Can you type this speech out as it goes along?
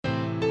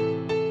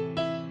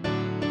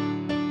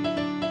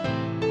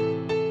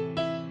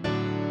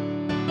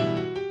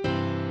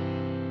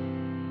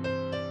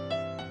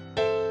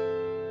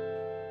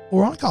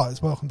Alright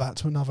guys, welcome back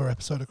to another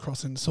episode of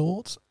Crossing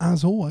Swords.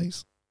 As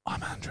always,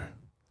 I'm Andrew.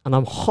 And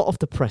I'm hot off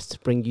the press to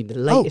bring you the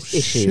latest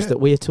issues that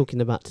we are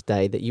talking about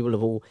today that you will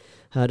have all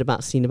heard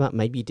about, seen about.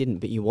 Maybe you didn't,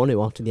 but you want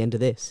to after the end of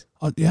this.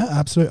 Yeah,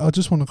 absolutely. I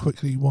just want to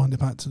quickly wind it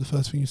back to the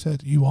first thing you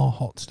said. You are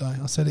hot today.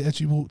 I said it as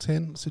you walked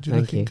in. I said you're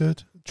looking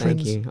good.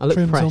 Thank you. I look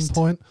trims pressed. on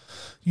point.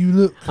 You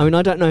look... I mean,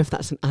 I don't know if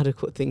that's an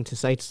adequate thing to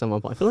say to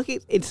someone, but I feel like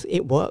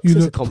it works You as a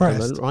look compliment,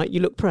 pressed. right? You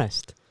look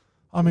pressed.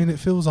 I mean, it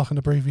feels like an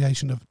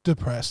abbreviation of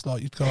depressed,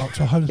 like you'd go up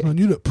to a homeless man.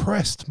 You look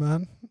pressed,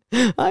 man.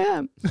 I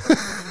am.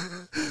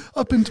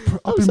 I've been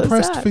so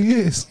pressed sad. for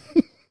years.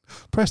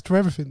 Pressed for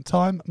everything.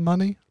 Time,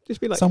 money, Just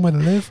be like, somewhere to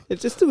live. it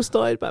just all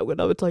started back when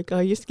I was like,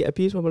 I used to get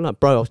abused when I'm like,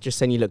 bro, I was just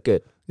saying you look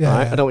good. Yeah, All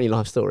right? I don't want your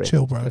life story.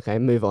 chill, bro. Okay,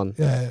 move on.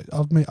 Yeah,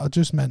 I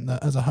just meant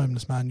that as a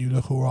homeless man, you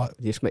look all right.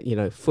 Just,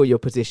 for your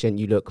position,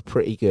 you look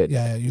pretty good.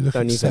 Yeah, you look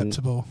Don't even-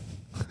 acceptable.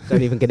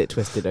 Don't even get it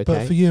twisted, okay?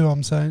 But for you,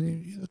 I'm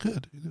saying you look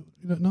good. You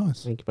look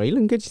nice. Thank you, bro. You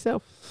looking good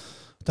yourself?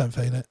 Don't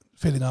feel it.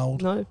 Feeling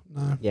old. No?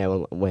 No. Yeah,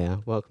 well,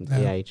 welcome to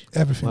the age.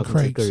 Everything Welcome to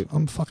the creaks. group.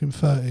 I'm fucking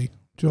 30. Do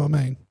you know what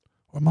I mean?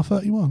 Or am I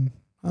 31?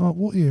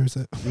 What year is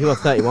it? You are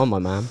 31, my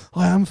man.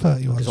 I am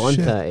 31. Because I'm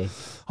Shit. 30.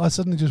 I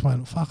suddenly just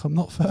went, fuck, I'm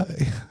not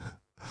 30.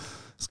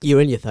 You're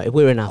in your 30s.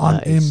 We're in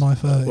our 30s. I'm in my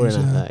 30s. We're in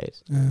yeah. our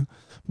 30s. Yeah.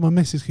 My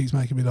missus keeps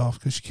making me laugh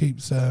because she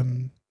keeps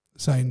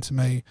saying to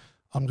me,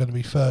 I'm going to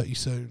be 30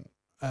 soon.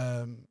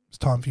 It's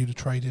time for you to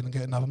trade in and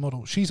get another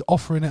model. She's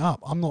offering it up.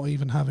 I'm not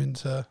even having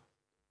to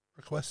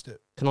request it.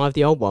 Can I have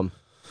the old one?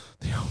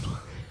 The old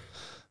one.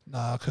 No,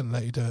 I couldn't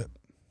let you do it.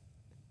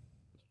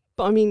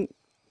 But I mean,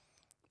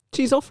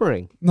 she's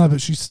offering. No,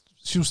 but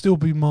she'll still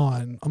be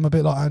mine. I'm a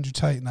bit like Andrew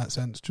Tate in that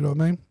sense. Do you know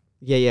what I mean?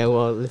 Yeah.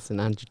 Well, listen,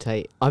 Andrew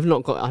Tate. I've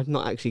not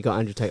actually got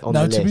Andrew Tate on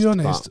the list. No, to be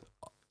honest,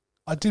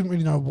 I didn't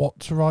really know what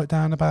to write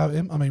down about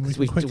him. I mean, we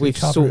can quickly we've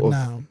cover sort him of-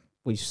 now.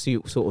 we've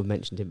sort of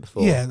mentioned him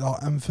before. Yeah,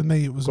 and for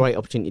me, it was Great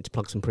opportunity to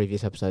plug some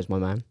previous episodes, my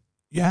man.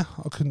 Yeah,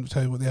 I couldn't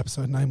tell you what the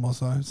episode name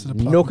was though. So the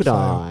Nor plug could would fail.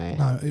 I.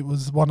 No, it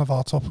was one of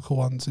our topical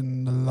ones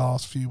in the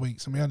last few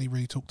weeks, and we only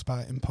really talked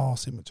about it in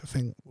passing, which I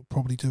think we'll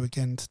probably do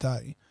again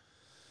today,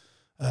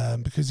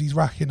 because he's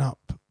racking up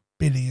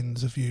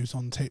billions of views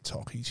on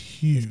TikTok. He's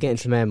huge. He's getting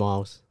some air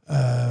miles.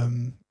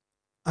 And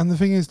the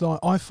thing is, like,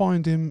 I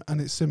find him, and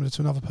it's similar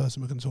to another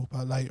person we're going to talk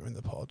about later in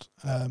the pod.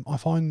 I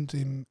find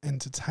him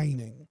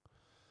entertaining,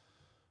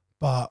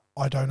 but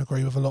I don't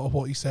agree with a lot of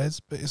what he says.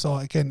 But it's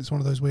like, again, it's one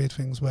of those weird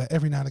things where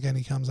every now and again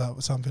he comes out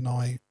with something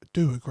I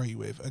do agree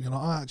with, and you're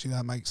like, oh, actually,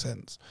 that makes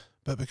sense.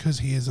 But because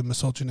he is a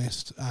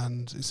misogynist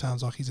and it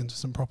sounds like he's into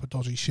some proper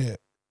dodgy shit,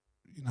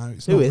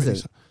 it's Who not isn't?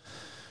 really.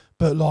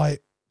 But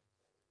like,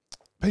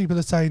 people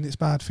are saying it's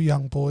bad for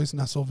young boys, and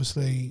that's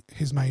obviously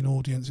his main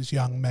audience is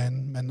young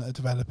men that are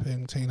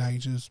developing,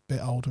 teenagers, a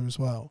bit older as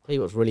well. Tell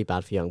you what's really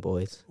bad for young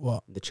boys.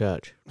 What? The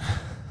church.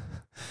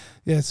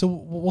 Yeah, so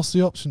what's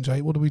the option,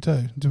 Jake? What do we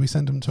do? Do we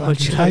send him to Oh,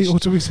 Andrew church. Tate, or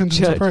do we send him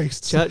to Church.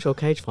 priests? Church or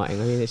cage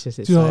fighting. I mean, it's Do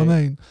you know so, what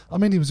I mean? I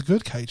mean, he was a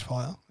good cage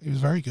fighter. He was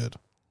very good.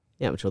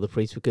 Yeah, I'm sure the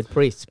priests were good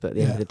priests, but at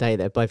the end Yeah. of the day,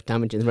 they're both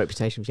damaging the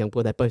reputation of young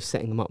boy. They're both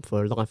setting them up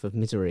for a life of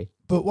misery.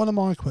 But one of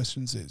my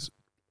questions is,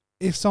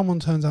 if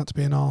someone turns out to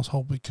be an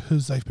arsehole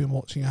because they've been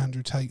watching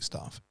Andrew Tate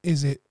stuff,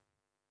 is it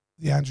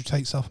the Andrew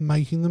Tate stuff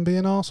making them be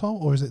an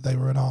arsehole, or is it they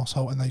were an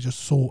arsehole and they just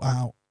sort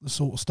out the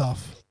sort of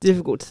stuff?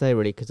 Difficult to say,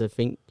 really, because I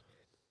think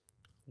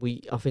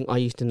I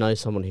used to know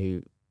someone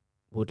who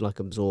would like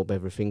absorb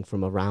everything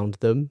from around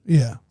them.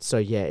 Yeah. So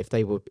yeah, if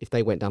they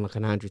went down like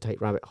an Andrew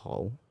Tate rabbit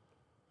hole,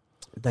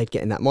 they'd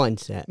get in that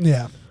mindset.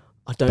 Yeah.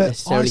 I don't But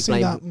necessarily I see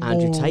blame that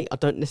Andrew more- Tate. I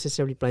don't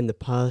necessarily blame the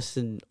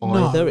person No.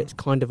 either. It's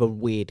kind of a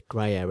weird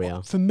grey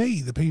area. For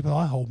me, the people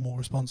I hold more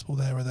responsible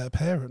there are their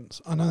parents.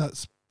 I know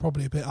that's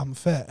probably a bit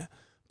unfair,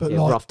 but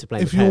Yeah, like, rough to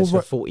blame if the parents for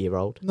you're a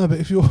 40-year-old. no, but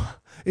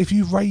if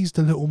you've raised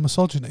a little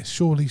misogynist,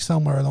 surely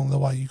somewhere along the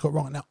way you got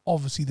right. Now,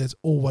 obviously, there's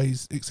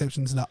always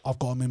exceptions to that. I've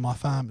got them in my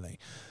family,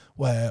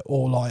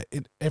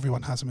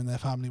 everyone has them in their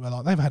family where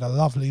like they've had a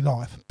lovely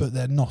life, but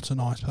they're not a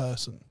nice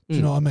person. Do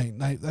you know what I mean?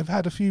 They've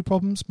had a few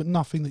problems, but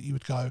nothing that you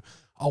would go,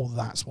 oh,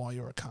 that's why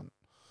you're a cunt.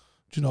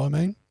 Do you know what I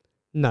mean?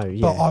 No,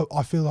 yeah. But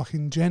I feel like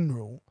in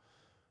general,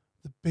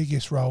 the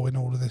biggest role in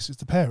all of this is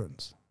the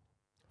parents.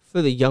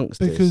 For the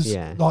youngsters, Because,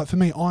 yeah. like, for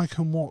me, I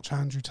can watch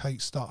Andrew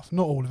Tate stuff.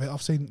 Not all of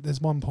it. There's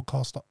one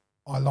podcast that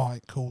I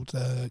like called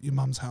Your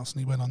Mum's House, and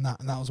he went on that,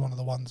 and that was one of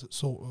the ones that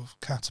sort of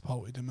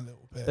catapulted him a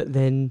little bit. But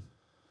then,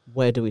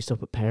 where do we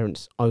stop at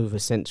parents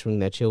over-censoring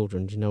their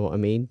children? Do you know what I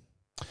mean?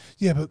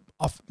 Yeah, but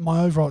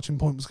my overarching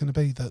point was going to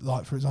be that,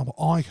 like, for example,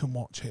 I can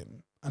watch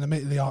him, and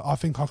admittedly, I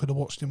think I could have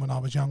watched him when I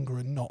was younger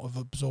and not have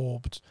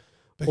absorbed,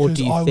 because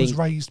do you I was think-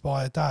 raised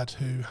by a dad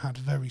who had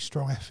very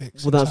strong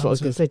ethics. Well, in that's what I was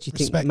terms going to of say. Do you think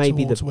respect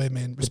maybe towards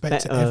women,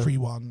 respect to better-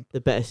 everyone?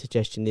 the better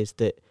suggestion is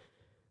that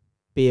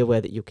be aware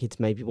that your kids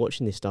may be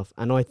watching this stuff,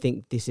 and I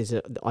think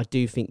I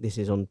do think this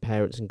is on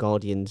parents and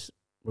guardians,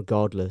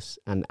 regardless,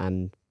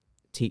 and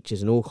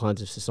teachers and all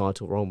kinds of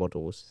societal role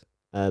models,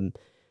 to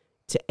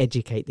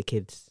educate the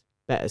kids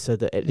better, so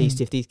that at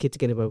least if these kids are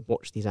going to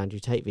watch these Andrew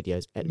Tate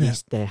videos, at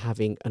least they're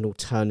having an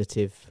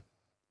alternative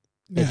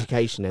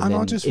education, and And I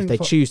then just if think they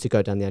for- choose to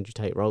go down the Andrew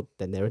Tate road,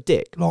 then they're a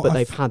dick. Like, but I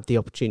they've had the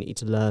opportunity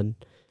to learn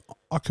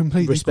I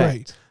completely agree.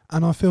 respect.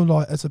 And I feel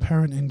like as a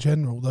parent in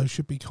general, those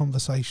should be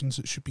conversations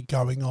that should be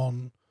going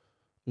on,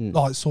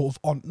 like sort of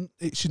on.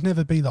 It should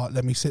never be like,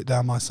 let me sit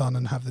down my son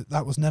and have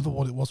that was never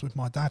what it was with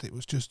my dad. It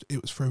was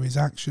through his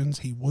actions.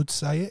 He would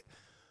say it,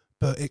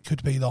 but it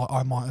could be like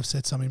I might have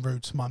said something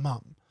rude to my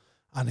mum,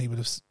 and he would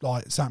have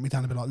like sat me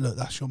down and be like, look,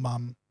 that's your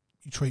mum.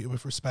 You treat her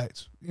with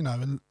respect,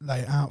 and lay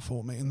it out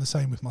for me. And the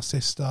same with my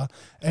sister,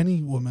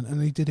 any woman.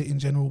 And he did it in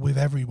general with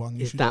everyone.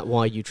 Is that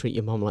why you treat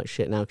your mum like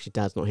shit now because your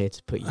dad's not here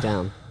to put you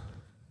down?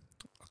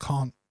 I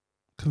can't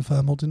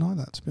confirm or deny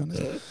that, to be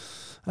honest.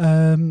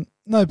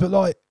 No, but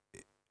like,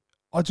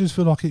 I just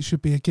feel like it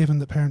should be a given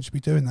that parents should be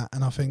doing that.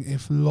 And I think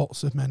if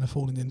lots of men are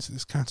falling into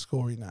this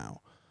category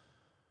now,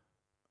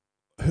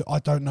 I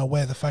don't know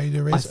where the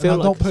failure is. I feel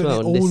and I'm like not putting as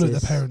well, it all and at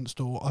this the is- parents'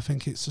 door. I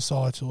think it's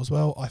societal as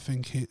well. I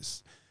think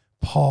it's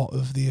part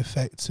of the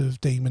effect of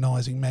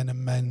demonising men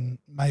and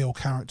male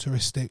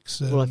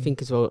characteristics. Well, I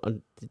think as well,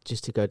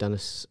 just to go down a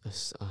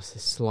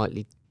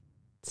slightly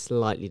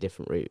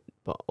different route,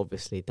 but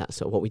obviously that's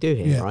sort of what we do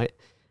here, Yeah. right?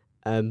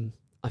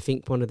 I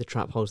think one of the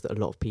trap holes that a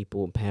lot of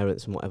people and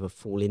parents and whatever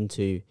fall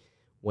into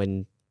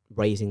when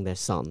raising their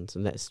sons,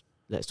 and let's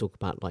talk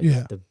about like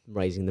the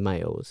raising the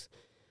males.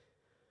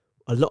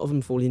 A lot of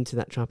them fall into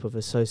that trap of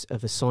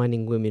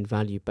assigning women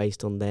value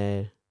based on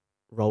their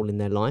role in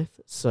their life.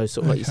 So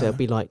sort of like you said, it'd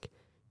be like,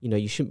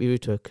 you shouldn't be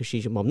rude to her because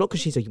she's your mum, not because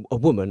she's a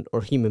woman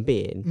or a human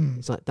being.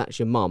 It's like, that's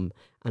your mum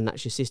and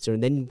that's your sister.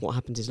 And then what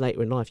happens is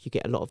later in life, you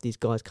get a lot of these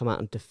guys come out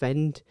and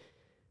defend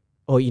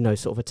or,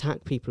 sort of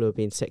attack people who are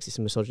being sexist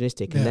and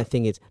misogynistic. And their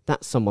thing is,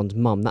 that's someone's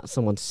mum, that's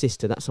someone's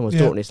sister, that's someone's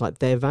daughter. And it's like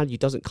their value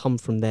doesn't come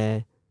from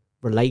their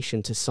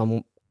relation to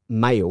some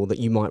male that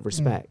you might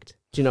respect.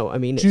 Do you know what I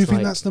mean? Do you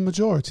think that's the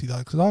majority though?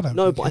 Because I don't.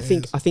 No, but I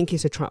think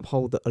it's a trap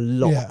hole that a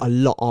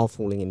lot are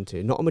falling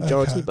into. Not a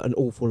majority, but an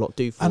awful lot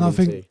do fall into. And I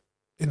think,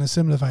 in a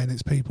similar vein,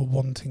 it's people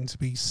wanting to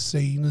be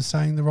seen as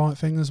saying the right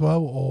thing as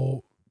well,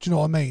 or do you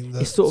know what I mean?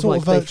 It's sort of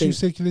like virtue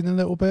signaling a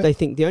little bit. They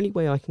think the only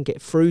way I can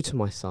get through to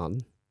my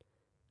son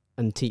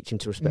and teach him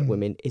to respect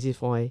women is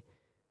if I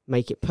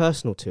make it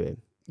personal to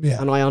him. Yeah.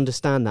 And I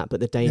understand that, but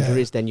the danger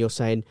is then you're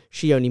saying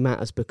she only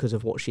matters because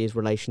of what she is in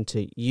relation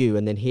to you,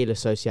 and then he'll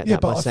associate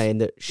that by saying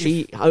that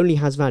she only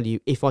has value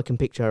if I can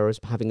picture her as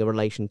having a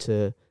relation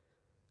to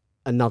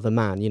another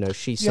man.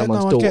 She's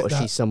someone's daughter,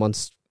 she's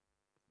someone's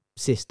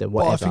sister,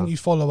 whatever. But I think you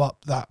follow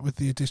up that with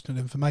the additional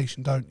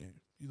information, don't you?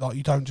 Like,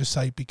 you don't just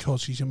say because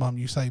she's your mum,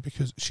 you say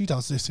because she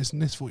does this, this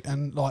and this for you,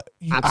 and like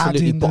you add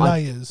in the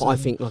layers. But I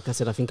think, like I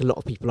said, I think a lot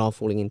of people are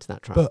falling into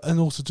that trap. And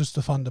also just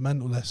a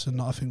fundamental lesson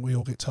that I think we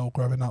all get told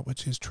growing up,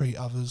 which is treat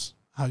others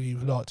how you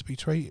would like to be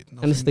treated.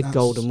 And it's the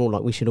golden rule,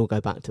 like we should all go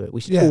back to it.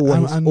 We should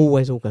and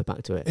always all go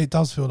back to it. It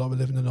does feel like we're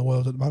living in a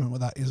world at the moment where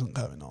that isn't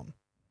going on.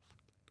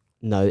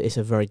 No, it's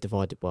a very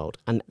divided world.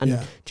 And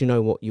do you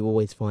know what you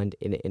always find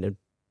in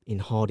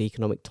hard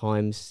economic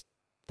times?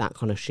 That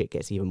kind of shit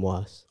gets even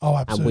worse. Oh,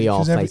 absolutely. And we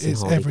are facing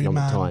hard every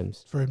economic man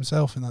times for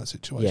himself in that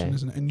situation,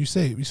 isn't it? And you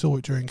see it. We saw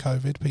it during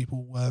COVID.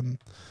 People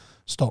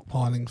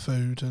stockpiling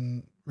food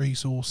and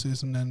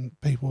resources, and then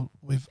people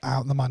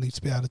without the money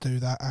to be able to do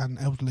that, and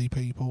elderly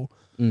people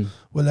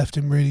were left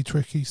in really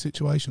tricky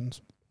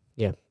situations.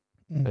 Yeah,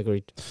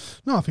 agreed.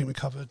 No, I think we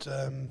covered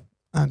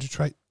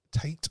Andrew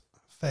Tate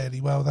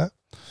fairly well there.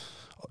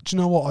 Do you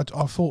know what?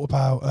 I thought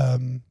about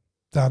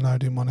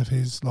downloading one of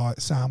his like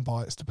sound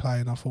bites to play,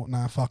 and I thought,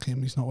 nah, fuck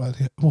him, he's not worth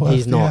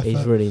He's the not. effort.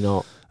 He's really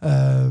not.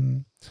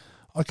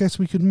 I guess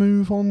we could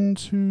move on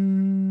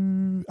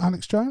to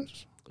Alex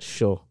Jones.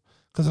 Sure.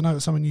 Because I know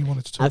it's something you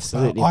wanted to talk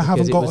Absolutely, about. I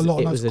haven't got a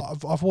lot it of was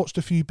notes. I've watched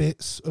a few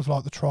bits of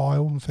like the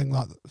trial and things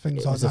like that.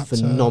 It was a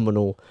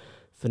phenomenal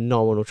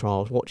trial.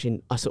 I was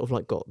watching. I sort of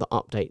like got the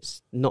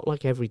updates, not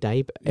like every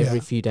day, but every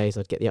few days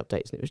I'd get the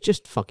updates, and it was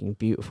just fucking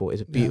beautiful. It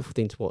was a beautiful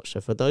thing to watch. So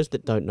for those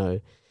that don't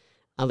know,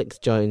 Alex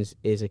Jones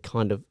is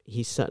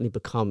he's certainly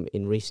become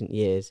in recent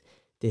years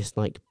this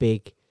like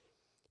big,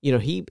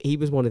 he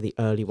was one of the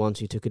early ones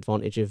who took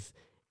advantage of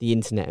the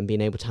internet and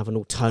being able to have an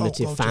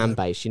alternative fan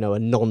base, a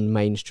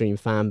non-mainstream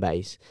fan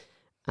base.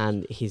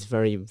 And he's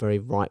very, very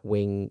right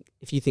wing.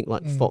 If you think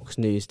like Fox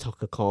News,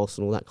 Tucker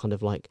Carlson, all that kind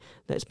of like,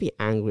 let's be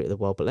angry at the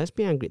world, but let's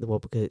be angry at the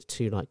world because it's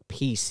too like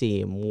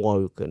PC and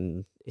woke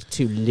and it's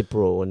too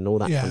liberal and all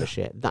that kind of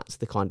shit. That's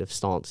the kind of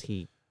stance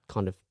he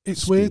kind of.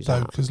 It's weird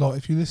though, because like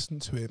if you listen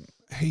to him,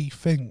 he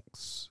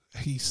thinks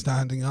he's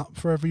standing up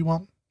for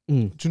everyone.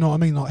 Do you know what I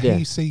mean? Like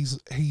he sees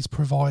he's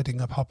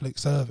providing a public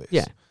service.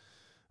 Yeah.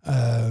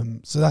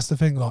 So that's the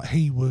thing. Like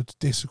he would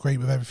disagree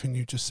with everything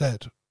you just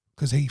said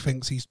because he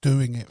thinks he's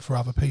doing it for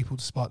other people,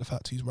 despite the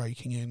fact he's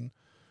raking in.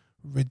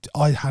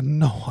 I had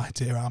no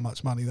idea how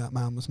much money that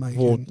man was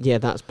making. Well, yeah,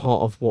 that's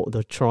part of what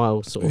the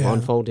trial sort of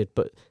unfolded.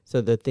 But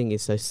so the thing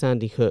is,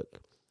 Sandy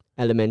Hook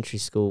Elementary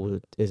School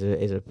is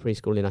a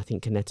preschool in, I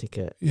think,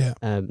 Connecticut. Yeah.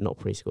 Not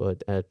preschool,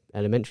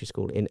 elementary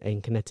school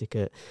in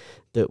Connecticut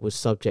that was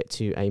subject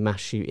to a mass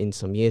shooting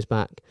some years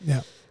back.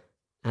 Yeah.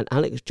 And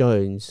Alex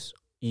Jones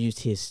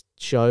used his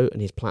show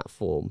and his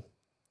platform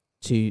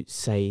to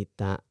say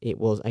that it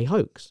was a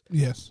hoax.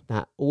 Yes.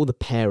 That all the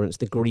parents,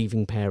 the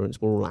grieving parents,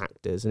 were all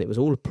actors, and it was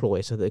all a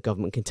ploy so that the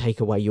government can take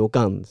away your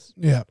guns.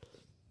 Yeah.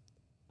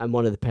 And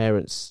one of the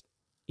parents,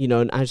 you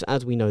know, and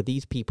as we know,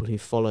 these people who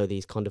follow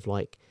these kind of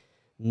like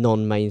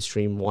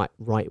non-mainstream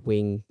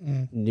right-wing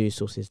news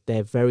sources,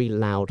 they're very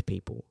loud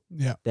people.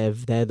 Yeah.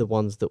 They're the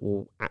ones that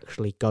will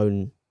actually go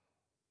and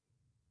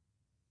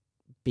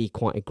be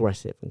quite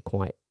aggressive and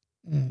quite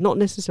not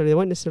necessarily, they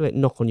won't necessarily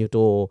knock on your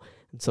door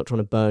and start trying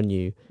to burn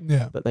you,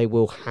 but they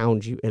will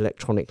hound you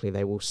electronically.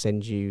 They will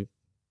send you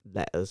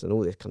letters and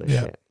all this kind of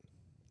shit.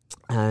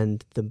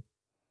 And the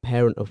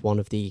parent of one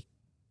of the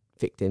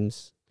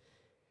victims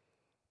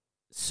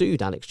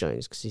sued Alex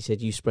Jones because he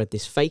said, you spread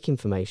this fake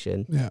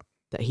information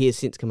that he has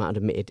since come out and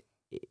admitted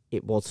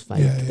it was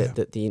fake,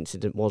 that the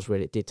incident was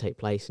real, it did take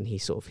place. And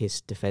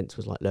his defence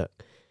was like, look,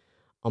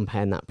 I'm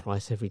paying that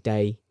price every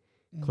day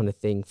kind of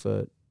thing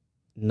for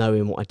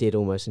knowing what I did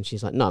almost. And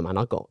she's like, no, man,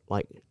 I got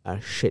like a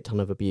shit ton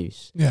of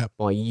abuse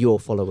by your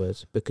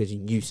followers because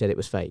you said it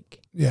was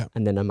fake. Yeah.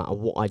 And then no matter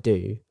what I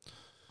do,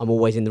 I'm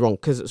always in the wrong.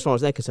 Because as far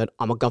as they're concerned,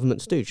 I'm a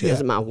government stooge. It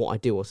doesn't matter what I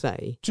do or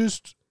say.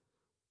 Just,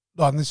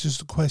 and this is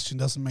just a question,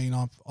 doesn't mean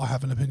I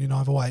have an opinion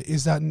either way.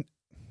 Is that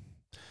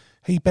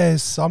he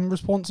bears some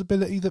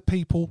responsibility that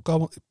people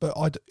go,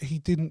 but he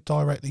didn't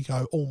directly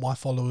go, all my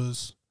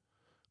followers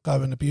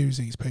go and abuse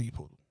these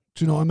people.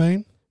 Do you know what I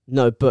mean?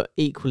 No, but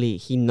equally,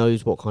 he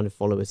knows what kind of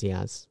followers he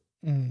has,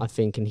 I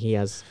think, and he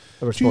has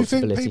a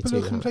responsibility. Do you think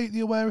people are completely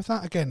aware of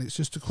that? Again, it's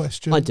just a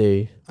question. I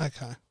do.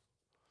 Okay.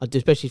 I do,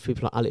 especially for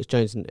people like Alex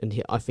Jones,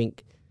 and I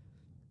think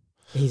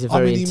he's a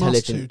very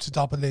intelligent... he must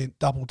to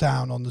double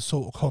down on the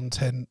sort of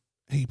content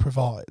he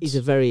provides. He's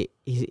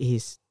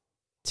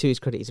to his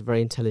credit, he's a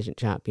very intelligent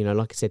chap. You know,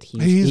 like I said, he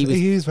was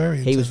very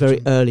intelligent. He was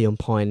very early on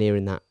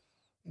pioneering that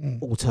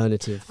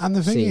alternative. And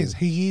the thing is,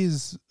 he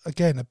is,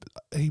 again,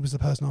 he was the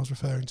person I was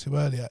referring to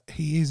earlier.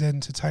 He is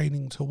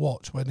entertaining to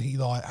watch when he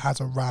like has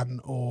a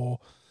rant, or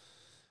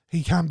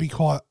he can be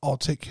quite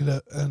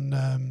articulate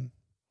and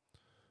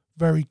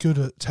very good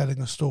at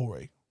telling a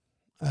story.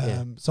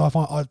 So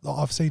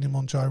I've seen him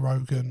on Joe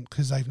Rogan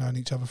because they've known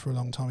each other for a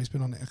long time. He's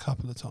been on it a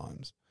couple of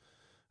times.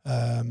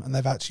 And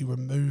they've actually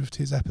removed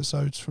his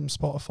episodes from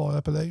Spotify, I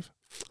believe.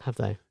 Have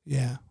they?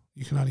 Yeah.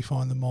 You can only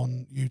find them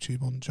on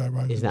YouTube on Joe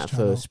Rogan's Is that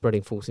channel. for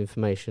spreading false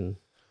information?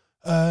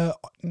 No,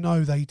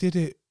 they did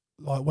it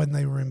like when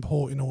they were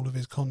importing all of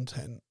his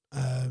content.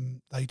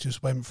 They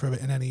just went through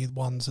it, and any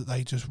ones that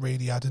they just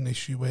really had an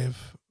issue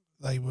with,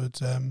 they would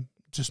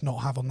just not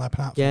have on their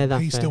platform. Yeah,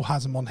 that's he fair. still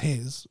has them on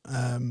his,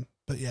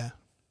 but yeah.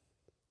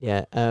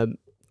 Yeah.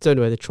 So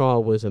anyway, the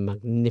trial was a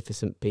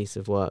magnificent piece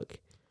of work.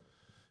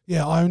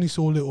 Yeah, I only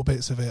saw little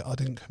bits of it. I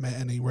didn't commit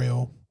any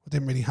I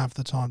didn't really have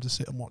the time to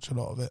sit and watch a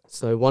lot of it.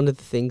 So one of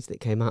the things that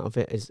came out of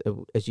it,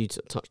 as you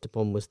touched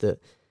upon, was that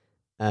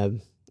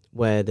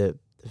where the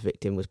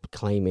victim was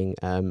claiming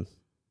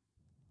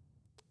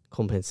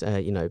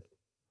compensation,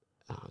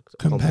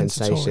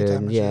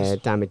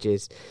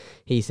 damages.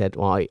 He said,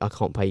 well, I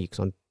can't pay you because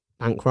I'm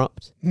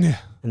bankrupt. Yeah.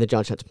 And the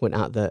judge had to point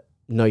out that,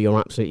 no, you're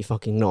absolutely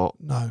fucking not.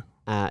 No.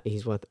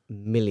 He's worth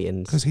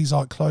millions. Because he's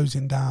like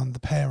closing down the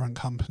parent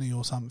company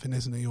or something,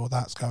 isn't he? Or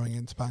that's going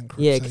into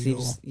bankruptcy.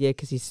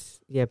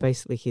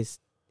 Basically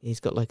he's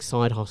got like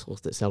side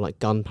hustles that sell like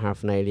gun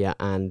paraphernalia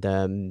and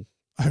oh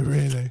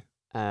really?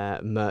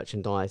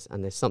 Merchandise,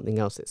 and there's something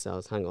else that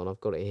sells. Hang on,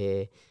 I've got it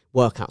here.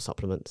 Workout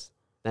supplements.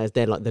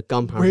 They're like the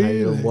gun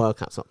paraphernalia and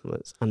workout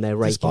supplements, and they're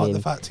raking despite in.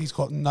 the fact he's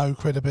got no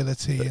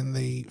credibility in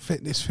the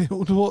fitness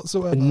field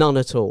whatsoever. None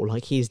at all.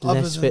 Like he's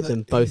less fit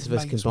than both of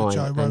us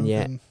combined, and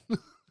yet.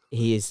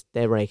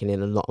 They're raking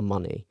in a lot of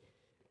money.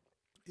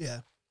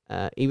 Yeah.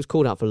 He was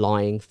called out for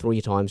lying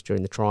 3 times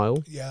during the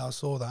trial. Yeah, I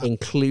saw that.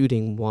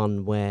 Including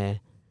one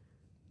where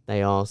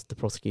the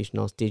prosecution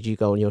asked, did you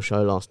go on your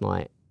show last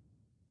night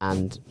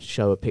and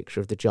show a picture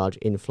of the judge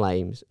in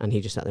flames? And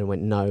he just sat there and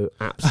went, no,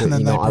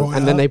 absolutely not.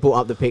 And then they brought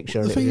up the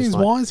picture. The thing is,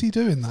 why is he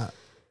doing that?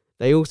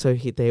 They also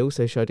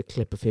showed a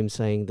clip of him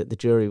saying that the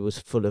jury was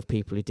full of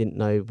people who didn't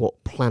know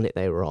what planet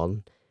they were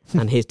on.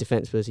 And his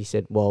defence was, he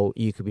said, well,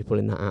 you could be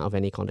pulling that out of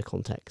any kind of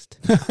context.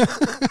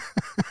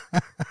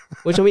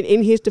 Which, I mean,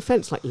 in his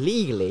defence, like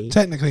legally,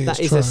 technically that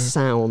is true. A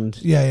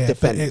sound defence.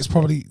 But it's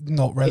probably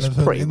not relevant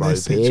it's pretty in ropey.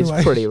 This situation.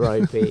 It's pretty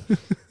ropey.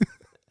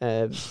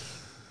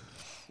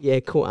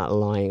 Caught out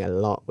lying a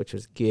lot, which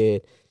was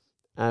good.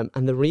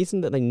 And the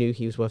reason that they knew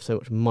he was worth so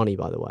much money,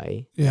 by the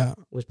way,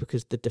 was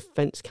because the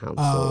defence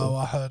counsel... Oh,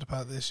 I heard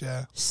about this,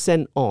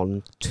 sent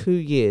on 2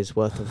 years'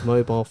 worth of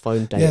mobile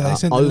phone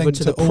data over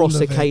to the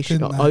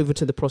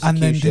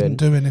prosecution. And then didn't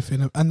do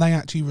anything. And they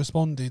actually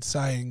responded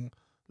saying,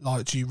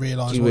 like, do you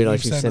realise what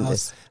you've sent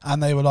us?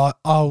 And they were like,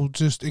 oh,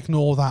 just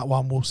ignore that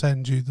one. We'll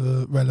send you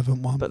the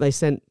relevant one. But they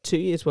sent 2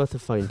 years' worth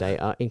of phone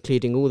data,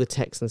 including all the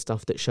texts and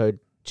stuff that showed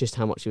just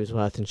how much he was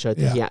worth, and showed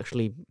that he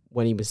actually,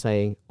 when he was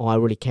saying, oh, I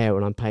really care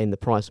when I'm paying the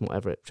price and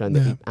whatever, it showed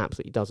that he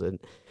absolutely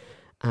doesn't.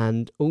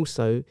 And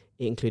also,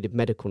 it included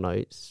medical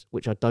notes,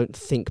 which I don't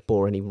think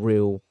bore any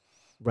real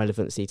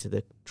relevancy to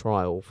the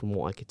trial from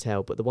what I could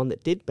tell. But the one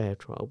that did bear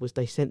trial was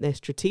they sent their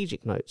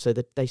strategic notes. So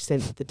that they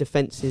sent the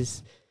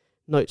defence's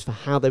notes for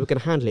how they were going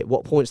to handle it,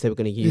 what points they were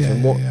going to use,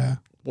 and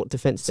what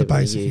defence they were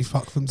going to use.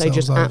 Fuck themselves they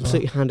just over.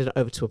 absolutely handed it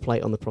over to a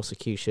plate on the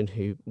prosecution,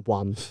 who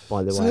won,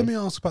 by the way. So let me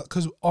ask about,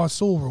 because I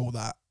saw all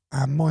that,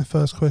 and my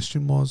first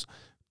question was,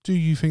 do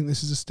you think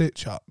this is a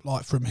stitch-up?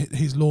 Like, from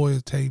his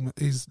lawyer team,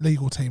 his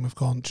legal team have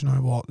gone, do you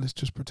know what, let's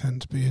just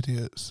pretend to be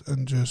idiots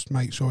and just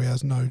make sure he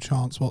has no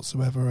chance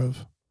whatsoever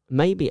of...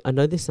 Maybe, I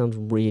know this sounds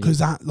really... Because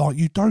that, like,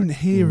 you don't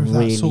hear of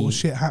that sort of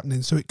shit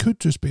happening, so it could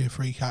just be a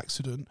freak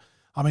accident.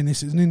 I mean,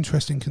 this is an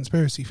interesting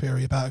conspiracy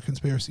theory about a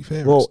conspiracy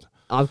theorist.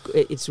 Well,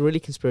 it's really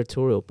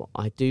conspiratorial, but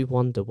I do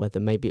wonder whether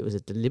maybe it was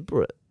a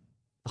deliberate...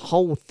 The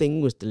whole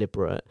thing was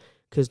deliberate,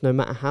 because no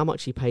matter how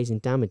much he pays in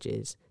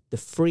damages, the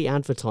free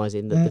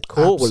advertising that the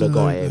court will have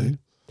got him,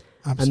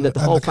 and that the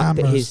whole fact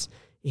that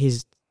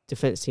his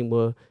defence team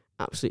were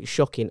absolutely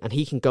shocking, and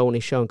he can go on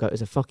his show and go,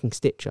 it's a fucking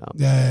stitch-up.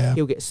 Yeah.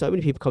 He'll get so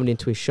many people coming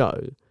into his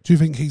show. Do you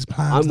think he's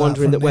planned I'm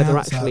wondering that whether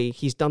outset? actually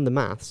he's done the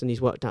maths and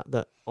he's worked out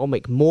that I'll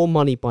make more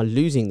money by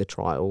losing the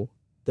trial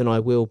than I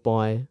will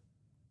by...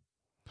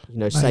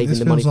 saving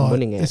the money from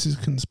winning it. This is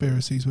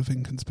conspiracies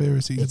within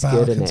conspiracies it's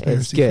about good, a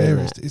conspiracy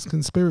theorist. It's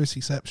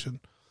conspiracyception.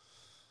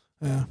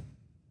 Yeah.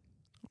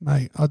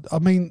 Mate, I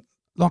mean,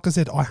 like I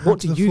said, I had What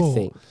do you thought,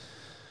 think?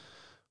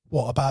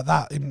 What, about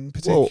that in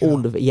particular? Well,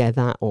 all of it. Yeah,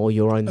 that or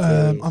your own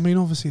theories. I mean,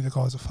 obviously the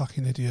guy's a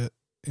fucking idiot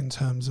in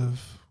terms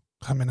of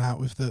coming out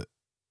with the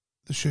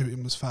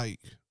shooting was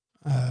fake.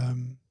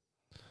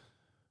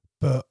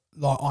 But,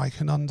 like, I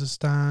can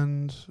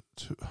understand...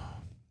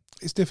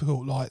 It's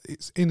difficult. Like,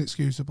 it's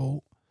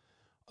inexcusable.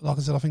 Like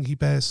I said, I think he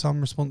bears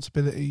some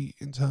responsibility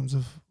in terms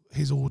of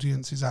his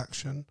audience's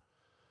action.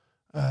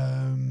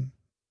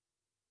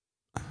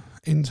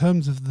 In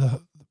terms of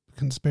the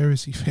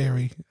conspiracy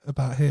theory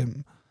about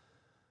him,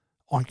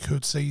 I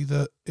could see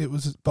that it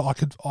was, but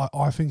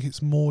I think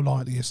it's more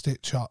likely a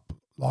stitch up,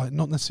 like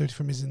not necessarily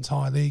from his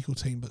entire legal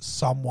team, but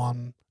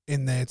someone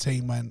in their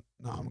team went,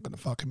 no, I'm going to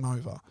fuck him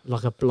over.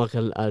 Like a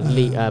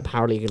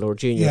paralegal or a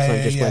junior.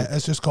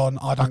 It's just gone,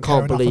 I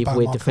can't believe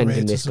we're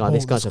defending this guy.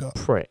 This guy's a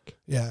prick.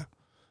 Yeah.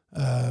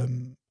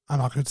 And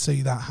I could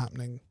see that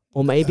happening.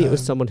 Or maybe it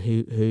was someone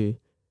who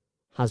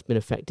has been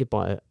affected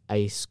by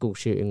a school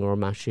shooting or a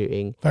mass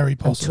shooting. Very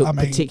possible. And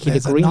took particular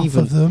grievance.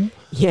 Of them.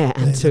 Yeah,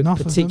 and took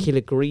particular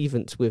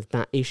grievance with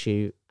that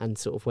issue and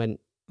sort of went...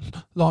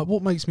 Like,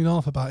 what makes me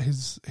laugh about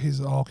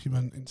his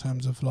argument in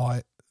terms of,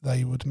 like,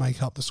 they would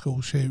make up the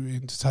school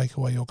shooting to take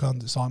away your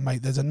guns. It's like,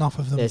 mate, there's enough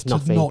of them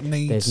not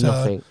need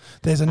to...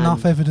 There's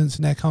enough evidence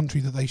in their country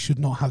that they should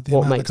not have the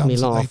amount of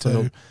guns that they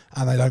do,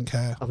 and they don't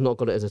care. I've not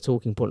got it as a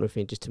talking point or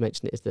anything, just to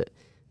mention it, is that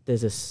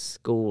there's a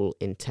school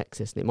in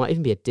Texas, and it might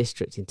even be a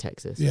district in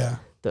Texas,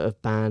 that have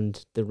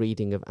banned the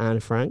reading of Anne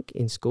Frank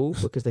in school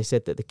because they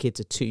said that the kids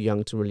are too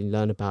young to really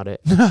learn about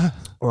it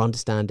or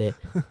understand it.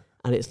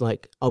 And it's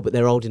like, oh, but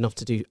they're old enough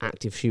to do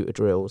active shooter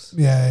drills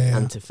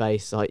and to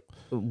face, like,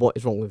 what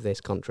is wrong with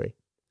this country?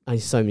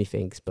 And so many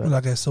things. But well,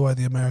 I guess the way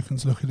the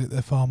Americans look at it,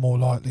 they're far more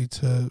likely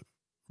to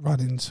run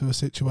into a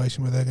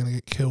situation where they're going to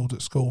get killed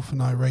at school for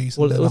no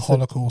reason, then the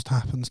Holocaust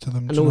happens to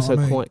them. And also,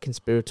 quite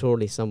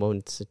conspiratorially,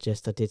 someone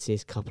suggests, I did see a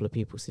couple of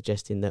people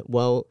suggesting that,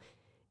 well,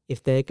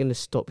 if they're going to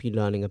stop you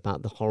learning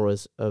about the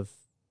horrors of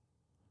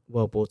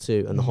World War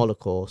II and the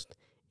Holocaust,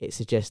 it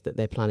suggests that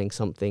they're planning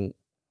something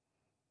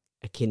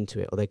akin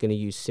to it, or they're going to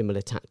use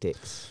similar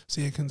tactics.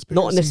 See, a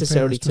conspiracy not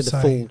necessarily to the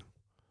say, full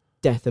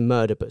death and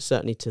murder, but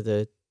certainly to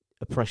the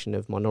oppression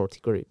of minority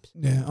groups.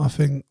 Yeah, I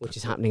think... Which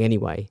is happening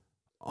anyway.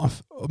 I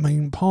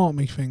mean, part of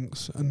me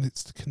thinks, and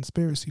it's the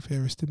conspiracy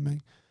theorist in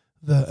me,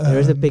 that... there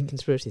is a big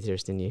conspiracy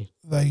theorist in you.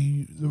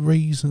 The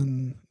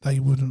reason they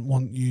wouldn't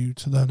want you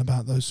to learn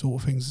about those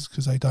sort of things is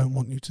because they don't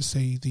want you to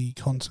see the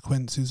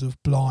consequences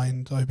of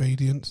blind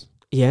obedience.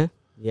 Yeah.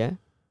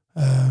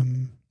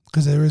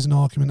 Because there is an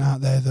argument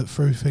out there that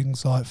through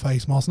things like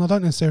face masks, and I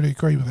don't necessarily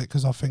agree with it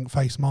because I think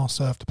face masks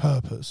served a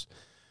purpose,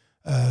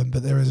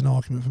 but there is an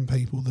argument from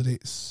people that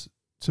it's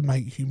to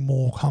make you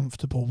more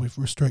comfortable with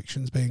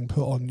restrictions being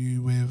put on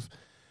you with,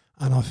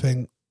 and I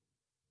think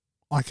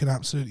I can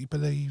absolutely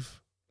believe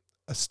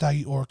a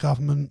state or a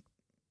government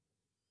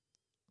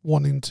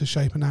wanting to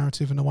shape a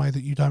narrative in a way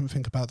that you don't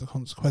think about the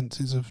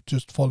consequences of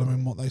just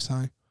following what they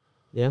say.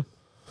 Yeah.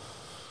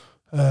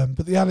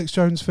 But the Alex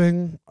Jones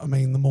thing, I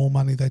mean, the more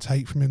money they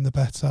take from him, the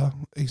better.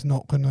 He's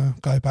not going to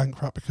go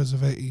bankrupt because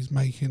of it. He's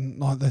making,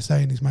 like they're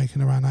saying, he's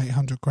making around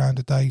 $800,000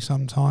 a day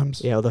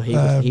sometimes. Yeah, although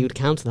he would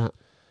counter that.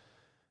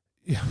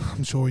 Yeah,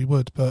 I'm sure he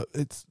would, but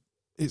it's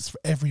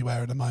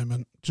everywhere at the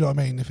moment. Do you know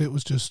what I mean? If it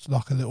was just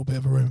like a little bit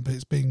of a rumour, but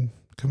it's being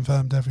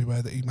confirmed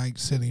everywhere that he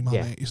makes silly money.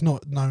 Yeah. It's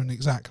not known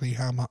exactly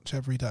how much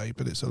every day,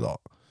 but it's a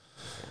lot.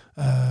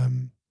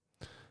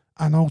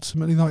 And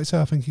ultimately, like I say,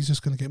 I think he's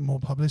just going to get more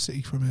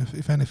publicity from it.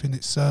 If anything,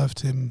 it served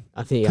him.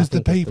 Because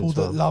the people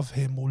that love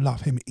him will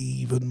love him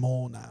even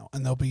more now,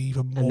 and they'll be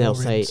even more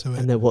into it.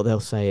 And then what they'll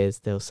say is,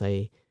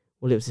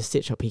 well, it was a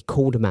stitch-up. He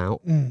called him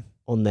out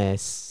on their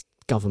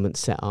government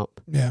set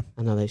up, Yeah.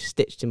 and now they've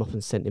stitched him up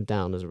and sent him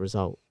down as a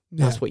result.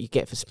 Yeah. That's what you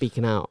get for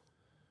speaking out.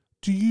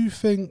 Do you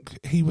think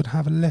he would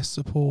have less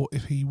support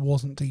if he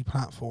wasn't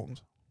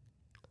deplatformed?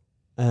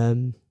 Do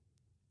you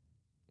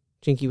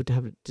think he would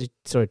have?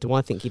 Do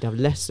I think he'd have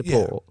less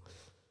support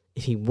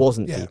if he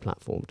wasn't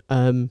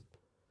deplatformed?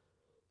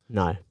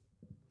 No.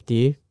 Do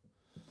you?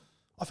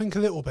 I think a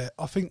little bit.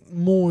 I think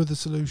more of the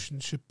solution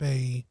should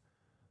be,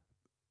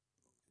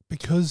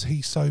 because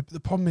he's so... The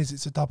problem is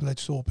it's a double-edged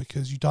sword,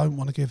 because you don't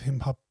want to give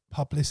him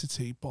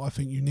publicity, but I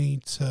think you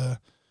need to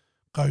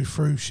go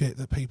through shit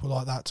that people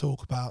like that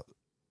talk about.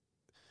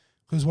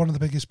 Because one of the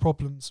biggest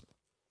problems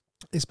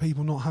is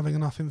people not having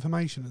enough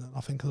information. And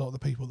I think a lot of the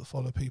people that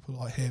follow people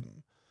like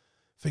him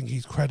think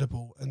he's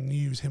credible and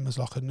use him as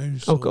like a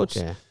news source. Oh, God,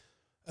 yeah.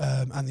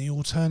 And the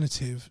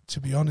alternative, to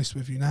be honest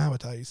with you,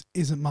 nowadays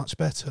isn't much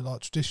better.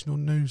 Like traditional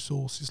news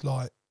sources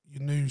like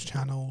your news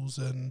channels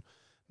and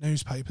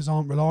newspapers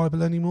aren't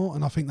reliable anymore.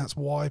 And I think that's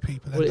why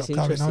people end up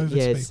going over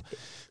to people.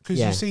 Because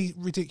you see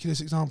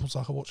ridiculous examples.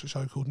 Like I watched a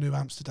show called New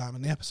Amsterdam,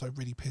 and the episode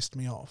really pissed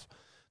me off.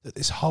 That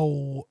this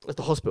whole... It's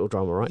the hospital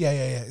drama, right?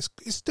 Yeah.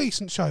 It's a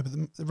decent show, but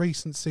the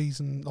recent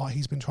season, like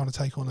he's been trying to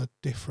take on a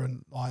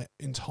different, like,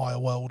 entire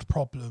world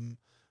problem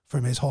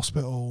from his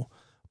hospital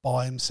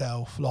by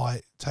himself,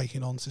 like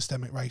taking on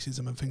systemic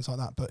racism and things like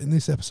that. But in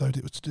this episode,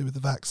 it was to do with the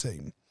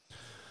vaccine.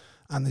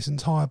 And this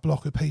entire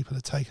block of people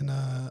had taken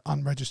a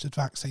unregistered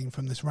vaccine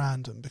from this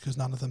random, because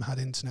none of them had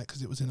internet,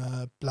 because it was in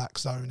a black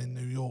zone in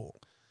New York.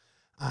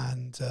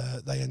 And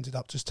they ended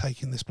up just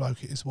taking this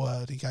bloke at his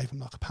word. He gave them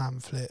like a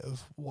pamphlet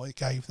of what it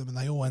gave them, and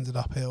they all ended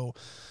up ill.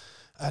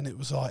 And it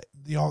was like,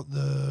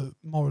 the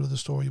moral of the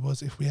story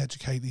was, if we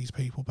educate these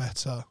people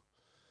better,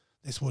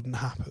 this wouldn't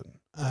happen.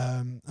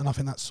 And I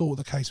think that's sort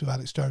of the case with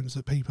Alex Jones,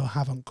 that people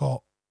haven't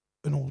got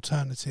an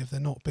alternative.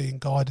 They're not being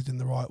guided in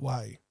the right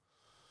way.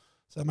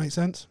 Does that make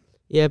sense?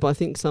 Yeah, but I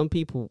think some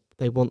people,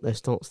 they want their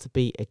stance to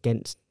be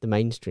against the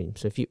mainstream.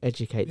 So if you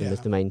educate them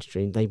as the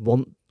mainstream, they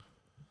want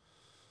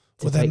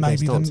to then take maybe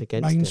their stance the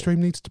against mainstream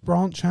it. needs to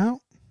branch out.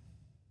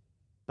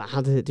 But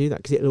how does it do that?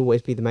 Because it'll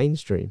always be the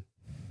mainstream.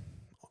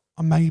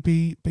 And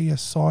maybe be a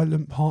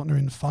silent partner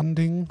in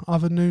funding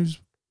other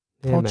news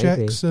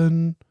projects.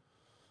 Maybe.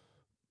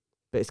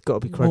 But it's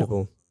got to be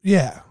credible.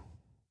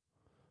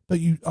 But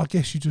I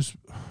guess you just,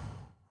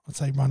 I'd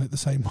say, run it the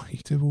same way you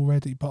do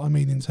already. But I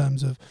mean, in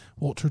terms of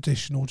what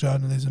traditional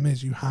journalism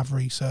is, you have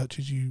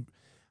researchers, you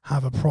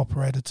have a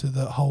proper editor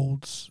that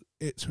holds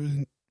it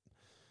to...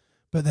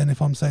 But then if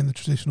I'm saying the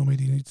traditional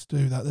media needs to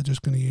do that, they're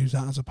just going to use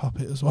that as a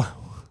puppet as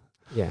well.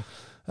 Yeah.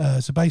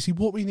 So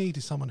basically what we need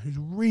is someone who's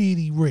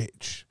really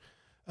rich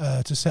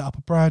to set up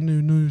a brand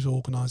new news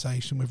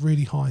organisation with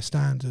really high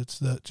standards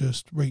that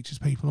just reaches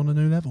people on a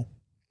new level.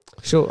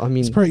 Sure, I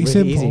mean... It's pretty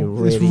really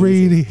simple. Easy, it's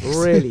really easy.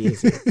 Really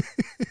easy.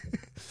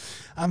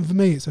 And for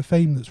me, it's a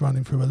theme that's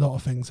running through a lot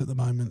of things at the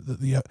moment,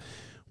 that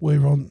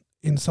we're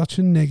in such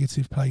a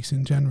negative place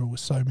in general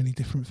with so many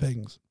different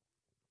things.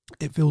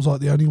 It feels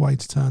like the only way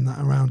to turn that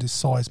around is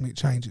seismic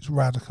change. It's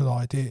radical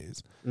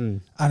ideas.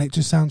 And it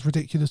just sounds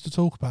ridiculous to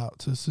talk about,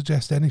 to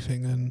suggest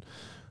anything. And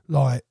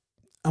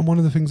one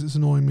of the things that's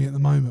annoying me at the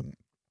moment,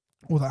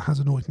 or that has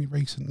annoyed me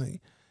recently,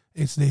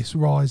 is this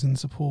rise in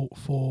support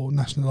for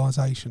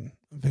nationalisation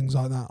and things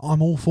like that.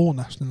 I'm all for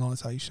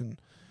nationalisation.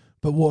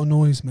 But what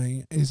annoys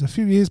me is, a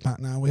few years back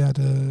now, we had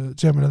a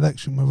general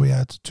election where we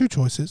had two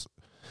choices.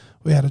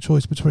 We had a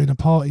choice between a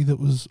party that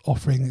was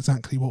offering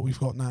exactly what we've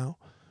got now,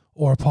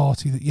 or a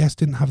party that, yes,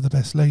 didn't have the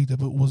best leader,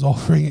 but was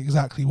offering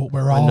exactly what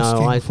we're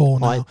asking for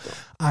now.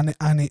 And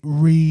it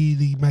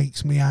really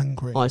makes me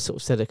angry. I sort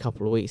of said a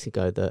couple of weeks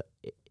ago that,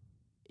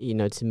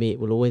 to me, it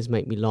will always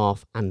make me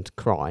laugh and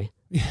cry,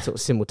 sort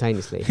of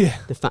simultaneously.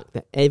 The fact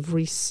that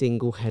every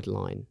single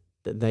headline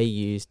that they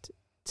used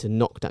to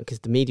knock down, because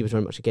the media was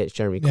very much against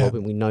Jeremy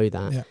Corbyn, we know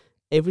that.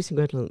 Every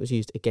single headline that was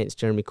used against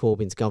Jeremy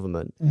Corbyn's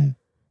government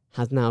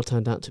has now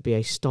turned out to be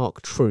a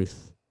stark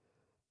truth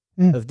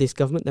of this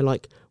government. They're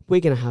like,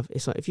 we're going to have...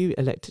 It's like, if you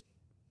elect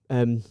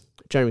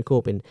Jeremy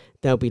Corbyn,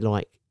 there'll be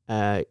like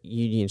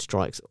union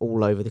strikes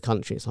all over the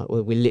country. It's like,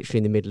 well, we're literally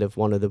in the middle of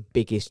one of the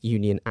biggest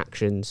union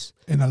actions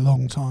in a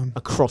long time,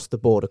 across the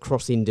board,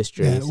 across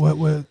industries.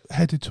 We're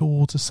headed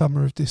towards a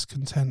summer of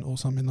discontent or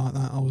something like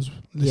that. I was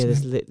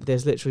listening.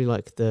 There's literally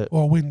like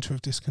or winter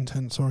of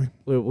discontent. Sorry,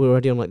 we're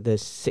already on like the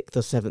 6th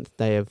or 7th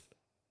day of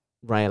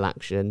rail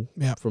action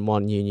from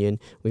one union.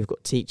 We've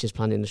got teachers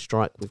planning a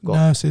strike. We've got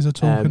nurses are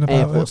talking about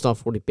airport staff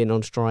have already been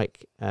on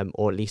strike,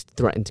 or at least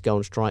threatened to go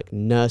on strike.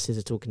 Nurses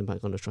are talking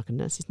about going on strike, and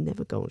nurses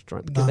never go on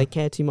strike because they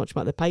care too much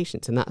about their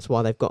patients, and that's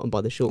why they've gotten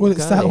by the short. Well,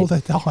 it's that or they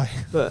die.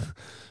 But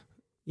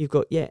you've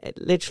got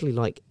literally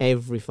like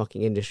every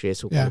fucking industry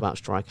is talking about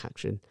strike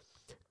action,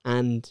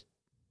 and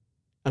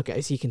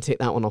okay, so you can tick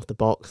that one off the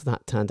box.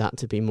 That turned out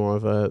to be more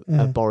of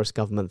a Boris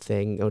government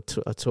thing, or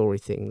a Tory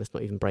thing. Let's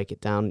not even break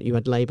it down. You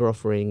had Labour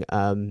offering...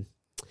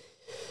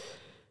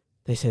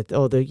 they said,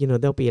 there'll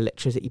be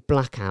electricity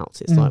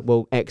blackouts. It's like,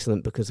 well,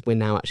 excellent, because we're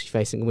now actually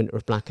facing a winter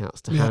of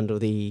blackouts to handle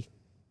the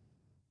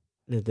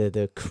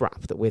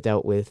crap that we're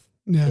dealt with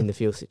Yeah. in the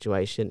fuel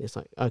situation. It's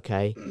like,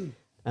 okay.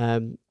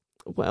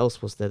 What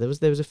else was there? There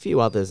was a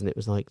few others, and it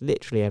was like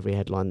literally every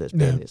headline that's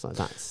been. Yeah. It's like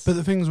that's. But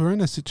the things we're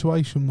in a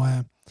situation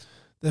where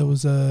there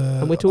was a.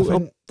 And we're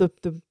talking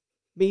the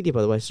media,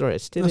 by the way. Sorry,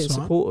 it's still in That's all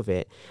right. support of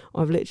it.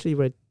 I've literally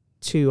read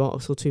 2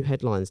 articles or 2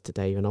 headlines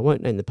today, and I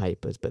won't name the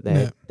papers, but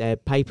they're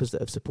papers that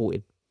have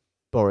supported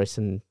Boris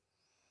and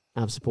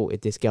have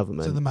supported this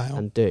government To the Mail.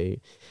 and do.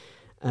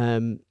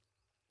 And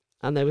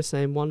they were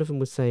saying, one of them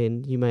was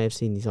saying, you may have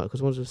seen these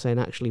articles, one of them was saying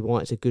actually why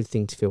it's a good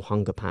thing to feel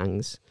hunger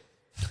pangs.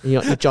 And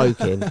you're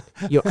joking.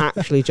 You're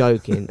actually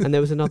joking. And there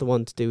was another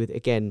one to do with,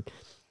 again,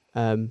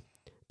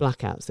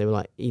 blackouts. They were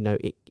like,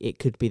 it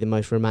could be the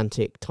most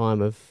romantic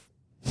time of,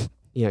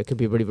 it could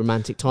be a really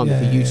romantic time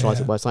if you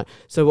utilise it well. It's like,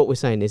 so what we're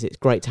saying is it's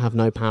great to have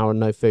no power and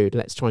no food.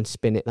 Let's try and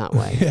spin it that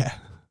way. Yeah.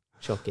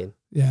 Shocking.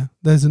 Yeah.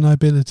 There's a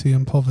nobility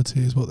and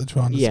poverty is what they're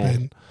trying to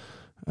spin.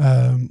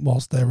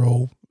 Whilst they're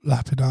all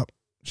lapping up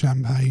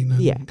champagne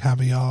and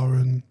caviar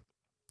and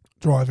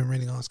driving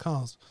really nice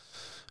cars.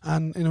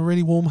 And in a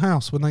really warm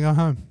house when they go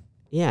home.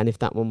 Yeah, and if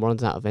that one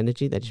runs out of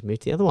energy, they just move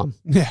to the other one.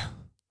 Yeah.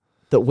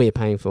 That we're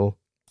paying for.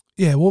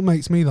 Yeah, what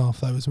makes me laugh,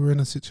 though, is we're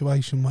in a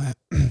situation where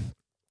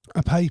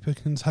a paper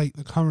can take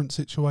the current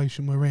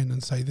situation we're in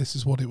and say this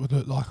is what it would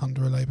look like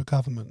under a Labour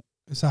government.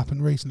 It's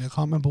happened recently. I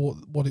can't remember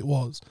what it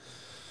was,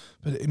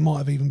 but it might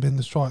have even been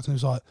the strikes. And it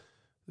was like,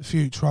 the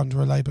future under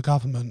a Labour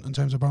government. And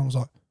James O'Brien was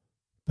like,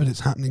 but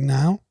it's happening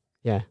now.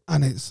 Yeah.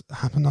 And it's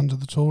happened under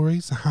the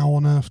Tories. How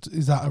on earth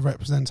is that a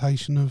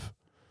representation of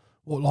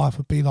what life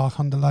would be like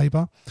under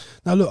Labour?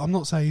 Now, look, I'm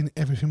not saying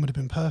everything would have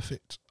been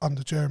perfect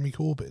under Jeremy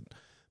Corbyn,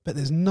 but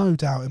there's no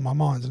doubt in my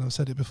mind, and I've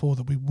said it before,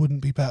 that we wouldn't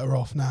be better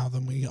off now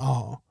than we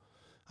are,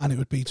 and it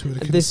would be to a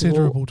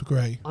considerable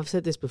degree. I've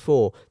said this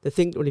before. The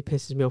thing that really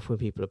pisses me off when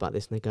people are about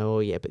this, and they go, oh,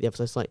 yeah, but the other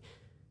side's like,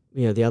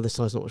 the other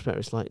side's not much better.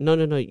 It's like, no,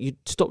 you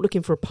stop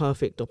looking for a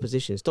perfect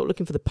opposition. Stop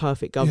looking for the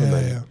perfect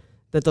government. Yeah.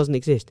 That doesn't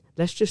exist.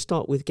 Let's just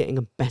start with getting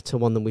a better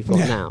one than we've got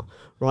now,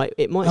 right?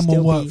 It might and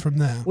still we'll work be, from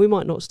there. We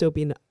might not still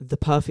be in the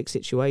perfect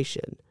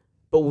situation,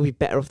 but we'll be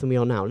better off than we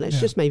are now. Let's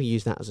just maybe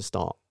use that as a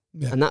start.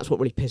 Yeah. And that's what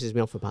really pisses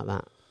me off about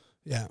that.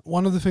 Yeah.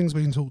 One of the things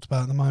being talked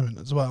about at the moment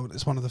as well, and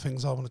it's one of the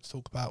things I wanted to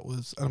talk about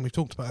was, and we've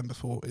talked about him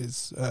before,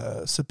 is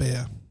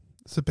Sabir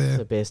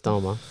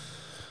Starmer.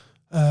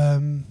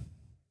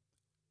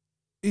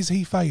 Is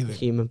he failing?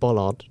 Human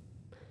bollard.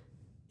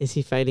 Is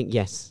he failing?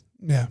 Yes.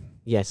 Yeah.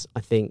 Yes, I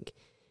think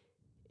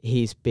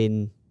he's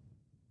been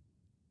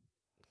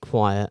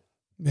quiet.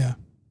 Yeah.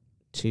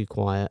 Too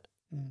quiet.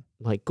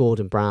 Like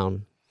Gordon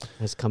Brown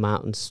has come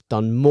out and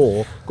done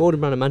more. Gordon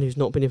Brown, a man who's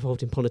not been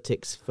involved in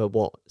politics for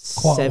Quite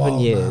 7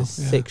 years,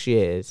 6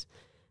 years,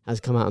 has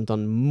come out and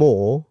done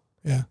more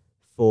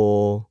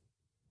for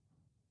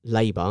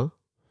Labour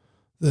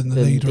than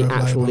the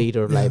actual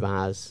leader of Labour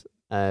has,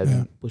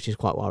 which is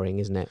quite worrying,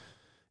 isn't it?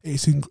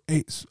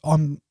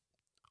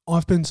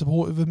 I've been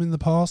supportive of him in the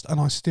past, and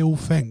I still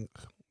think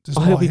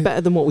he'll be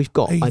better than what we've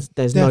got.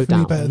 There's no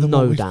doubt. Better than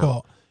what we've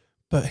got.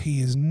 But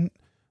he is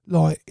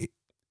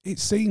it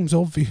seems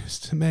obvious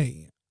to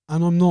me,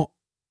 and I'm not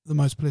the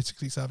most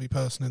politically savvy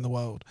person in the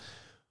world,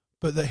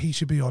 but that he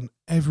should be on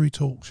every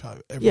talk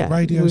show, every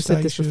radio we've station.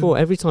 Said this before.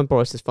 Every time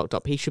Boris has fucked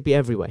up, he should be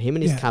everywhere. Him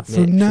and his cabinet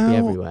from should now be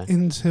everywhere.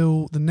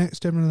 Until the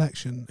next general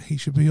election, he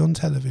should be on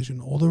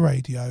television or the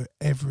radio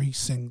every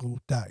single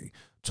day,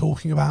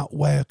 talking about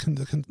where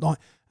like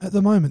at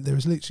the moment there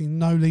is literally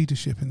no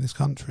leadership in this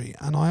country,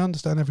 and I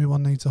understand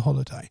everyone needs a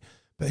holiday,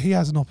 but he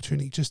has an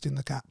opportunity just in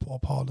the gap while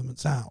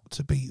Parliament's out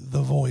to be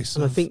the voice.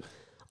 And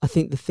I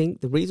think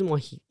the reason why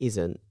he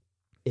isn't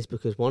is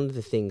because one of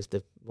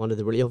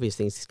the really obvious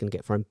things is going to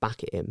get thrown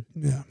back at him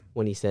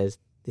when he says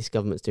this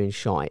government's doing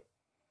shite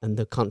and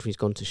the country's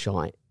gone to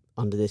shite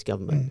under this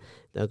government.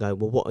 They'll go,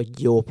 well, what are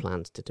your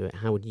plans to do it?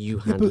 How would you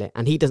handle it?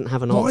 And he doesn't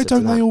have an answer to that. Why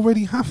don't they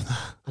already have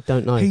that? I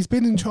don't know. He's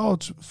been in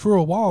charge for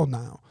a while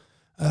now.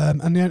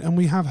 And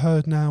we have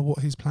heard now what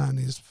his plan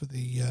is for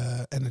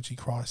the energy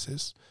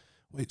crisis,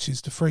 which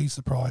is to freeze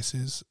the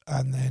prices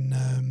and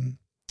then...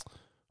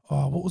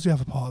 what was the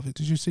other part of it?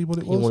 Did you see what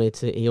it was?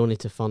 He wanted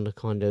to fund a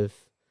kind of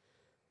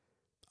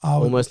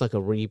almost like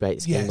a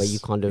rebate scheme where you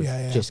kind of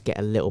just get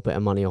a little bit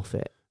of money off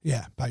it.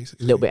 Yeah,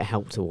 basically. A little bit of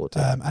help towards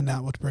it. And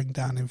that would bring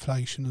down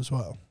inflation as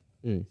well.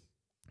 And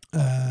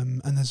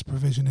there's a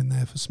provision in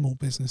there for small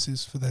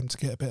businesses for them to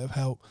get a bit of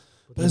help.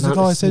 But as the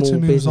guy said to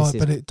me, he was like,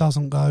 but it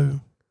doesn't go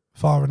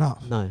far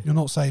enough. No. You're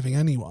not saving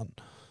anyone.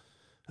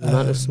 The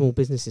amount of small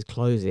businesses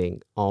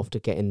closing after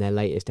getting their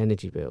latest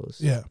energy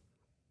bills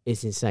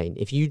is insane.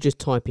 If you just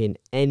type in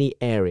any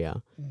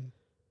area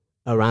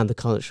around the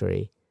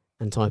country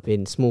and type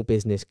in small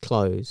business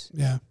close,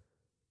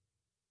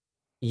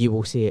 you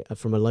will see it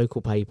from a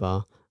local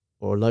paper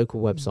or a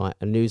local website,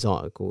 a news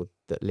article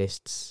that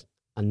lists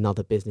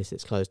another business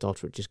that's closed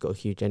after it just got a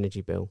huge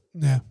energy bill.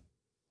 Yeah.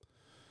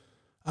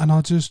 And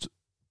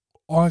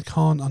I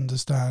can't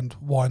understand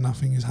why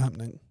nothing is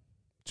happening.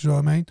 Do you know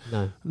what I mean?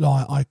 No.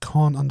 Like, I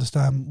can't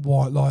understand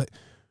why, like,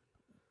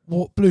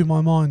 what blew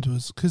my mind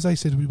was, because they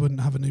said we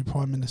wouldn't have a new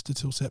Prime Minister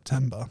till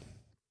September,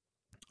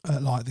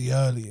 at, like, the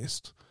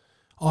earliest.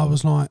 I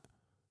was like,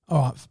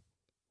 all right.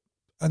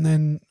 And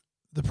then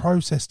the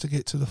process to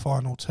get to the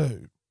final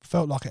two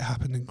felt like it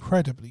happened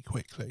incredibly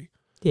quickly.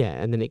 Yeah,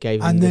 and then it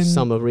gave them the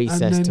summer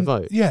recess to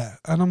vote. Yeah,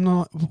 and I'm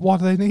like, why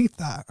do they need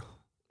that?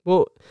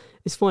 Well,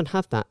 it's fine to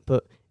have that,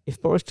 but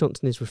if Boris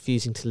Johnson is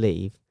refusing to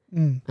leave,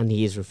 and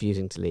he is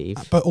refusing to leave,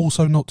 but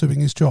also not doing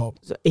his job,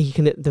 so he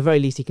can, at the very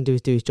least he can do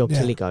is do his job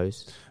till he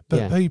goes.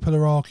 But people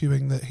are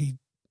arguing that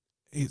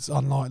it's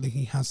unlikely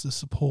he has the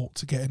support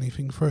to get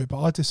anything through.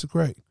 But I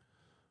disagree.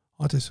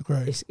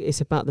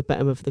 It's about the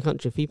betterment of the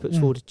country. If he puts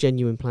forward a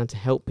genuine plan to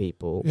help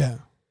people,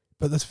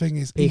 But the thing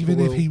is, even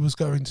if he was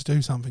going to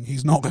do something,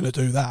 he's not going to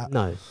do that.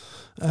 No.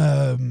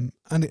 And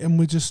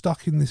we're just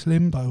stuck in this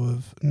limbo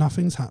of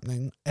nothing's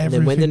happening. And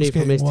then when the new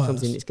Prime Minister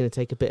comes in, it's going to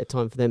take a bit of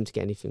time for them to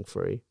get anything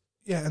through.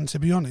 Yeah, and to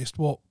be honest,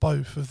 what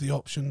both of the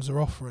options are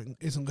offering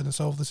isn't going to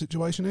solve the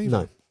situation either.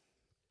 No.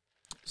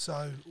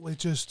 So we're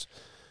just,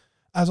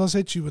 as I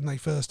said to you when they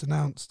first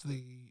announced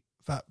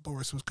that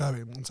Boris was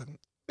going, 1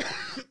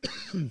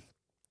 second.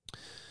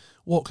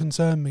 What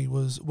concerned me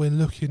was we're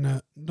looking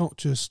at not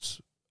just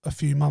a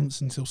few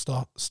months until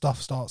stuff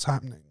starts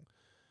happening.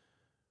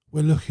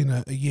 We're looking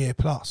at a year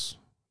plus.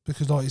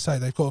 Because like you say,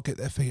 they've got to get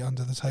their feet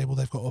under the table,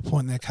 they've got to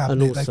appoint their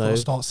cabinet, also, they've got to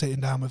start sitting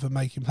down with them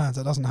making plans.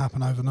 That doesn't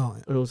happen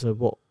overnight. And also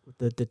what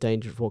the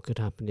danger of what could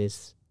happen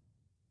is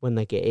when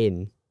they get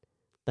in,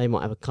 they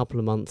might have a couple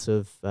of months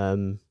of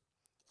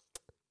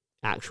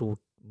actual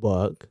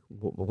work,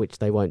 which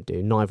they won't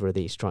do. Neither of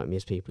these strike me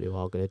as people who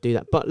are going to do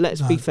that. But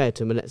let's be fair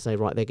to them and let's say,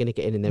 right, they're going to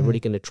get in and they're really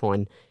going to try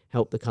and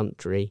help the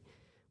country,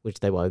 which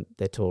they won't.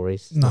 They're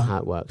Tories. It's not how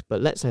it works. But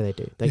let's say they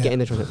do. They get in,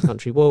 they're trying to help the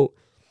country. Well,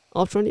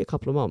 after only a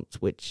couple of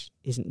months, which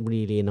isn't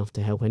really enough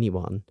to help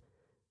anyone,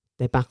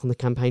 they're back on the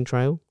campaign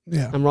trail.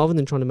 Yeah. And rather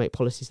than trying to make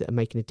policies that are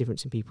making a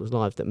difference in people's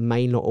lives that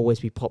may not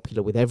always be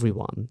popular with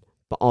everyone,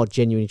 but are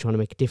genuinely trying to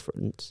make a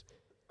difference,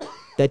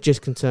 they're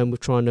just concerned with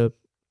trying to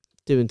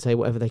do and say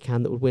whatever they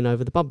can that would win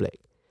over the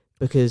public.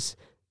 Because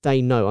they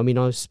know, I mean,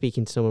 I was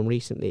speaking to someone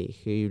recently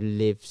who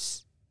I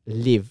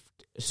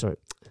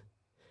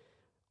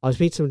was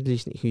speaking to someone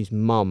recently whose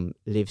mum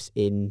lives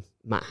in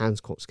Matt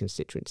Hancock's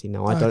constituency.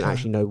 Now, I don't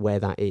actually know where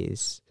that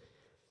is,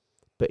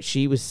 but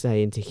she was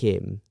saying to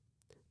him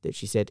that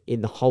she said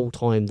in the whole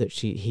time that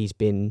he's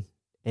been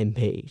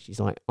MP, she's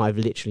like, I've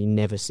literally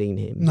never seen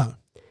him. No.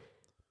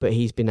 But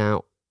he's been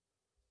out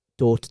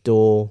door to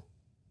door,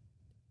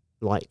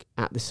 like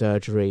at the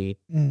surgery,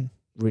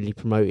 really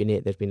promoting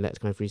it. There's been Let's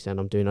Go Free saying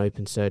I'm doing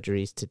open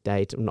surgeries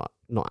today. Not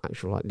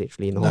actual, like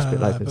literally in the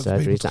hospital open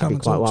surgeries. That'd be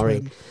quite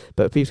worrying.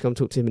 But people come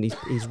talk to him and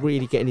he's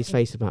really getting his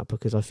face about,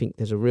 because I think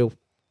there's a real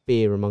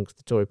fear amongst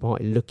the Tory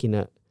party looking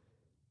at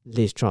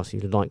Liz Truss,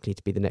 who's likely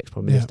to be the next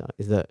Prime Minister,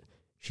 is that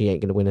she ain't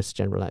going to win us a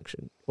general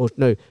election. Or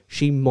no,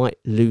 she might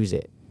lose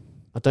it.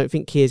 I don't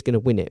think Keir's going to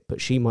win it,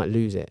 but she might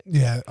lose it.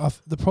 Yeah,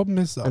 the problem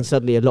is that... And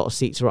suddenly a lot of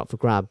seats are up for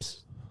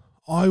grabs.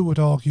 I would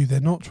argue they're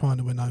not trying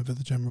to win over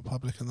the general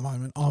public at the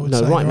moment. I would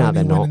say right now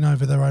they're winning not.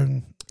 Over their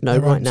own. No,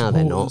 their right own now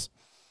they're not.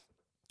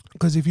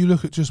 Because if you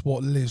look at just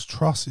what Liz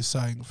Truss is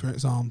saying, for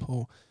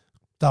example,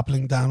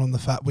 doubling down on the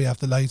fact we have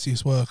the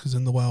laziest workers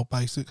in the world,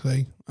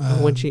 basically.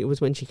 When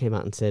she came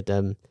out and said,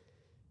 I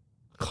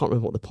can't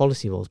remember what the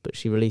policy was, but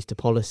she released a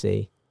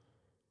policy.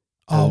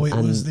 It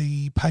was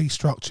the pay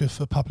structure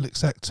for public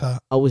sector.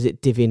 Oh, was it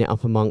divvying it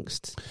up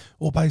amongst?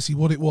 Well, basically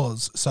what it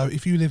was. So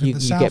if you live in the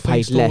south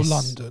east or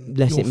London,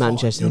 less in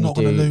Manchester, you're not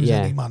going to lose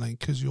any money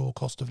because your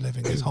cost of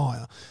living is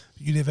higher.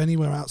 If you live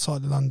anywhere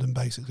outside of London,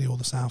 basically, or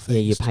the south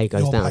east, your pay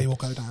goes down. Your pay will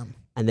go down.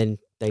 And then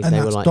they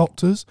were like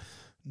doctors,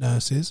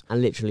 nurses, and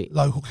literally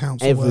local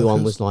council everyone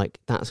workers. Was like,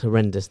 that's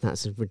horrendous,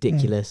 that's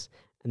ridiculous.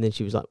 And then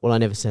she was like, well, I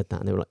never said that.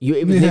 And they were like,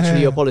 it was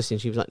literally your policy.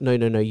 And she was like, no,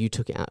 you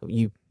took it out.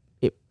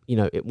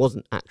 It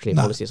wasn't actually a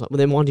policy. It's like, well,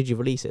 then why did you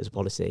release it as a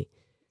policy?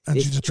 And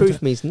the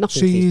truth means nothing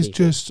to these She is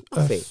people. just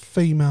a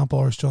female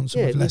Boris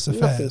Johnson with less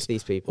affairs. Nothing to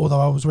these people. Although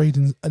I was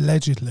reading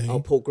allegedly... Oh,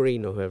 Paul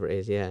Green or whoever it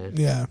is, yeah.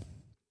 Yeah.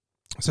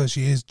 So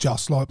she is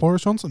just like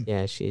Boris Johnson.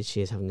 Yeah, she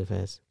is having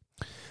affairs.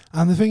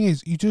 And the thing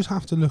is, you just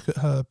have to look at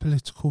her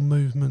political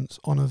movements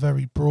on a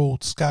very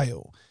broad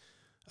scale.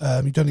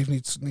 You don't even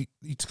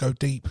need to go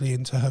deeply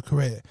into her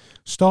career.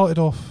 Started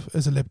off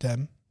as a Lib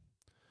Dem,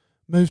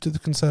 moved to the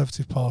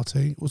Conservative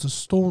Party, was a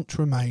staunch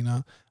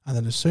Remainer, and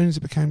then as soon as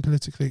it became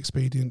politically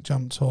expedient,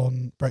 jumped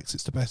on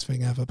Brexit's the best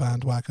thing ever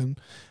bandwagon.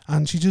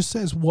 And she just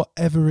says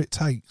whatever it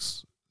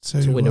takes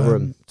to win a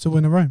room. To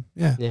win a room,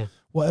 yeah.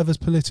 Whatever's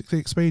politically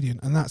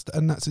expedient, and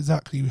that's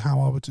exactly how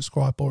I would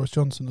describe Boris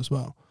Johnson as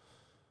well.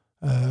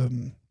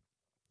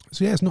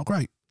 So yeah, it's not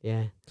great.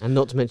 Yeah, and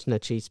not to mention her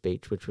cheese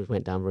speech, which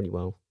went down really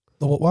well.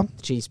 The what one?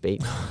 Cheese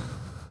speech.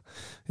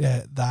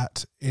 Yeah,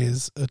 that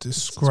is a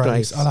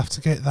disgrace. I'll have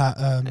to get that.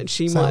 And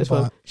she might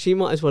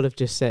as well have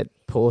just said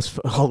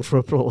hold for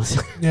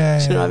applause. Yeah,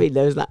 do you know what I mean?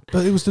 There was that.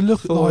 But it was to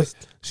look like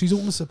she's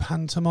almost a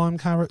pantomime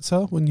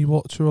character when you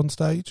watch her on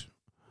stage.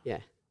 Yeah.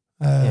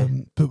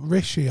 But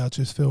Rishi, I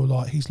just feel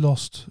like he's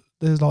lost.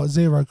 There's like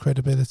zero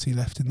credibility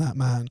left in that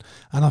man,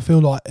 and I feel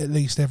like at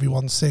least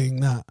everyone's seeing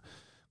that.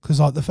 Because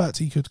like the fact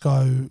he could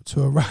go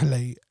to a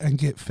rally and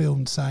get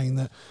filmed saying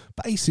that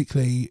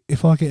basically,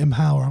 if I get in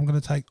power, I'm going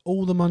to take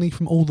all the money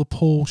from all the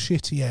poor,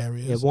 shitty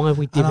areas. Yeah, why have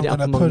we and divvied I'm it up going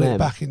to among put them? it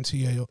back into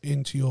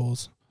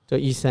yours. So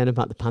what you saying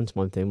about the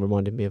pantomime thing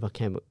reminded me of I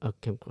came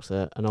across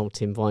an old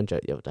Tim Vine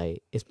joke the other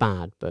day. It's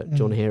bad, but do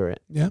you want to hear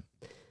it? Yeah.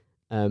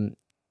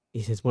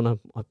 He says, when I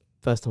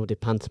first time I did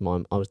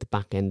pantomime, I was the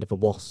back end of a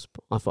wasp.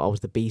 I thought I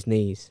was the bee's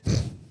knees.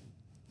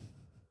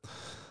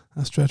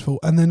 That's dreadful.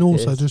 And then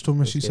also, is. just on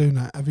Rishi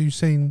Sunak, have you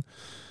seen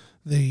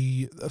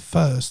the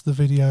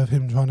video of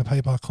him trying to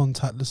pay by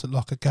contactless at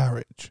like a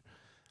garage?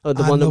 Oh,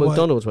 the one at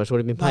McDonald's where it's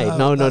already been paid?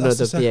 No. That's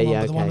the second one,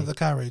 okay. The one at the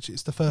garage.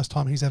 It's the first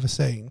time he's ever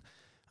seen.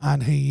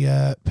 And he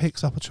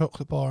picks up a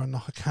chocolate bar and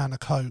like a can of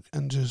Coke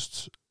and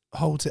just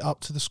holds it up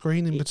to the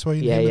screen in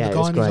between him and the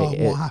guy. And he's like,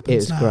 what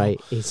happens now? It's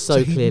great. He's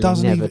so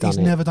clearly he's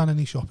never done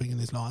any shopping in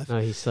his life. No,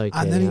 he's so clearly.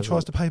 And then he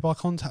tries to pay by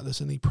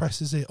contactless and he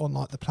presses it on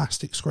like the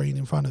plastic screen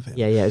in front of him.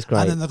 Yeah, it's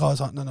great. And then the guy's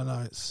like, no,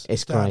 it's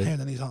down great. here. And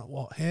then he's like,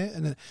 what, here?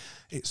 And then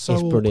it's so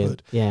it's awkward.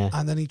 Brilliant. Yeah.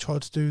 And then he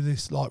tried to do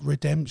this like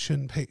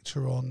redemption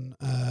picture on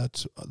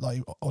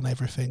on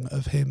everything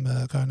of him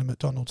going to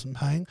McDonald's and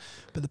paying.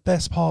 But the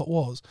best part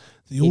was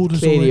the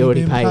order's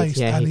already been placed,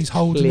 and he's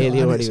holding it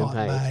and it's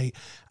like, mate.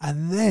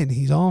 And then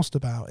he's asked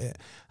about it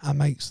and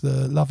makes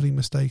the lovely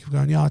mistake of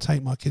going, yeah, I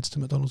take my kids to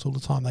McDonald's all the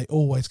time. They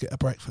always get a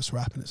breakfast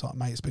wrap, and it's like,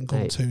 mate, it's been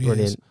gone 2 years.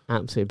 Brilliant,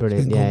 absolutely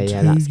brilliant.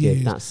 Yeah, that's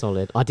good. That's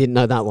solid. I didn't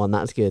know that one.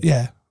 That's good.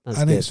 Yeah. That's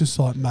and good. It's just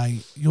like,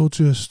 mate, you're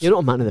not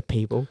a man of the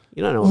people.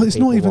 You don't know. Well, it's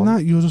not even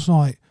that. You're just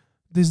like,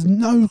 there's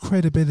no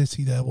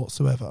credibility there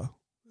whatsoever.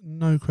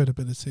 No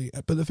credibility.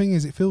 But the thing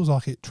is, it feels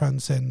like it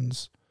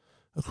transcends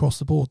across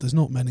the board. There's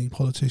not many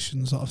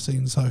politicians that I've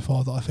seen so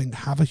far that I think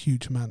have a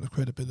huge amount of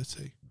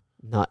credibility.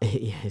 No,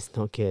 yeah, it's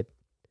not good.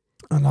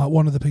 And like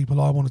one of the people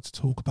I wanted to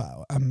talk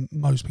about, and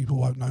most people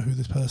won't know who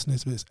this person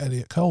is, but it's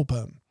Elliot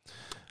Colburn.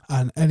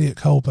 And Elliot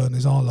Colburn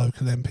is our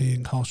local MP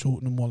in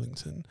Carshalton and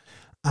Wallington.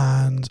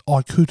 And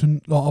I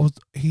couldn't,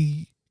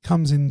 he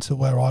comes into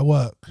where I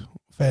work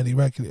fairly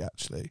regularly,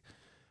 actually.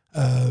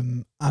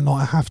 And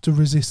I have to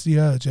resist the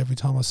urge every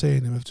time I see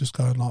him of just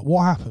going like,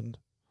 what happened?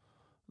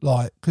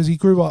 Like, because he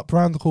grew up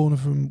around the corner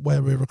from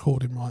where we're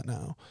recording right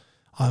now.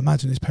 I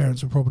imagine his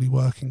parents were probably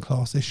working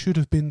class. There should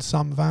have been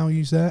some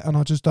values there, and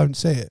I just don't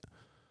see it.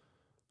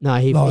 No,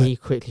 he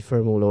quickly threw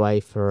them all away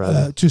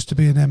for just to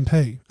be an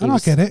MP. And I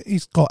get it.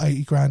 He's got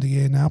 80 grand a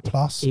year now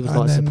plus. He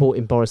was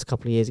supporting Boris a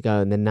couple of years ago,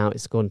 and then now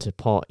it's gone to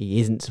pot.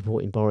 He isn't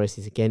supporting Boris.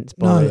 He's against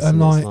Boris.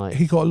 No, and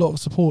he got a lot of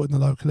support in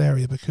the local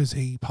area because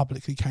he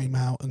publicly came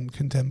out and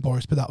condemned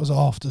Boris, but that was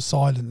after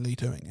silently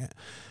doing it.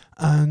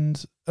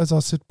 And as I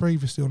said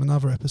previously on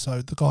another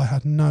episode, the guy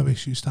had no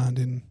issue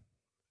standing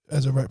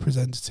as a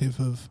representative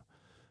of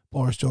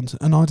Boris Johnson.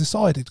 And I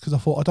decided, because I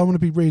thought I don't want to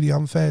be really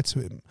unfair to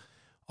him,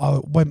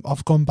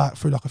 I've gone back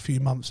through like a few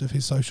months of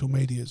his social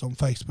medias on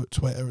Facebook,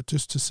 Twitter,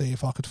 just to see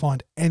if I could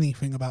find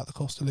anything about the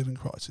cost of living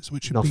crisis,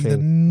 which would be the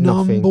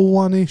number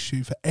one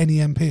issue for any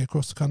MP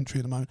across the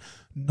country at the moment.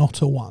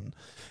 Not a one.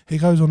 He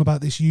goes on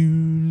about this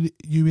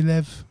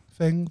U11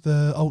 thing,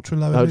 the ultra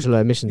low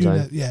emission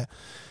zone. Yeah.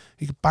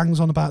 He bangs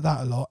on about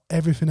that a lot.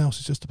 Everything else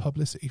is just a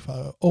publicity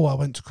photo. Oh, I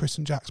went to Chris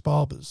and Jack's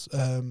Barbers.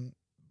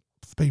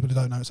 For people who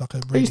don't know, it's like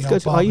a really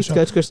old barber I used to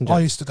go to Chris and Jack's. I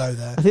used to go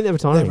there. I think they're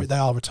retiring. They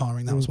are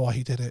retiring. That was why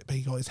he did it. But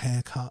he got his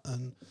hair cut.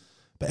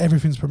 But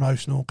everything's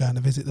promotional, going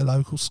to visit the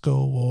local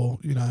school or,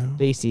 you know. At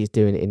least he's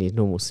doing it in his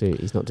normal suit.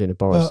 He's not doing a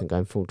Boris and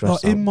going full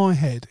dress up. In my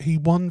head, he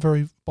won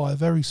by a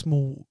very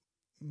small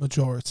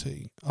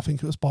majority. I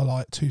think it was by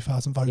like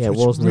 2,000 votes. Yeah, it which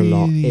wasn't really a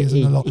lot.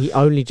 Isn't a lot. He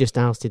only just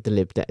ousted the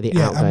Lib Dem.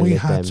 And we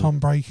had Tom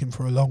Braken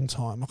for a long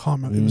time. I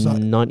can't remember. It was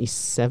like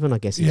 97. I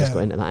guess he just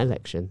got into that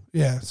election.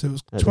 Yeah, so it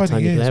was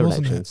 20 years, Blair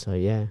wasn't election, it? So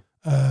yeah.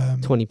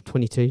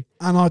 2022.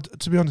 And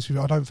to be honest with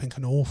you, I don't think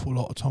an awful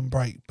lot of Tom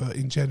Brake, but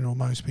in general,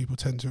 most people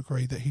tend to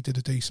agree that he did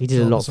a decent job. He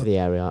did a lot for the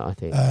area, I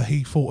think.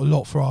 He fought a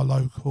lot for our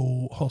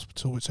local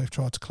hospital, which they've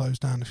tried to close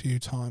down a few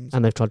times.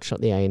 And they've tried to shut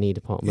the A&E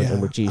department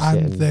and reduce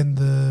it. And then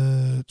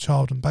the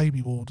child and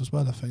baby ward as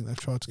well, I think they've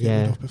tried to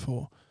get rid of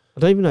before.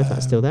 I don't even know if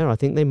that's still there. I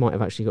think they might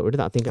have actually got rid of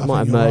that. I think it might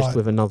have merged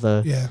with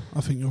another... Yeah,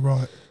 I think you're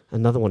right.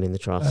 Another one in the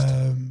trust.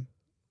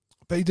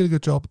 But he did a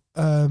good job,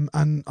 and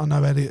I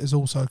know Elliot has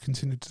also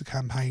continued to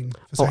campaign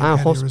for St our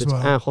Helier as well.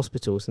 Our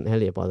hospital, St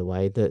Helier, by the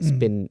way, that's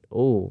been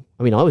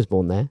I mean, I was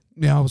born there.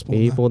 Yeah, I was born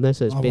there. Were you born there?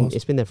 So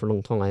it's been there for a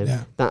long time.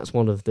 Yeah. That's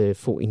one of the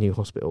 40 new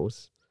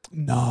hospitals.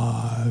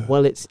 No.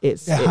 Well, it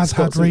has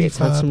had some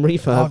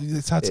refurb.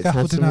 It's had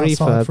scaffolding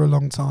outside for a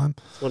long time.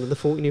 It's one of the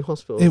 40 new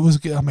hospitals. It was.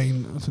 I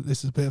mean,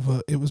 this is a bit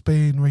of it was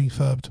being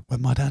refurbed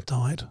when my dad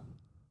died.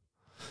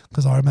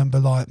 Because I remember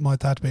like my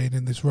dad being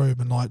in this room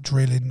and like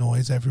drilling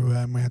noise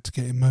everywhere, and we had to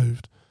get him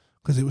moved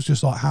because it was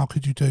just like, how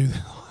could you do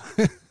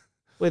that?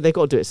 Well, they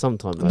got to do it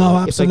sometime. Though. No,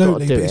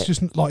 absolutely. But it's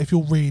just like if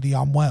you're really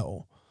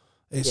unwell,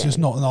 it's just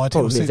not an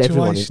ideal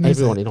situation.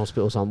 Everyone in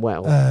hospital's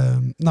unwell.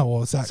 No,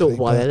 well, exactly. Sort of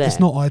why they're there. It's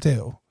not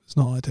ideal. It's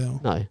not ideal.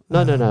 No.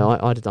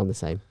 I'd have done the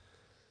same.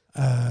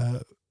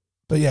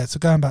 But yeah, so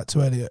going back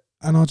to Elliot,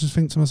 And I just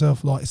think to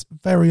myself, like, it's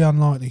very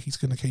unlikely he's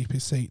going to keep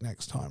his seat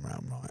next time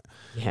round, right?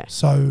 Yeah.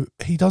 So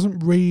he doesn't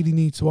really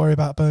need to worry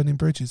about burning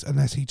bridges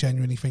unless he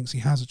genuinely thinks he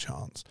has a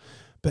chance.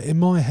 But in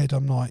my head,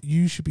 I'm like,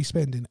 you should be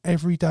spending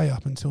every day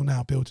up until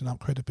now building up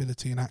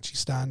credibility and actually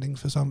standing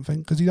for something,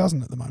 because he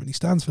doesn't at the moment. He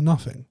stands for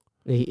nothing.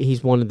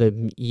 He's one of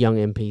the young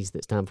MPs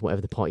that stand for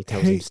whatever the party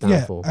tells him to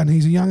stand for. And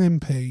he's a young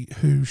MP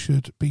who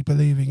should be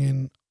believing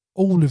in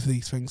all of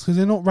these things, because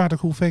they're not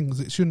radical things.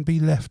 It shouldn't be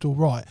left or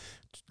right.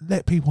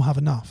 Let people have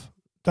enough.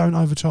 Don't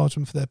overcharge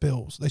them for their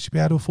bills. They should be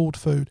able to afford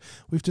food.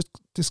 We've just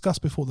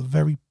discussed before the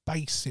very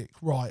basic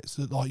rights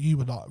that, like, you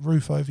would like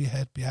roof over your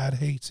head, be able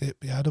to heat it,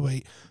 be able to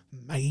eat,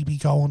 maybe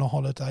go on a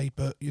holiday,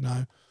 but he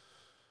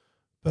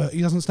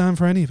doesn't stand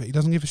for any of it. He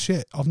doesn't give a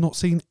shit. I've not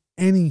seen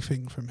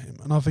anything from him,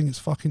 and I think it's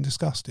fucking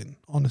disgusting,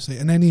 honestly.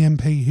 And any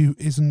MP who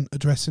isn't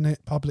addressing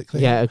it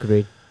publicly, Yeah,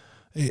 agreed.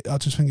 I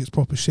just think it's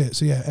proper shit.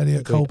 So yeah,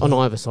 Elliot Agreed. Colbert, On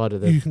either side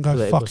of the you can go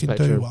political fucking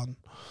spectrum. do one.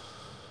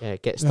 Yeah,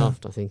 get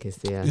stuffed, I think is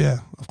the... Yeah,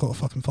 I've got to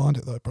fucking find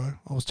it though, bro.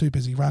 I was too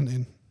busy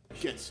ranting.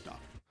 Get stuff.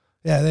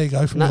 Yeah, there you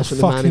go. From And that's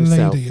your from the man fucking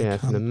himself. leader, you Yeah,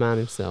 from the cunt. man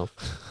himself.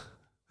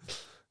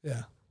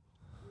 Yeah.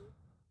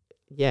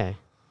 Yeah,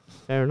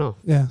 fair enough.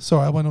 Yeah,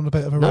 sorry, I went on a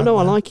bit of a rant No,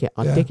 I there. like it.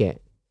 I Yeah. dig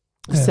it.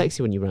 It's Yeah.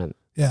 sexy when you rant.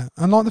 Yeah,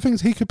 and like the thing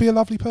is, he could be a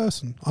lovely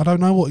person. I don't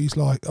know what he's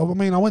like. I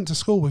mean, I went to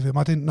school with him.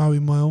 I didn't know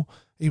him well.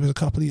 He was a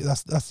couple of...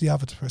 That's the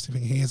other depressing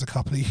thing. He is a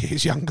couple of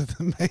years younger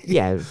than me.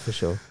 Yeah, for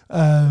sure.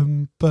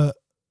 But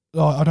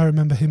like, I don't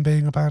remember him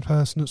being a bad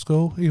person at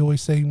school. He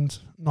always seemed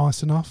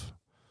nice enough.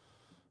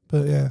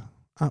 But yeah,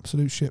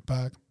 absolute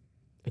shitbag.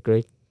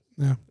 Agreed.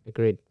 Yeah.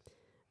 Agreed.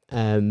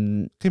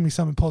 Give me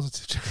something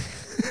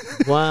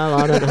positive. Well,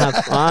 I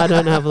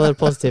don't have a lot of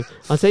positive.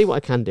 I'll tell you what I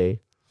can do.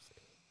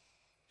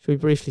 Should we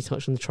briefly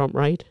touch on the Trump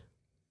raid?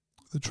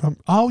 The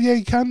Trump... Oh, yeah,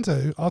 you can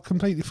do. I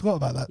completely forgot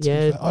about that.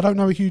 Yeah. Yeah. I don't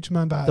know a huge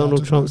amount about it. I Donald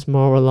just Trump's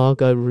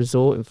Mar-a-Lago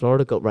resort in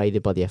Florida got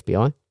raided by the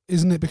FBI.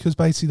 Isn't it because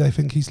basically they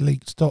think he's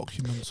leaked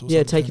documents or something?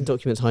 Yeah, taking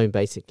documents home,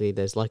 basically.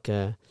 There's like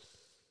a,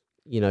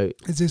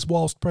 Is this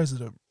whilst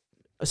president?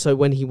 so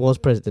when he was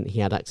president, he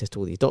had access to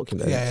all these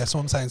documents. Yeah, that's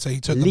what I'm saying. So he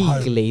took them home.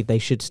 Legally, they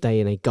should stay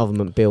in a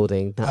government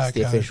building. That's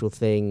the Okay. official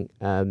thing.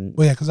 Well,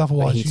 yeah, because But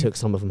otherwise he took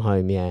some of them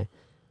home, yeah.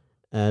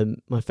 One of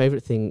my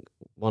favourite things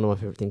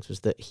was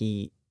that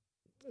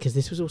because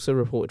this was also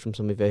reported from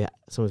some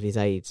of his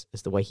aides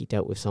as the way he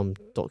dealt with some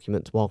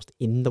documents whilst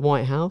in the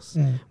White House,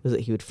 was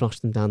that he would flush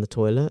them down the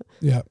toilet.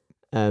 Yeah.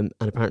 And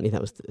apparently that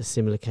was a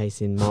similar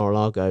case in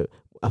Mar-a-Lago,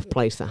 a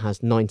place that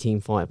has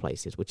 19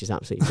 fireplaces, which is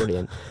absolutely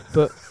brilliant.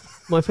 But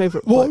my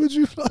favourite... Why would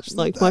you flush them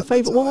like down my the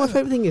favourite one of my toilet?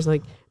 favourite thing is,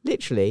 like,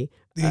 literally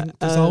The ink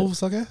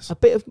dissolves, I guess.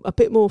 a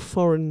bit more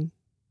foreign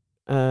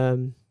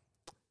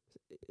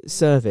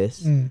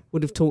service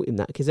would have taught him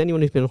that, because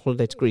anyone who's been on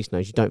holiday to Greece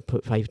knows you don't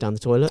put paper down the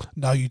toilet.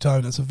 No, you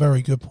don't. That's a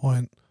very good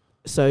point.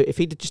 So if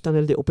he'd have just done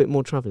a little bit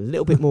more travelling, a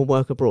little bit more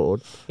work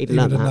abroad, he'd You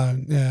have would learned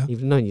have that. known, yeah. He'd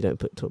have known you don't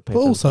put paper But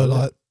down also, the toilet.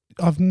 like,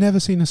 I've never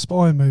seen a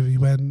spy movie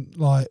when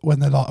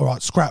they're like, all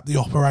right, scrap the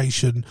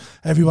operation.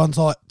 Everyone's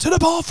like, to the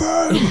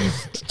bathroom.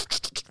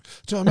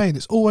 Do you know what I mean?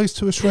 It's always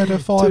to a shredder,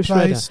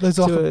 fireplace. There's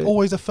like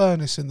always a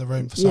furnace in the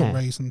room for some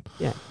reason.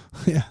 Yeah.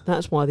 Yeah.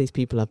 That's why these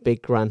people have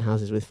big grand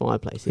houses with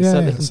fireplaces,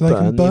 Yeah, so they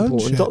can burn the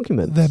important shit,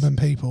 documents. them and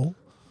people.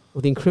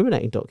 Or the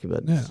incriminating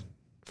documents. Yeah.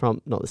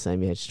 Trump, not the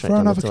same, yeah, just straight Throw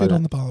down another the kid toilet.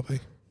 on the Barbie.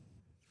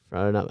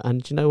 Thrown up.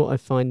 And do you know what I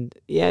find?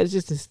 Yeah, it's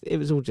just it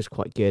was all just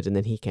quite good. And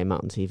then he came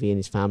out on TV, and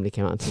his family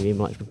came out on TV, and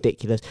like, it's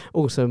ridiculous.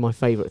 Also, my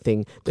favourite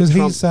thing, Because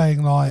Trump, he's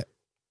saying, like,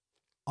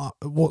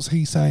 what's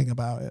he saying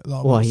about it?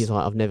 Like, well, he's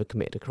like, I've never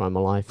committed a crime in my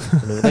life.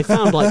 They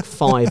found like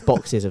 5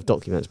 boxes of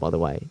documents, by the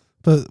way.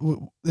 But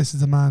this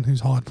is a man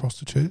who's hired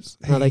prostitutes.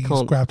 No, they He's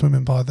can't. grabbed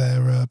women by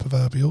their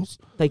proverbials.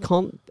 They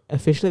can't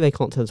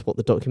tell us what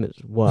the documents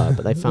were,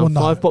 but they Well, found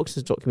no. 5 boxes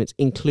of documents,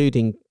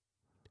 including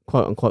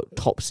quote unquote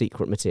top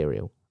secret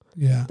material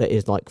Yeah. that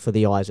is like for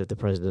the eyes of the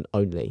president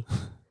only.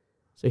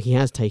 So he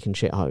has taken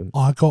shit home.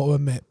 I got to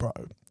admit, bro,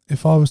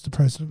 if I was the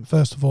president,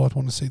 first of all, I'd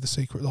want to see the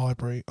secret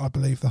library. I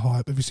believe the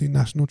hype. Have you seen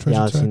National Treasure?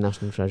 Yeah, I've too? seen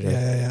National Treasure.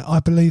 Yeah. I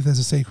believe there's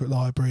a secret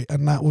library,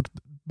 and that would...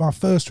 My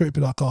first trip would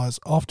be like, guys,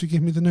 after you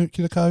give me the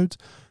nuclear codes,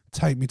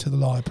 take me to the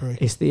library.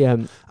 It's the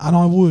And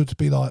I would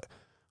be like...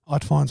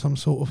 I'd find some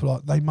sort of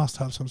like... They must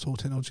have some sort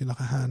of technology, like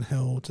a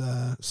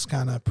handheld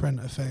scanner,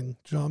 printer thing.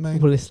 Do you know what I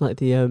mean? well, it's like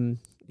the in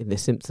The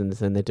Simpsons,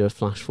 then they do a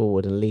flash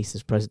forward, and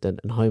Lisa's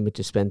president, and Homer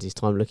just spends his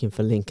time looking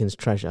for Lincoln's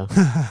treasure.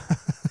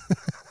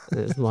 And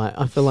it's like,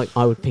 I feel like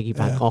I would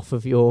piggyback off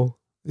of your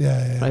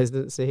yeah.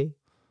 presidency.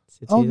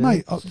 to Oh, do that.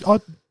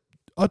 mate,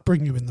 I'd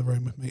bring you in the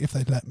room with me if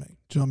they'd let me.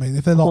 Do you know what I mean?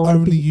 If they're like, I'll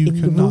only be you in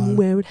can the room know.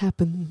 where it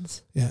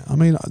happens. Yeah, I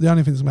mean, the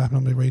only thing that's going to happen,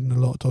 I'm going to be reading a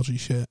lot of dodgy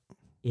shit.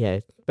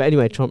 Yeah, but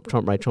anyway, Trump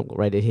got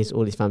raided.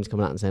 All his family's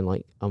coming out and saying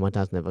like, "Oh, my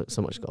dad's never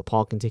so much got a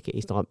parking ticket."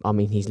 He's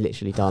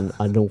literally done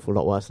an awful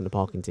lot worse than a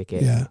parking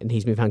ticket. Yeah. And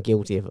he's been found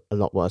guilty of a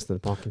lot worse than a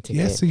parking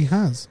ticket. Yes, he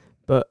has.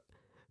 But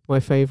my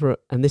favourite,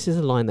 and this is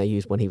a line they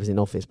used when he was in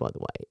office, by the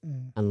way,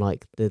 and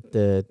like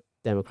the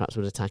Democrats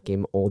would attack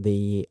him, or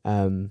the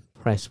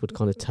press would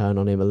kind of turn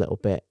on him a little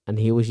bit, and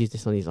he always used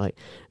this on. He's like,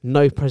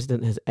 no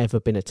president has ever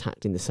been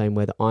attacked in the same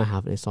way that I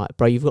have, and it's like,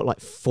 bro, you've got like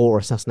 4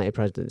 assassinated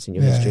presidents in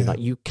your history. Like,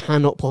 you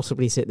cannot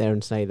possibly sit there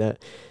and say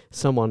that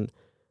someone.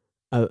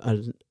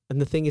 And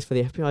the thing is, for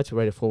the FBI to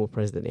raid a former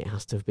president, it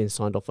has to have been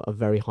signed off at a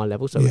very high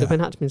level. So it would have had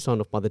to have been signed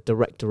off by the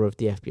director of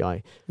the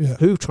FBI,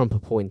 who Trump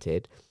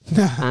appointed,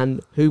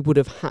 and who would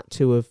have had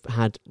to have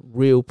had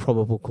real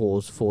probable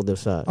cause for the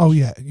search. Oh,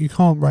 yeah. You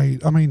can't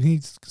raid. I mean, he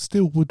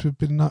still would have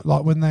been,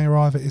 like, when they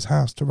arrive at his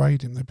house to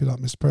raid him, they'd be like,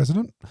 Mr.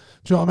 President.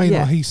 Do you know what I mean?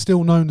 Yeah. Like, he's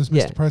still known as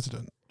Mr.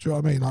 President. Do you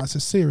know what I mean? Like, it's a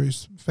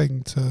serious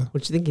thing to...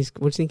 What do you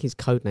think his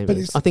code name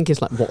is? I think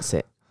it's like, What's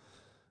It?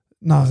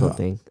 No.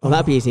 Something.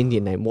 That'd be his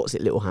Indian name. What's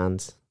It, Little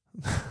Hands?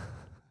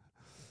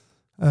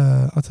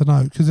 I don't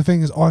know, because the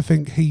thing is, I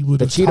think he would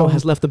have... The Cheeto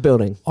has left the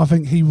building. I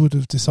think he would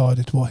have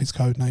decided what his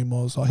code name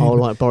was. Like,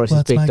 like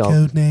Boris's big dog. What's my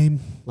code name?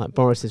 Like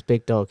Boris's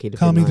big dog. He'd have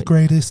Call been me the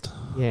greatest.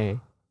 Yeah.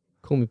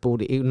 Call me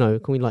Baldy. No,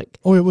 call me like...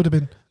 Or it would have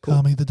been,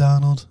 call me the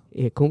Donald.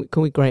 Yeah, call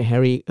me Great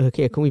Hairy...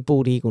 Okay, call me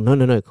Bald Eagle.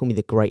 No. Call me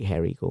the Great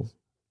Hair Eagle.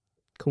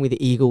 Call me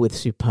the eagle with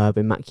superb,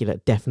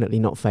 immaculate, definitely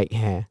not fake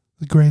hair.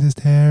 The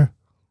greatest hair.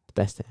 The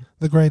best hair.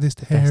 The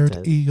greatest haired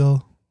hair.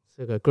 eagle.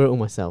 So go grow it all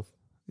myself.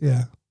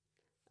 Yeah.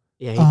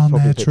 Yeah, he'd probably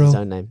picked natural. his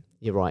own name.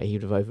 You're right, he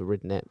would have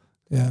overridden it.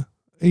 Yeah.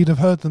 He'd have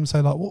heard them say,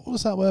 like, what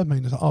was that word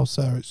mean? He's like, oh,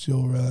 sir, it's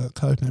your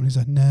code name. He's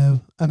like,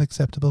 no,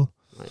 unacceptable.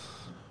 Right.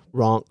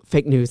 Wrong.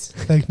 Fake news.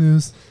 Fake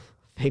news.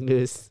 Fake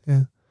news.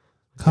 Yeah.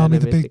 Call me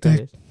the big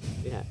dick.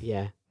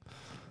 Yeah.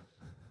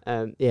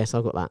 So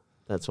I've got that.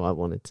 That's what I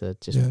wanted to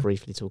just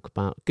briefly talk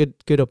about.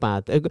 Good or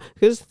bad?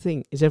 Because the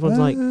thing is, everyone's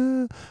like...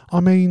 I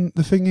mean,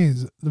 the thing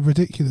is, the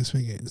ridiculous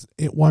thing is,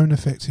 it won't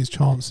affect his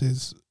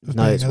chances of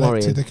being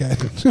elected again.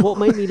 What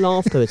made me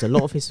laugh, though, is a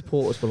lot of his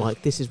supporters were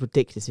like, this is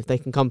ridiculous. If they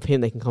can come for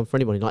him, they can come for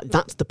anybody. Like,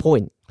 that's the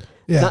point.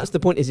 Yeah. That's the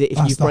point, is it? If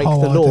you break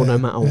the law, no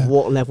matter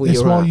what level you're at.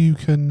 It's why you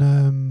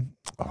can...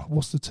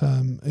 what's the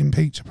term?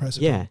 Impeach a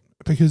president. Yeah.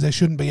 Because there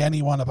shouldn't be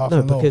anyone above the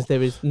law. No, because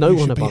there is no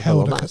one above the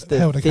law. That's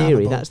the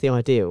theory. That's the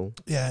ideal.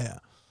 Yeah,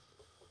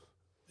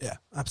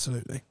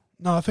 absolutely.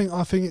 No, I think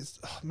it's...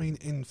 I mean,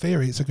 in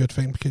theory, it's a good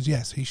thing because,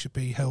 yes, he should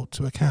be held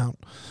to account.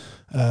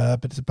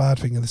 But it's a bad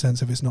thing in the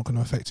sense of it's not going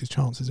to affect his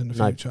chances in the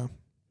future.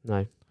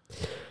 No.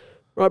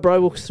 Right, bro,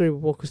 walk us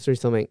through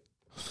something.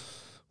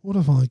 What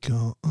have I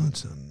got? I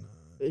don't know.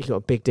 You've got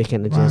a big dick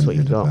energy, that's what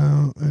you've got.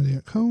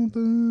 Elliot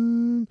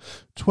Colburn.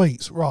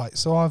 Tweets, right.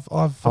 So I've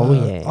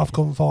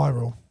gone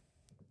viral.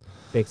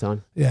 Big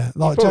time. Yeah.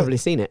 Like, you've probably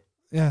seen it.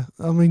 Yeah,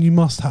 I mean, you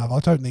must have. I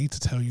don't need to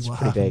tell you what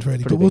happened,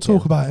 really. But we'll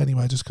talk about it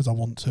anyway, just because I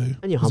want to.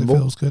 And you're humble. It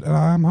feels good. And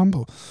I am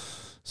humble.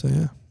 So,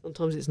 yeah.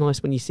 Sometimes it's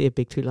nice when you see a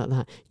big tweet like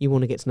that. You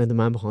want to get to know the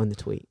man behind the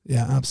tweet.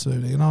 Yeah,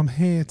 absolutely. And I'm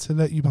here to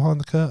let you behind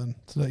the curtain,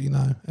 to let you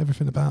know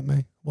everything about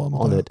me, what I'm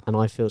honoured. And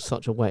I feel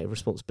such a weight of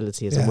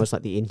responsibility as almost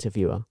like the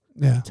interviewer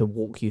to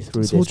walk you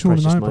through this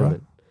precious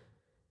moment.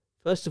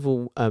 First of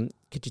all,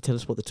 could you tell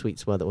us what the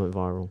tweets were that went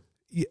viral?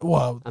 Yeah,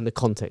 well, and the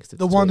context of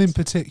the one in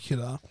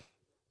particular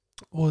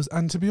was,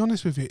 and to be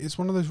honest with you, it's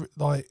one of those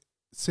like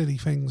silly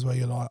things where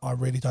you're like, I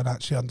really don't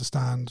actually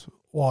understand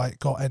why it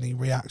got any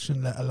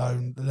reaction, let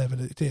alone the level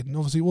it did. And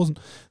obviously it wasn't,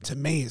 to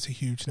me it's a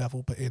huge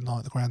level, but in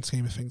like the grand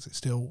scheme of things it's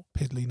still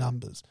piddly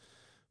numbers.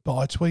 But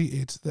I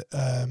tweeted that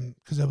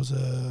because there was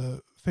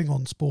a thing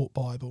on Sport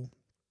Bible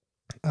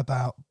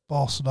about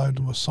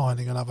Barcelona was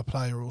signing another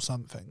player or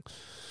something,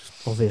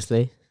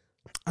 obviously,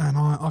 and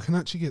I can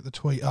actually get the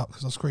tweet up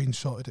because I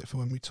screenshotted it for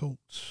when we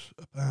talked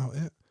about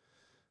it.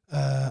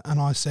 And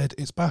I said,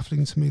 it's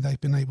baffling to me they've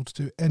been able to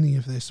do any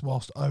of this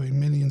whilst owing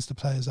millions to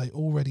players they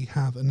already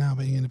have and now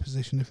being in a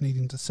position of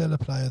needing to sell a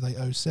player they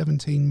owe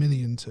 17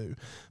 million to,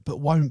 but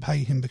won't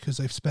pay him because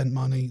they've spent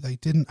money they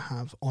didn't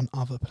have on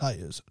other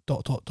players, ...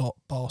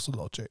 Barca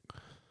logic.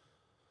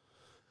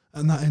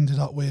 And that ended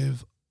up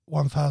with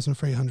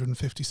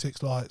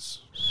 1,356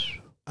 likes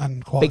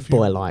and quite big a few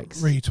boy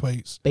likes.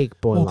 Retweets. Big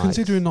boy likes.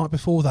 Considering like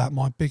before that,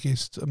 my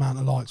biggest amount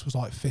of likes was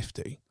like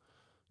 50.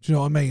 Do you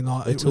know what I mean?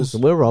 Like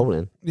we're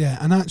rolling. Yeah,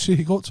 and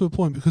actually it got to a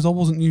point because I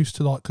wasn't used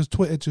to because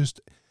Twitter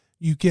just,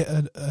 you get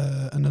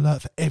an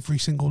alert for every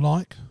single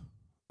like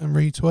and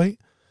retweet.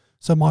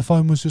 So my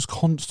phone was just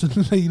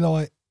constantly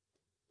like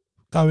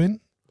going.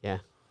 Yeah.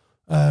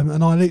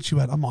 And I literally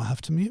went, I might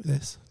have to mute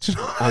this. Do you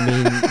know? I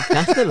mean,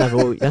 that's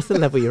the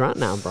level you're at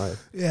now, bro.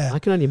 Yeah. I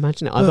can only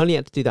imagine it. I've only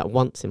had to do that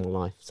once in my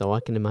life, so I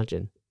can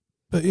imagine.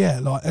 But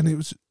yeah, and it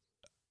was...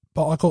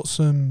 But I got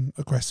some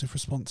aggressive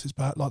responses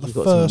back. Like the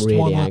You've first really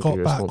one I got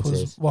responses.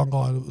 back was one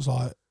guy that was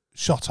like,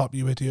 "Shut up,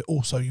 you idiot!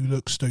 Also, you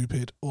look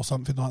stupid," or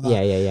something like that.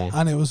 Yeah.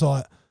 And it was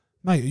like,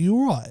 "Mate, are you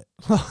all right?"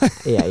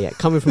 yeah.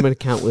 Coming from an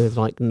account with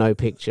like no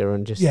picture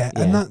and just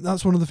and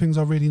that's one of the things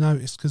I really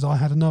noticed because I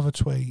had another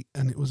tweet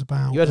and it was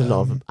about you had a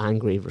lot of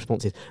angry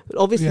responses. But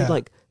obviously,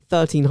 like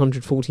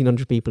 1,300,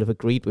 1,400 people have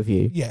agreed with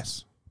you.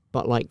 Yes,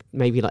 but like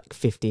maybe like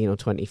 15 or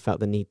 20 felt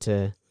the need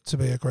to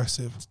be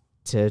aggressive.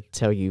 To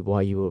tell you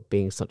why you were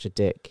being such a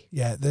dick.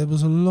 Yeah, there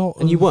was a lot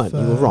and you weren't, you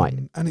were right.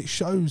 And it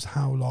shows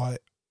how like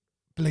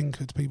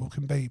blinkered people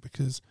can be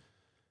because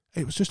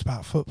it was just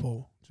about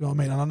football. Do you know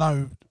what I mean? And I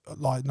know,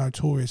 like,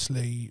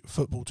 notoriously,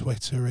 football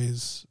Twitter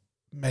is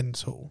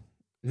mental.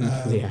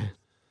 Yeah.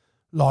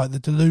 Like, the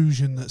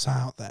delusion that's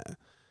out there.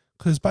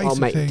 Because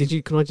basically... Oh,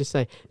 mate, can I just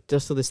say,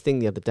 just saw this thing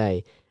the other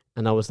day,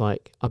 and I was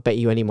like, I bet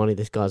you any money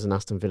this guy's an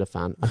Aston Villa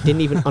fan. I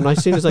didn't even... and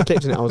as soon as I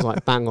clicked on it, I was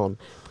like, bang on.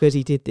 Because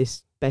he did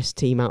this best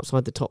team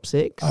outside the top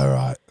 6. Oh,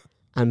 right.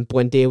 And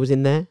Buendia was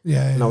in there.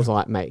 Yeah. And I was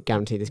like, mate,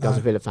 guarantee this guy's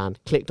a Villa fan.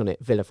 Clicked on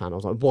it, Villa fan. I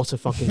was like, what a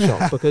fucking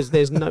shock. Because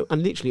there's no...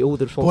 And literally all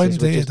the responses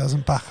were Buendia just...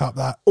 doesn't back up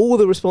that. All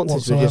the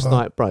responses were just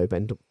whatsoever. like, bro,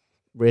 Ben,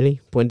 really?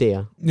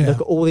 Buendia? Yeah. Look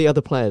at all the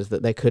other players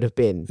that there could have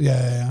been.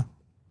 Yeah.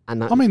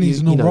 And that, I mean,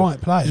 he's an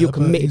alright player. You're but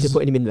committed to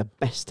putting him in the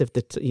best of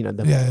the...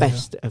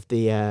 best of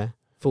the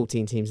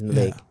 14 teams in the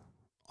league.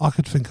 I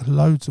could think of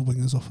loads of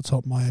wingers off the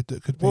top of my head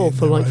that could be. Well, in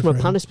from there a over him.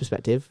 Palace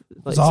perspective,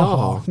 like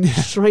Zaha, Zaha,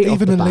 straight off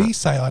even the bat.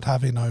 Elise, I'd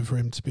have in over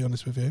him. To be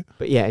honest with you,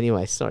 But yeah,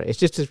 anyway, sorry. It's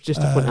just to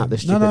point out the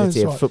it's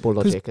stupidity of right. football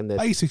logic and the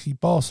basically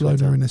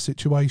Barcelona are in a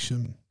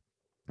situation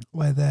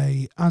where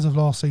they, as of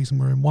last season,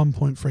 were in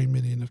 1.3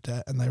 million of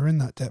debt, and they were in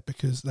that debt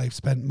because they've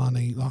spent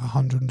money like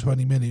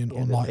 120 million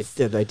on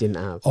they didn't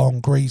have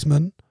on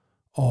Griezmann,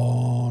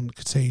 on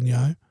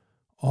Coutinho,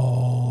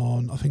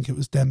 on I think it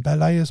was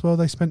Dembele as well.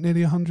 They spent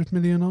nearly 100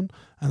 million on,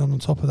 and on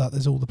top of that,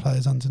 there's all the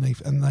players underneath,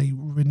 and they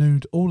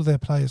renewed all of their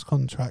players'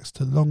 contracts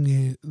to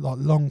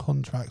long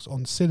contracts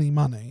on silly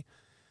money.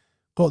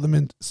 Got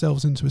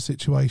themselves into a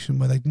situation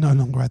where they no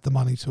longer had the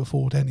money to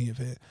afford any of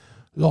it.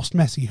 Lost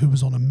Messi, who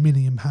was on £1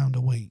 million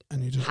a week,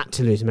 and you just had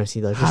to lose Messi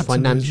though, just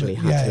financially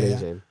had to lose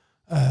him.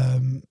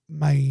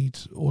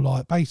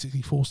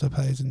 Basically forced their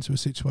players into a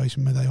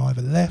situation where they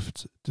either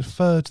left,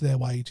 deferred their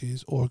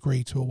wages, or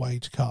agreed to a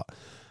wage cut.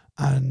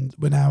 And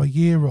we're now a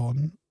year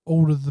on,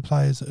 all of the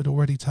players that had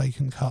already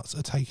taken cuts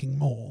are taking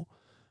more.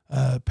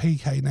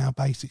 PK now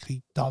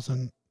basically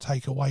doesn't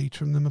take a wage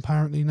from them,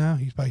 apparently now.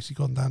 He's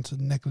basically gone down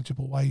to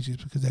negligible wages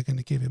because they're going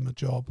to give him a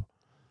job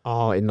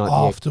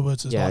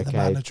afterwards as the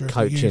manager of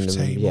the youth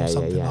team or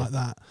something like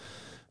that.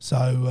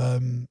 So,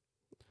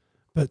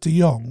 but De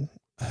Jong,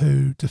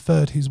 who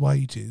deferred his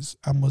wages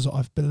and was,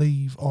 I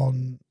believe,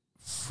 on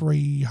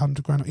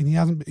 300 grand,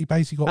 and he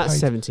basically got that's paid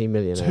 17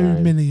 million, 2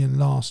 million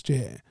last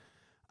year,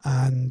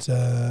 and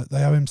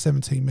they owe him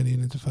 17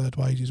 million in deferred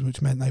wages,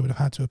 which meant they would have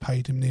had to have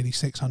paid him nearly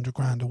 600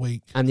 grand a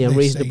week. And the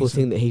unreasonable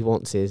thing that he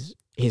wants is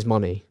his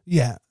money.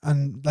 Yeah,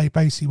 and they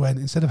basically went,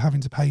 instead of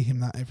having to pay him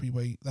that every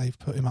week, they've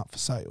put him up for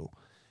sale.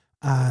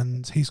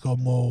 And he's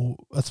gone, well,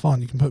 that's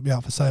fine, you can put me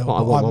up for sale, but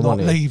I'm not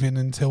leaving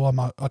until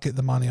I get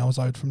the money I was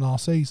owed from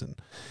last season.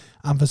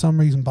 And for some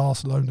reason,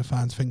 Barcelona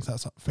fans think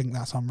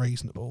that's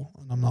unreasonable.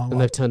 And I'm like,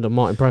 and they've turned on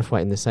Martin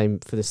Braithwaite for the same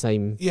thing. For the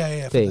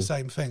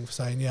same thing, for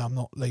saying, I'm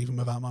not leaving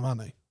without my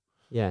money.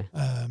 Yeah.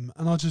 And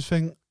I just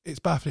think it's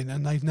baffling,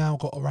 and they've now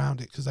got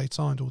around it because they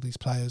signed all these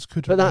players.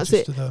 But that's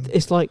it.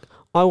 It's like,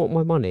 I want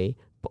my money,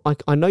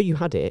 but I know you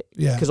had it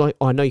because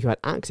I know you had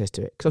access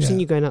to it because I've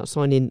seen you going out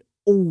signing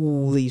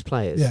all these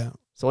players. Yeah.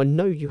 So I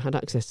know you had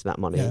access to that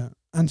money. Yeah.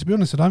 And to be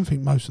honest, I don't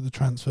think most of the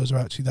transfers are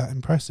actually that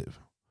impressive.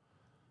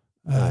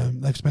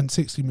 They've spent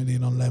 60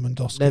 million on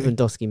Lewandowski.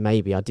 Lewandowski,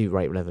 maybe. I do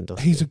rate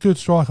Lewandowski. He's a good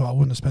striker. I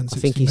wouldn't have spent 60 million.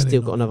 I think he's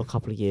still got another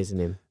couple of years in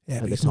him.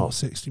 Yeah, but he's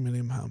not a £60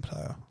 million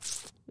player.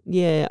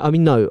 Yeah, I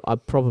mean, no, I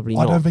probably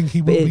not. I don't think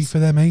he will be for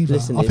them either.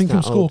 Listen, I think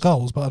he'll score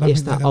goals, but I don't think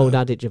it's that old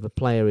adage of a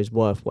player is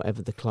worth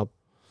whatever the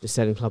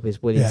selling club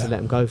is willing to let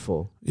him go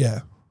for.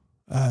 Yeah.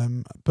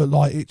 But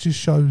it just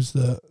shows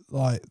that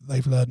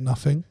they've learned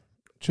nothing.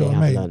 Do you know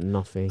what I mean? Learned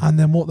nothing. And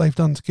then what they've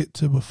done to get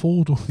to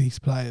afford all these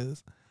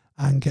players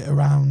and get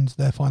around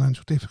their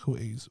financial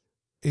difficulties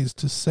is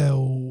to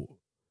sell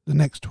the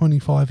next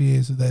 25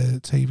 years of their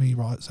TV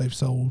rights. They've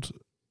sold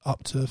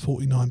up to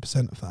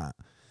 49% of that.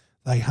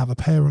 They have a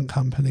parent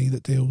company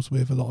that deals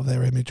with a lot of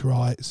their image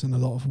rights and a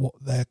lot of what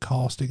their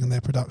casting and their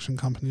production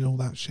company and all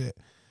that shit.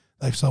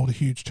 They've sold a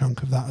huge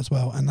chunk of that as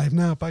well. And they've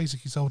now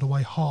basically sold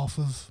away half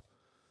of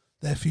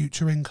their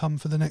future income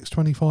for the next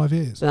 25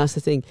 years. So that's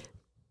the thing.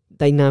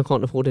 They now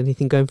can't afford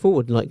anything going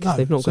forward.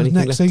 They've not got anything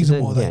next left season,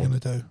 to do. what are they going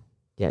to do?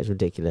 Yeah, it's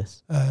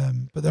ridiculous.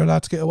 But they're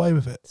allowed to get away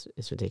with it.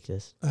 It's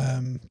ridiculous.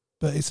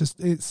 But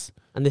it's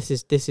and this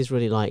is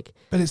really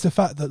But it's the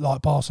fact that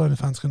Barcelona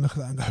fans can look at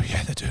that and go,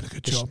 yeah, they're doing a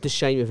good job. The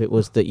shame of it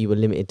was that you were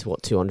limited to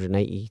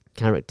 280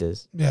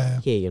 characters. Yeah.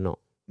 Here you're not.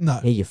 No.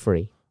 Here you're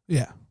free.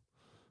 Yeah.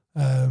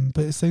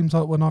 But it seems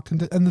like when I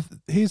can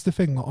here's the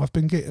thing, I've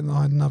been getting,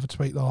 I had another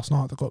tweet last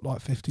night that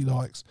got 50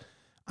 likes,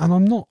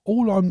 and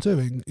all I'm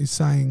doing is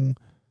saying,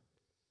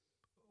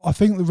 I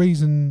think the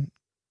reason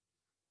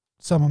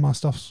some of my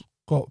stuff's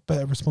got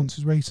better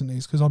responses recently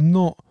is because I'm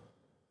not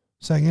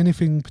saying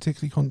anything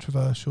particularly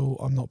controversial.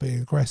 I'm not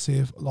being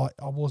aggressive. I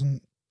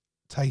wasn't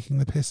taking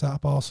the piss out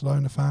of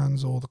Barcelona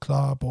fans or the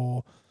club,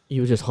 or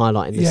you were just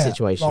highlighting this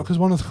situation. Because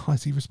one of the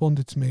guys, he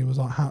responded to me was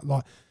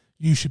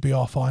you should be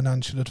our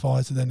financial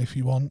advisor then if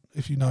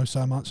you know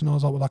so much. And I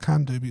was like, well, I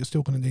can do, but you're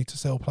still going to need to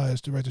sell players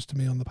to register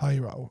me on the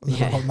payroll. And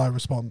I got no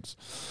response.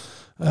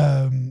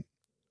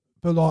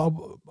 But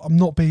I'm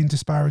not being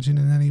disparaging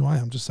in any way.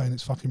 I'm just saying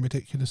it's fucking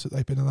ridiculous that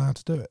they've been allowed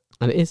to do it.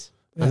 And it is.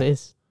 Yeah. And it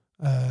is.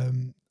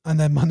 And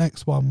then my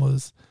next one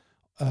was,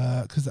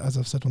 because as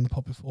I've said on the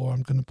pod before,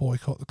 I'm going to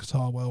boycott the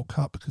Qatar World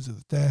Cup because of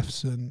the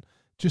deaths and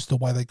just the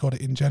way they got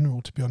it in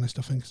general, to be honest.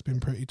 I think it's been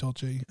pretty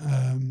dodgy.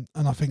 And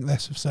I think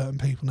less of certain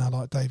people now,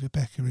 like David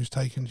Beckham, who's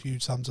taken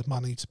huge sums of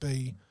money to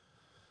be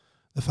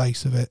the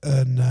face of it.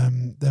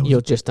 And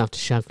you'll just have to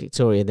shag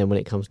Victoria then when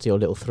it comes to your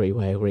little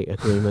three-way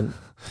agreement.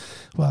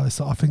 Well,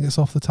 I think it's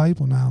off the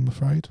table now, I'm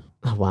afraid.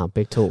 Oh, wow,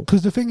 big talk.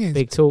 Because the thing is,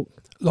 big talk.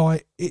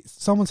 Like,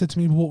 someone said to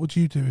me, what would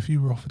you do if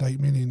you were offered 8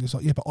 million? It's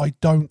like, yeah, but I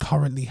don't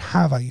currently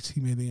have 80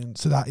 million.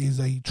 So that is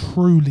a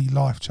truly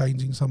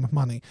life-changing sum of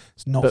money.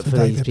 It's not but for for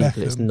David these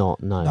people, Beckham. it's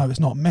not, no. No, it's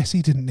not.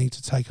 Messi didn't need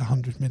to take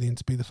 100 million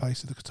to be the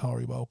face of the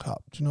Qatari World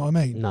Cup. Do you know what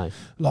I mean? No.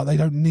 Like, they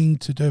don't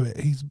need to do it.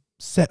 He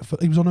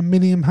was on £1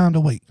 million a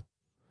week.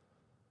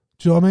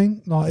 Do you know what I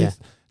mean? Like, if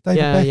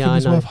David Beckham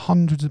is worth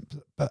hundreds of...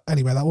 But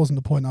anyway, that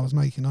wasn't the point I was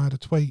making. I had a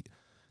tweet.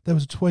 There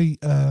was a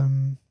tweet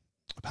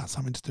about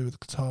something to do with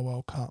the Qatar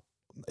World Cup.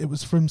 It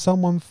was from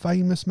someone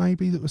famous,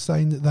 maybe, that was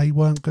saying that they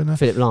weren't going to...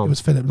 Philip Lahm. It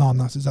was Philip Lahm,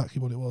 that's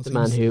exactly what it was. The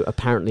man who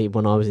apparently,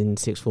 when I was in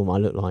sixth form, I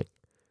looked like...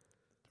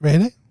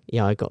 Really?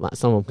 Yeah, I got that.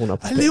 Someone pulled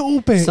up a little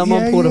bit.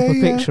 Someone pulled up a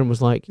picture and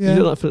was like, you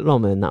look like Philip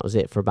Lahm, and that was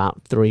it. For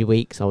about 3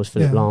 weeks, I was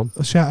Philip Lahm.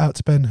 A shout out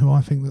to Ben, who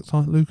I think looks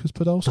like Lucas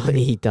Podolski.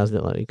 He does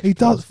look like Lucas Podolski. He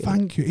does,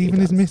 thank you. Even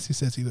his missus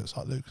says he looks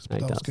like Lucas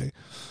Podolski.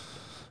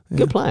 Yeah.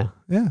 Good player.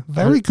 Yeah,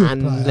 very good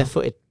and player. And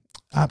left-footed.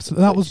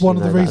 Absolutely. That was one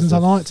of the reasons I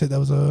liked it. There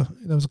was a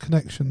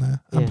connection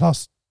there. And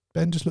plus,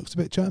 Ben just looks a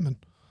bit German.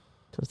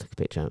 Does look a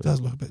bit German. Does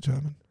look a bit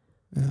German.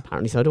 Yeah.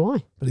 Apparently so do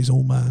I. But he's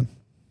all man.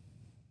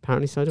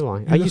 Apparently so do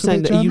I. Are you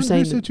saying that? Who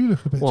said you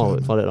look a bit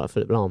German? If I look like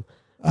Philip Lahm.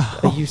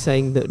 Are you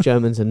saying that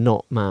Germans are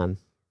not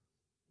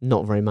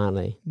not very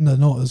manly? No,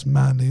 not as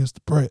manly as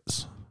the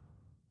Brits.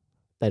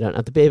 They don't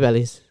have the beer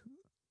bellies.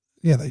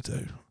 Yeah, they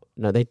do.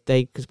 No, they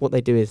because what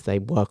they do is they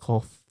work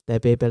off their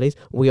beer bellies.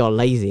 We are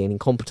lazy and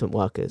incompetent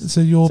workers.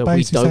 So you're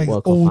basically saying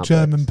all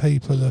German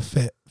people are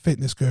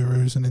fitness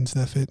gurus and into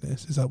their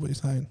fitness. Is that what you're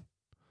saying?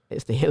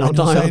 It's the hill or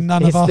die. You're saying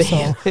none of us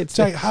are.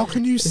 Jake, how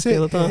can you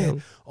sit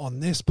here on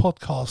this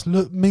podcast,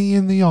 look me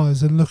in the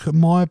eyes and look at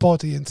my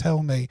body and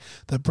tell me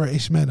that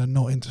British men are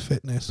not into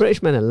fitness?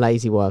 British men are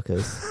lazy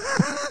workers.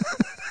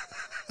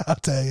 How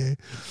dare you?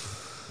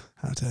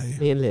 How dare you?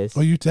 Me and Liz.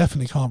 Well, you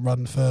definitely can't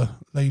run for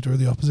leader of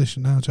the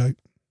opposition now, Jake.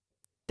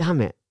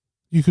 Damn it.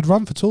 You could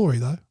run for Tory,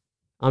 though.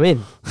 I'm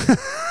in.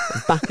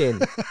 I'm back in.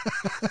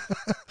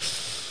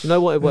 You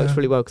know what? It works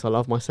really well because I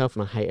love myself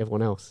and I hate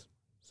everyone else.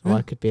 So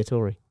I could be a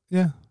Tory.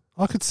 Yeah.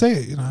 I could see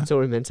it, you know.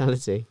 Tory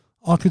mentality.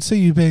 I could see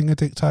you being a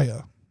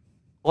dictator.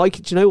 Do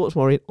you know what's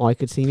worrying? I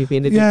could see me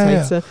being a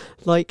dictator. Yeah.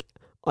 Like,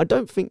 I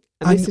don't think,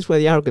 and this is where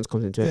the arrogance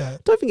comes into it, I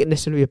don't think it'd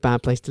necessarily be a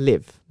bad place to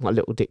live, my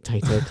little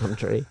dictator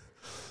country.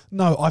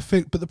 No, I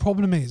think, but the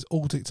problem is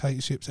all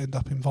dictatorships end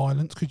up in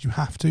violence because you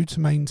have to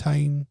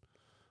maintain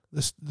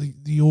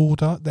the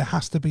order. There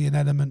has to be an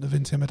element of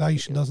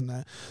intimidation, doesn't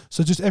there?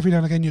 So just every now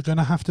and again, you're going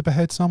to have to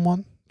behead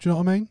someone. Do you know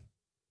what I mean?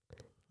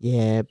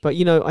 Yeah, but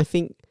you know, I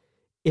think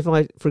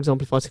for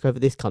example, if I took over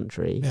this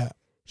country,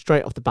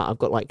 straight off the bat, I've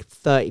got like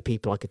 30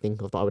 people I could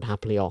think of that I would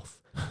happily off.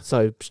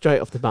 So straight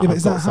off the bat, but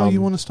is that how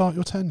you want to start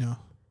your tenure?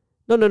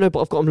 No, but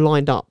I've got them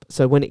lined up.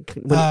 So when it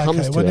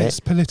comes to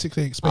it's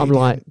politically expedient, I'm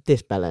like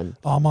this bellend.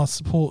 Oh, my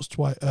support's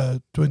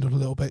dwindled a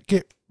little bit.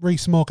 Get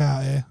Rees-Mogg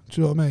out here.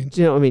 Do you know what I mean?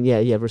 Do you know what I mean? Yeah.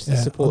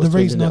 The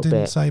reason I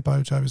didn't say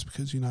Bojo is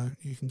because, you know,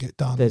 you can get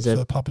done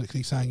for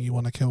publicly saying you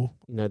want to kill.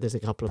 You know, there's a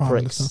couple of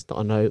pricks that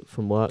I know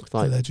from work.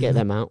 Like, allegedly. Get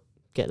them out.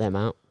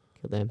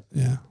 Kill them.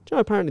 Yeah. Do you know,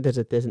 apparently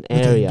there's an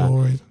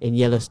area in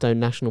Yellowstone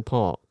National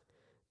Park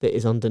that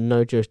is under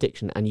no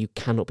jurisdiction and you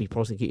cannot be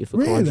prosecuted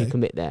for crimes you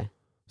commit there.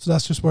 So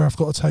that's just where I've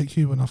got to take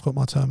you when I've got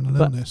my terminal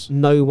illness.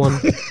 No one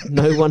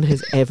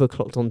has ever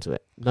clocked onto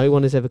it. No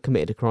one has ever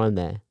committed a crime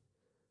there.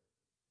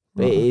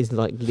 But it is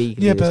like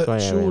legally this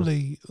grey area.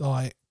 Surely,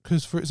 like,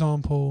 because for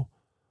example,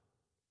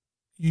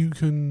 you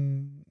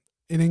can,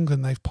 in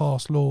England they've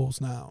passed laws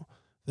now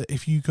that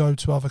if you go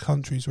to other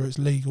countries where it's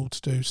legal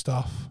to do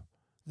stuff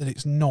that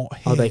it's not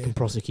here, they can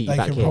prosecute you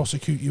back here. They can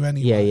prosecute you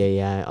anyway.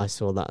 Yeah. I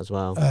saw that as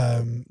well.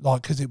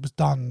 Like, because it was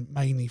done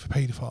mainly for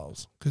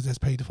paedophiles, because there's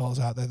paedophiles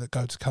out there that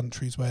go to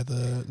countries where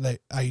the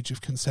age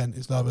of consent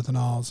is lower than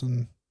ours,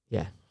 and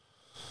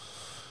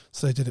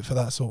so they did it for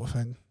that sort of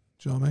thing.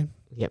 Do you know what I mean?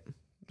 Yep.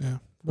 Yeah.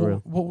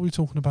 What were we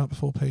talking about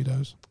before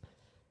pedos?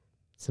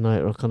 So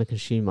now I kind of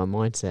consumed my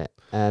mindset.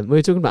 We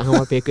were talking about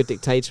how I'd be a good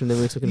dictator, and then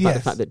we were talking about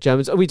the fact that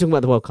Germans... Are we talking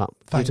about the World Cup?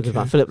 We were talking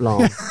about Philip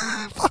Lahm.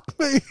 Fuck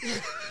me.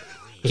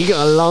 You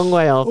got a long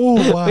way off.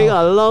 Oh, wow. We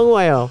got a long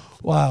way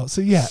off. Wow.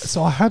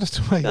 So I had a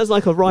tweet. That was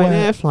like a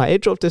Ryanair flight.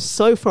 It dropped us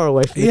so far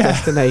away from the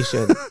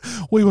destination.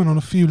 We went on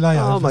a few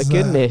layovers. Oh, my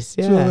goodness.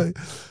 Yeah.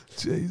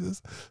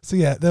 Jesus. So,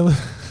 there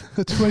was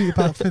a tweet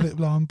about Philip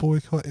Lahm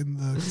boycotting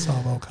the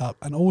Qatar World Cup,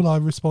 and all I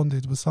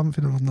responded was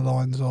something along the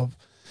lines of,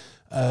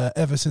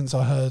 ever since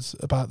I heard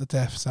about the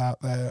deaths out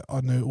there,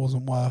 I knew it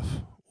wasn't worth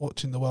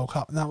watching the World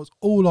Cup. And that was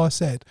all I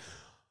said.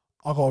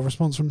 I got a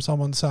response from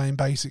someone saying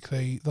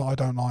basically that I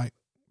don't like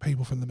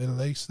people from the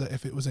Middle East that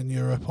if it was in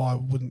Europe, I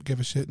wouldn't give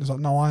a shit. And it's like,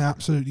 no, I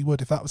absolutely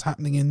would. If that was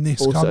happening in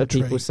this Also,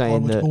 country, people I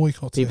saying would that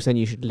boycott people it. saying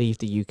you should leave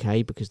the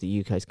UK because the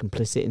UK is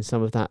complicit in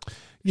some of that.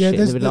 Yeah, shit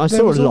in the Middle East. I there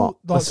saw was a lot.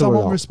 Like, I saw a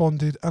someone lot.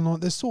 responded, and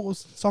like, there's sort of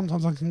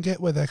sometimes I can get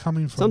where they're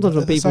coming from. Sometimes but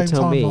when at the people same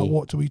tell time, me- like,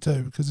 what do we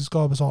do? Because this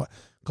guy was like,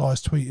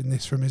 guys tweeting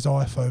this from his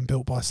iPhone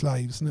built by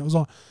slaves, and it was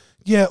like,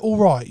 yeah, all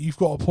right, you've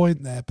got a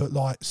point there, but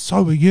like,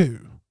 so are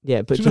you.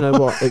 Yeah, but Do do you you know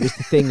what? It was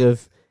the thing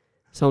of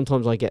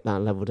sometimes I get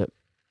that leveled at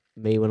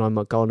me when I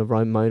might go on a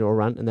moan or a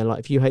rant, and they're like,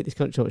 if you hate this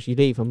country, why don't you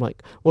leave? I'm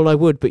like, well, I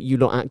would, but you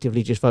lot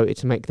actively just voted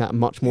to make that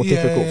much more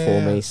difficult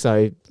for me.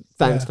 So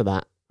thanks for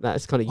that.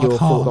 That's kind of I your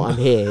fault that can't. I'm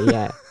here.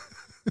 Yeah.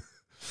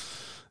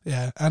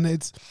 Yeah, and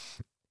it's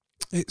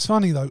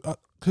funny though,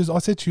 because I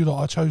said to you,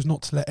 like, I chose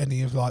not to let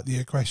any of like the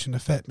aggression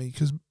affect me,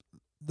 because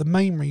the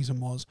main reason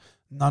was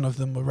none of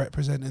them were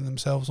representing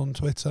themselves on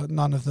Twitter.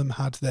 None of them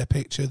had their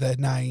picture, their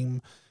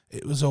name.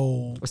 It was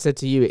all I said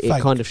to you, it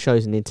fake. kind of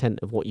shows an intent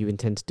of what you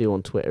intend to do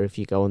on Twitter if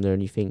you go on there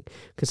and you think,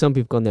 because some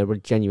people go on there really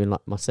genuine,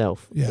 like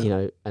myself, Yeah. you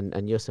know,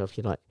 and yourself,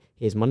 you're like,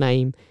 here's my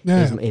name,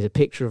 yeah, here's a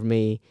picture of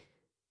me,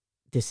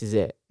 this is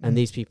it. And Mm.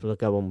 these people will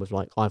go on with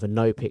like either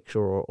no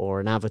picture or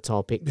an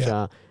avatar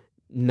picture,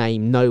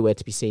 name nowhere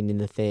to be seen in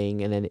the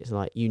thing, and then it's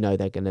like, you know,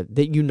 they're gonna,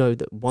 you know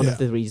that one Yeah. of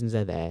the reasons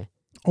they're there.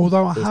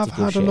 Although I is have to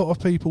do had a shit. lot of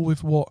people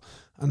with what,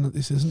 and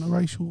this isn't a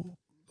racial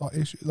like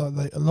issue,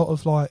 like a lot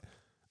of like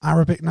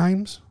Arabic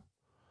names.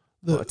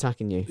 Not That,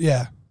 attacking you.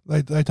 yeah,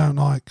 they don't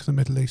like the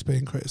Middle East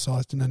being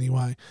criticised in any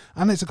way,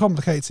 and it's a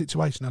complicated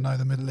situation. I know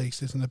the Middle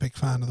East isn't a big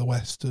fan of the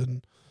West,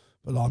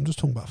 but like, I'm just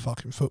talking about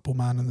fucking football,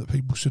 man, and that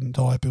people shouldn't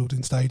die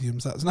building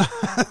stadiums. That's not.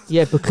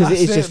 Yeah, because it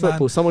That's is just it, man.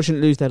 football. Someone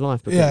shouldn't lose their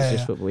life because Yeah, it's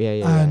just yeah. football.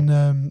 Yeah.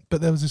 And but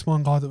there was this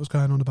one guy that was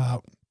going on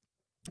about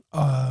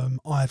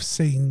I've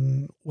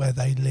seen where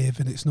they live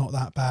and it's not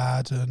that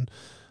bad, and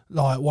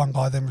like one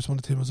guy then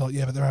responded to him and was like,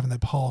 yeah, but they're having their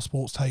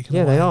passports taken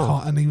Yeah, away. they and are.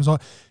 can't- And he was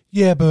like,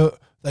 yeah, but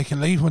they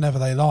can leave whenever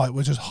they like.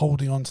 We're just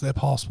holding on to their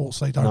passports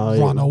so they don't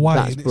run away.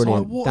 That's And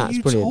brilliant. it's like, what That's are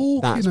you brilliant.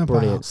 talking That's about?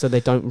 brilliant. So they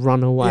don't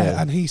run away.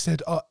 Yeah, and he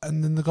said,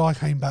 and then the guy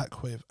came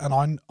back with,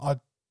 and I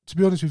to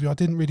be honest with you, I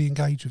didn't really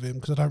engage with him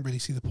because I don't really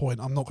see the point.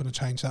 I'm not going to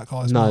change that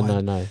guy's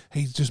mind. No.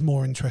 He's just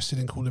more interested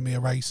in calling me a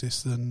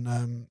racist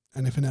than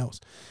anything else.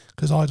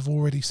 Because I've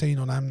already seen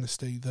on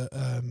Amnesty that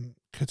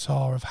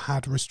Qatar have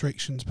had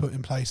restrictions put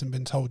in place and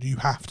been told you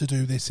have to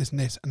do this, and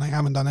they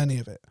haven't done any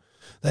of it.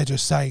 They're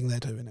just saying they're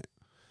doing it.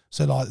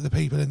 So like the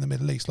people in the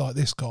Middle East, like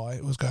this guy,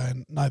 was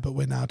going, no, but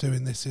we're now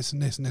doing this,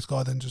 and this, and this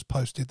guy then just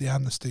posted the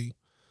Amnesty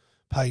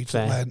page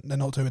Fair. where they're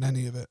not doing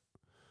any of it.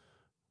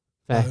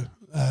 Fair.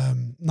 So,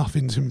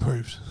 nothing's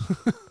improved.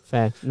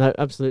 Fair. No,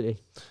 absolutely.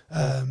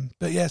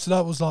 But yeah, so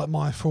that was like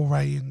my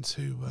foray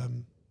into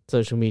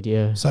Social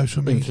media.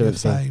 social media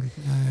Influencing. fame.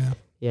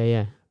 Yeah.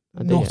 Yeah.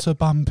 I dig Not a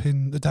bump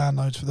in the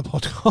downloads for the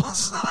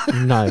podcast.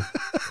 it.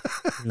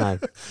 No.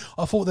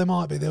 I thought there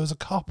might be. There was a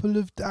couple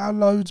of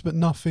downloads, but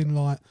nothing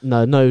like.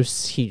 No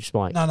huge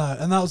spike. No.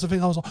 And that was the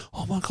thing. I was like,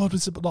 oh my God,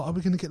 are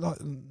we going to get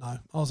like. No.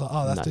 I was like,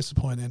 oh, that's No.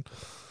 disappointing.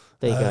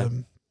 There you go.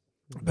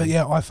 But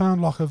yeah, I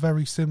found like a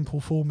very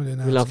simple formula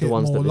now We love to the get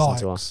ones that more listen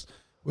likes, to us.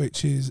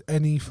 which is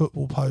any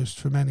football post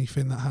from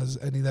anything that has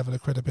any level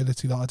of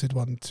credibility. Like I did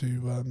one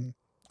to,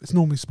 it's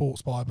normally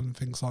Sports Bible and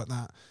things like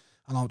that,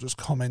 and I'll just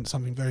comment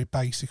something very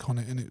basic on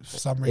it, and it for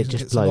some reason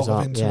just gets a lot blows of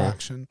up, yeah.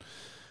 interaction.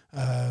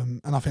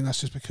 And I think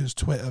that's just because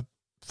Twitter,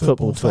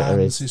 Football football Twitter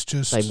fans is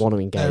just They want to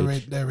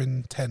engage. they're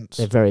intense.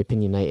 They're very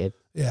opinionated.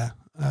 Yeah,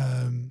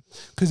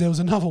 because there was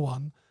another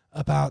one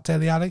about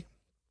Dele Alli.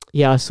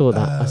 Yeah, I saw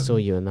that. I saw Um,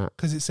 you in that.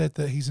 Because it said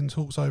that he's in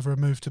talks over a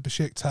move to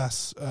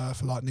Besiktas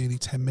for like nearly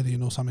 10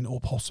 million or something, or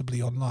possibly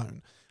on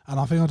loan. And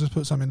I think I just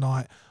put something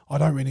like, I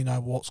don't really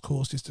know what's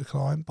caused his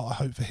decline, but I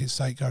hope for his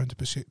sake going to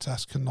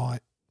Besiktas can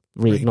like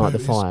Reignite the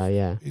reboot fire,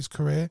 yeah. his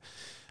career.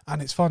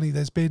 And it's funny,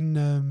 there's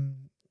been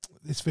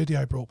this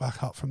video brought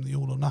back up from the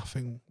All or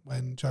Nothing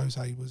when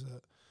Jose was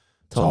at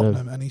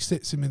Tottenham, and he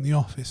sits him in the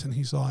office and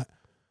he's like,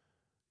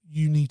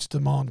 you need to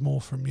demand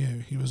more from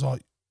you. He was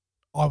like,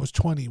 I was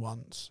 20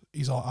 once.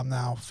 He's like, I'm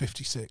now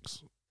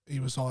 56. He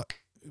was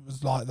like, it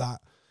was like that.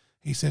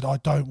 He said, I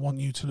don't want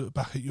you to look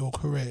back at your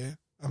career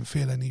and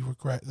feel any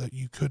regret that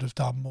you could have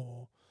done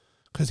more.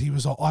 Because he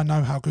was like, I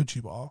know how good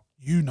you are.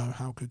 You know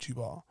how good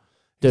you are.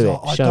 He's Do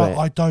like, it. Show it.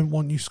 I don't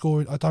want you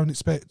scoring. I don't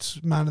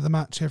expect man of the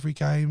match every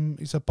game.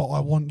 He said, but I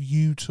want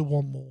you to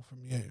want more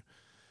from you.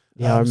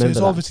 Yeah, I remember So it's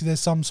that. obviously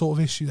there's some sort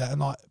of issue there, and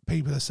like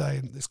people are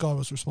saying, this guy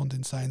was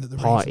responding saying that the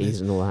reason Parties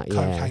is and all that,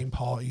 yeah. cocaine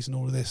parties and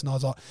all of this, and I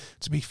was like,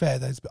 to be fair,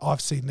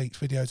 I've seen leaked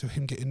videos of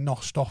him getting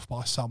noshed off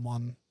by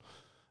someone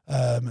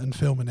and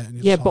filming it. And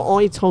you're Yeah, just but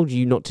like, I told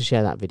you not to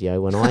share that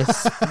video when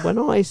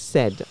I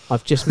said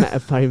I've just met a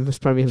famous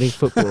Premier League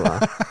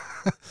footballer.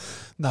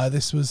 No,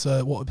 this was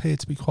what appeared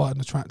to be quite an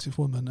attractive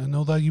woman, and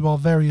although you are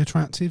very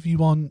attractive, you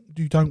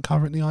don't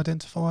currently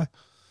identify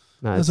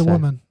No, as it's a fair.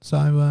 woman.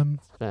 So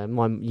Fair.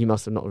 You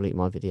must have not leaked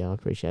my video. I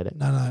appreciate it.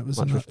 no, it was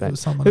Much respect. it was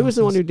someone. Who was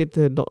the one else's. who did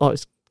the? Oh,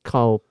 it's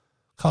Carl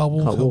Carl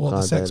Walker, what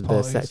the sex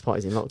the sex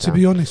parties in lockdown. To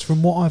be honest,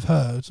 from what I've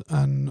heard,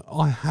 and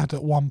I had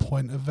at one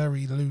point a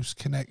very loose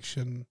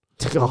connection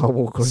to Carl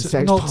Walker and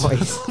sex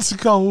parties. Not to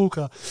Carl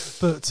Walker,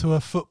 but to a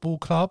football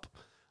club.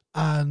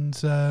 And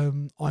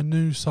I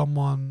knew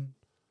someone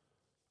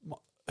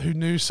who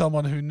knew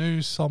someone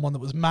that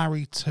was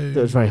married to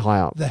that was very high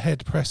up, the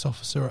head press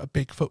officer at a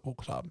big football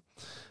club.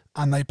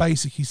 And they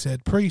basically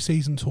said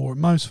pre-season tour at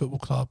most football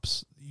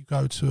clubs, you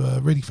go to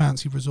a really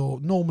fancy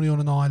resort, normally on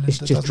an island. It's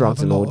just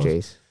drugs and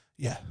orgies.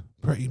 Yeah,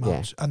 pretty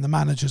much. Yeah. And the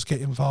managers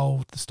get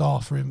involved, the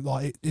staff are in,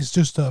 it's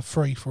just a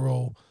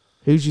free-for-all.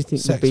 Who do you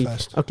think would be...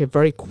 fest. Okay,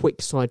 very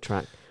quick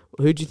sidetrack.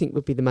 Who do you think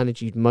would be the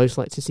manager you'd most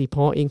like to see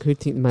partying? Who do you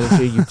think the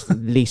manager you'd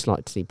least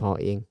like to see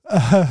partying?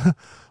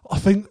 I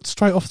think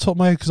straight off the top of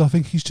my head, because I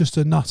think he's just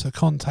a nutter,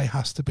 Conte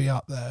has to be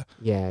up there.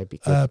 Yeah, it'd be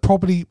good.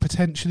 Probably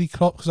potentially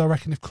Klopp, because I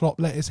reckon if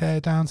Klopp let his hair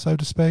down, so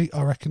to speak,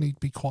 I reckon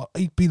he'd be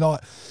like...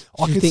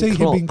 I could see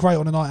him being great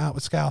on a night out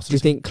with Scousers. Do you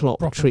think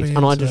Klopp treats...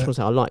 And I just want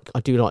to say, I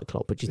do like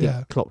Klopp, but do you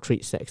think Klopp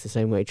treats sex the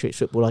same way he treats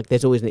football? Like,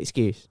 there's always an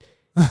excuse.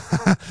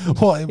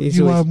 What?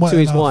 You weren't wet to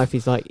his enough. wife,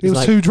 he's like... It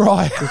was too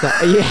dry. He's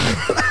like,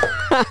 yeah.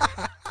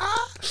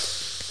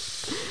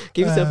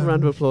 Give yourself a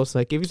round of applause,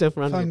 sir. Give yourself a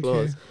round of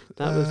applause.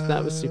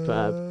 That was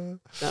superb.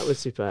 That was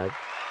superb. That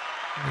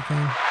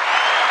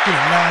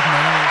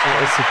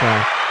was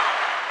superb.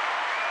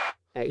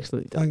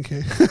 Excellent done. Thank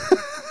you.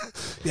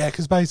 Yeah,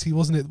 because basically,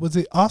 was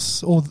it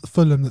us or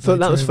Fulham that?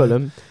 That was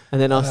Fulham,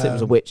 and then us. It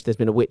was a witch. There's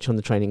been a witch on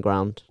the training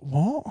ground.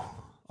 What?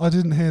 I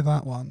didn't hear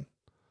that one.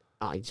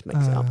 He just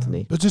makes it up to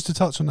me. But just to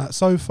touch on that,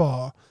 so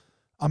far,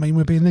 I mean,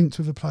 we're being linked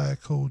with a player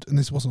called, and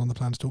this wasn't on the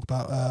plan to talk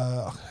about,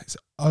 it's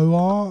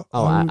OR?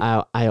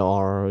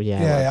 AR,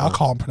 yeah. I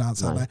can't pronounce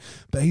that name,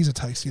 but he's a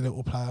tasty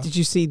little player. Did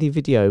you see the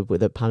video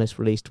that Palace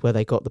released where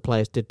they got the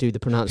players to do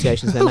the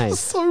pronunciations of their names?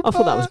 So I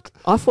thought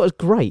it was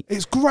great.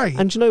 It's great.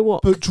 And do you know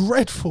what? But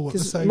dreadful at the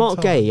same Mark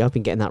time. Gay, I've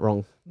been getting that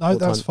wrong. No,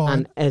 that's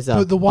fine. And Eza,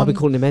 I've been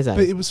calling him Eza.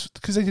 But it was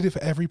because they did it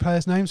for every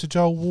player's name, so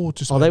Joel Ward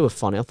just they were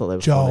funny. I thought they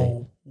were funny.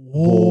 Joel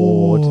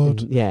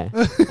Ward. Yeah.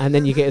 And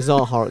then you get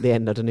Zaha at the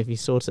end. I don't know if you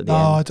saw it at the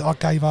end. No, I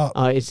gave up.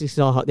 It's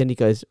Zaha. Then he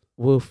goes,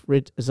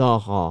 Wilfred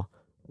Zaha.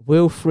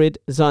 Wilfred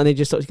Zaha. And then he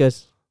just starts, he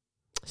goes,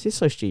 this is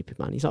so stupid,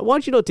 man. He's like, why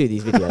did you not do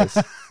these videos?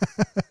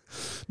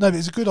 No, but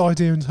it's a good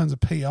idea in terms of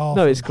PR.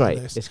 No, it's great.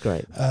 It's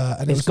great.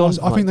 And it's nice.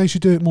 I think they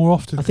should do it more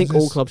often. I think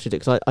all clubs should do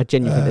it, because I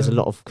genuinely think there's a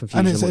lot of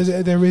confusion.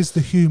 And there is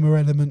the humour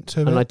element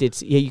to it. And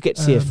you get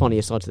to see a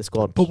funnier side to the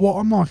squad. But what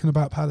I'm liking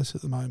about Palace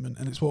at the moment,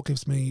 and it's what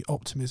gives me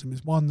optimism,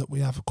 is one, that we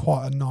have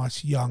quite a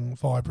nice, young,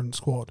 vibrant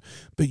squad.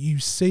 But you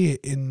see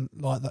it in,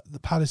 like, the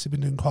Palace have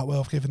been doing quite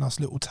well of giving us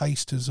little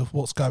tasters of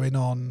what's going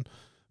on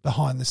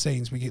behind the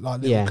scenes. We get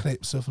like little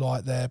clips of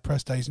like their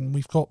press days, and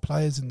we've got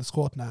players in the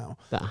squad now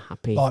that are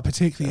happy, like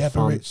particularly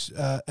Ebery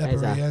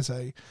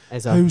Eze,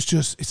 who's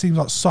just, it seems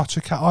like such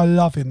a cat. I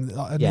love him,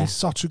 and he's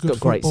such a good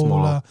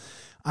footballer,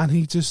 and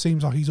he just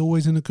seems like he's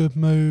always in a good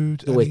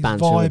mood, always and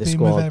he's vibing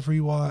with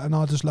everyone, and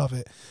I just love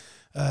it.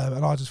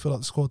 And I just feel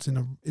like the squad's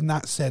in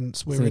that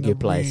sense, we're in a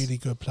really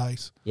good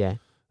place. Yeah.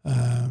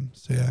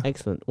 So yeah,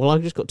 excellent. Well,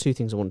 I've just got two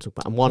things I want to talk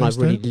about, and one I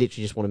literally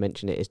just want to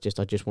mention it is just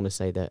I just want to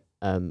say that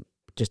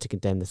just to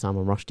condemn the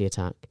Salman Rushdie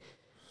attack.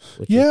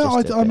 Yeah,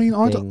 I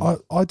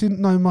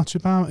didn't know much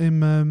about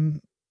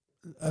him.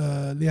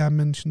 Leanne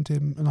mentioned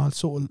him, and I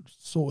sort of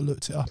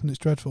looked it up, and it's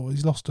dreadful.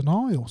 He's lost an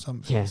eye or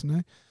something, isn't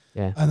he?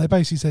 Yeah. And they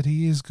basically said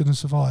he is going to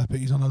survive, but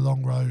he's on a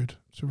long road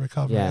to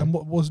recovery. Yeah. And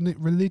what, wasn't it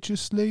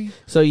religiously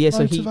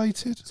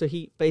motivated? So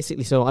he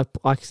basically, I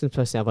can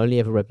personally say I've only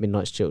ever read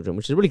Midnight's Children,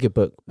 which is a really good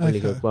book.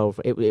 Really good. Well,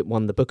 it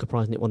won the Booker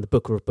Prize, and it won the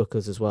Booker of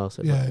Bookers as well.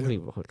 So really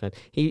good.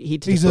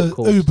 He's an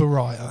Uber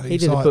writer. He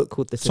did a book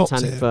called The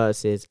Satanic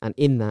Verses, and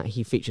in that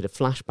he featured a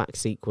flashback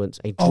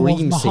sequence, a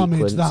dream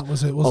sequence that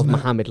was it, wasn't of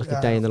Muhammad, like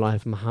a day in the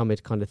life of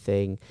Muhammad kind of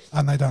thing.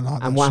 And they don't like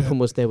that. And what happened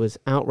was there was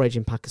outrage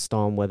in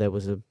Pakistan where there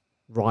was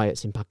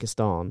riots in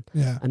Pakistan.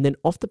 Yeah. And then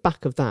off the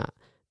back of that,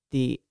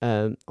 the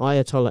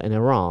Ayatollah in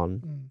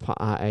Iran put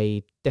out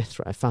a death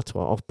threat, a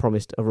fatwa,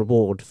 promised a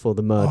reward for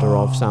the murder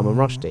of Salman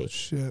Rushdie.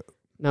 Shit.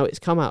 Now, it's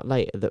come out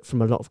later that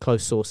from a lot of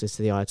close sources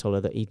to the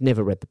Ayatollah that he'd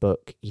never read the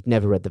book, he'd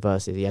never read the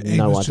verses, he had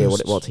no idea what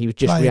it was. He was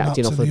just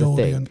reacting off of the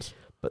thing.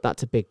 But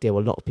that's a big deal.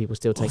 A lot of people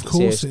still take it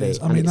seriously. It is.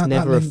 I mean, it's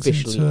never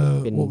officially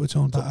been, what we're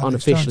talking about,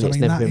 unofficially, it's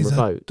never been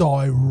revoked.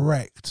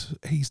 Direct,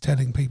 he's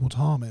telling people to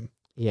harm him.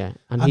 Yeah,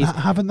 and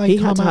haven't they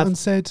come out and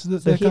said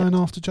that they're going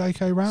after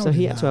J.K. Rowling? So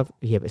he had to have,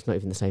 but it's not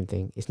even the same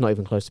thing. It's not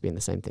even close to being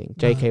the same thing.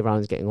 J.K.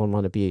 Rowling's getting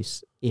online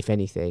abuse, if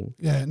anything.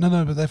 Yeah, no,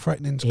 but they're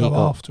threatening to go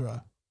after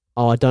her.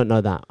 Oh, I don't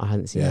know that. I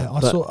hadn't seen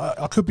that.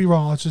 I could be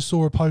wrong. I just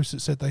saw a post that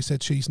said they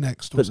said she's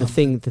next. But the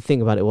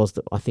thing about it was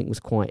that I think was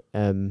quite.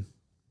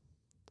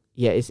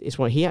 It's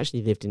right. He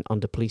actually lived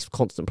under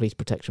constant police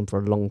protection for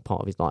a long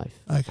part of his life,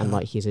 and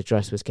like his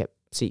address was kept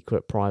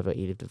secret, private.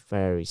 He lived a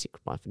very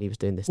secret life, and he was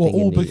doing this thing.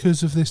 All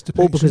because of this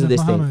depiction. All because of this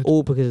Muhammad. thing.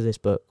 All because of this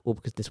book. All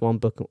because of this one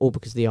book. All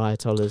because of the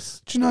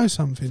Ayatollahs. Do you know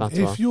something?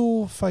 Fatwa. If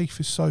your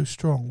faith is so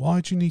strong, why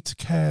do you need to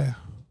care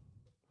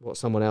what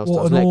someone else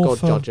What does. an Let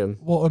author- God judge them.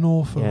 What an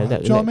author. Yeah, right? let,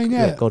 Do you know let, what I mean?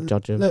 Yeah. let God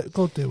judge them. Let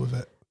God deal with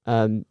it.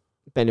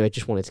 But anyway,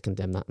 just wanted to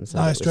condemn that and say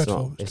No, that it's it's dreadful.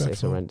 not. It's It's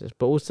dreadful. horrendous.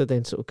 But also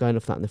then sort of going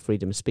off that and the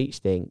freedom of speech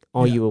thing.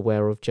 Are Yeah. you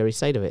aware of Jerry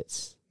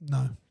Sadowitz,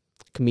 No.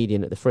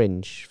 comedian at the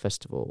Fringe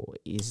Festival?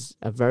 He's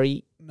a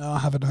very No, I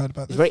haven't heard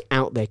about He's this. a very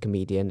out there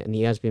comedian, and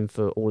he has been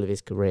for all of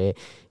his career.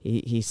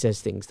 He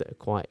says things that are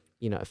quite,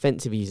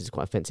 offensive. He uses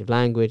quite offensive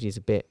language. He's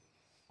a bit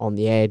on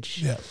the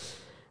edge. Yeah.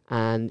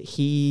 And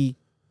he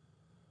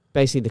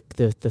basically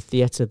the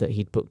theatre that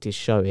he'd booked his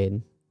show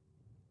in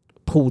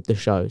pulled the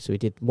show. So he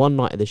did one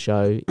night of the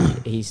show.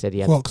 He said he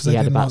had, Well, 'cause they he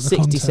had didn't about like the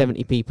 60, content.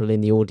 70 people in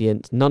the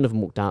audience. None of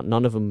them walked out.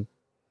 None of them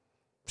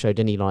showed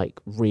any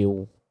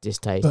real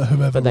distaste. But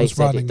whoever But they was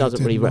said running it doesn't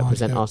really didn't like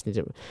represent it. us. And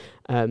it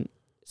didn't.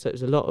 So it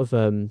was a lot of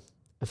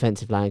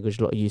offensive language,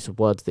 a lot of use of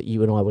words that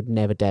you and I would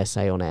never dare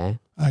say on air.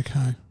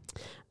 Okay.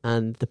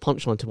 And the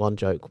punchline to one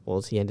joke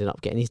was he ended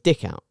up getting his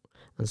dick out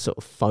and sort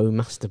of faux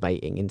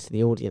masturbating into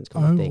the audience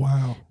kind of Oh, thing.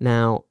 wow.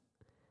 Now,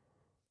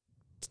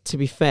 to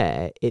be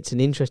fair, it's an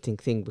interesting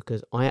thing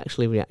because I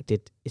actually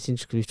reacted. It's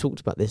interesting. We've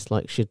talked about this,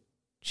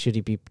 should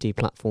he be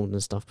deplatformed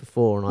and stuff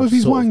before? And Well, if I've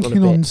he's sort of gone a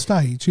wanking bit- on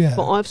stage, yeah.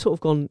 But I've sort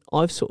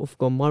of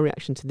gone. My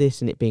reaction to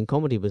this and it being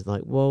comedy was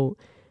like, well,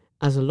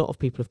 as a lot of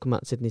people have come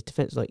out and said in his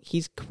defence, like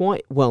he's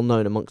quite well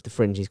known amongst the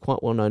Fringe. He's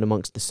quite well known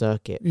amongst the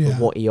circuit Yeah.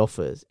 for what he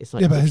offers. It's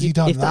like, yeah, but if has he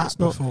done if that that's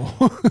not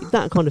before?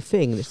 that kind of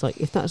thing, and it's like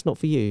if that's not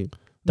for you,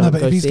 No, don't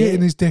but go if he's see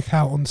getting it. his dick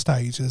out on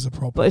stage, there's a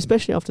problem. But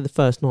especially after the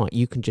first night,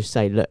 you can just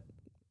say, look,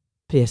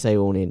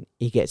 PSA warning,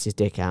 he gets his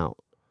dick out.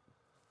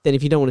 Then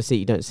if you don't want to see it,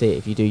 you don't see it.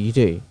 If you do, you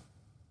do.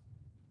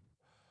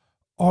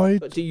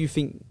 But do you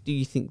think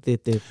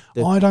the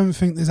I don't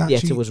think there's actually...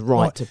 theatre was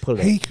right to pull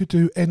it? He could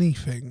do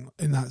anything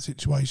in that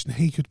situation.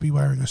 He could be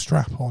wearing a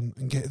strap on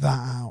and get that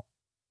out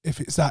if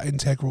it's that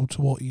integral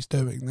to what he's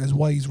doing. There's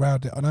ways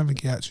around it. I don't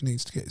think he actually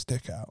needs to get his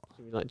dick out.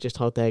 Like, just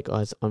hold there,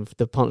 guys.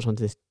 The punchline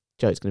to this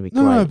joke's going to be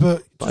No, great. no,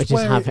 but I just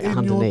wear have it in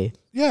underneath.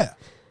 Yeah,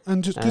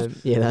 and just...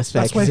 'cause Yeah, that's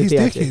fair. that's where 'cause his the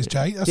dick idea- is,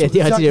 Jay. That's Yeah, the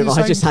exactly idea of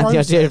I just same had the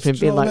idea of process, him do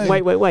you being know what I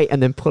like, mean? wait,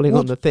 and then pulling What-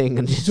 on the thing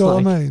and just Do you know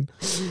like,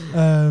 what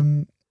I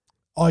mean?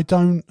 I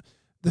don't...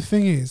 The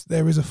thing is,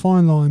 there is a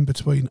fine line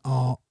between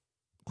art,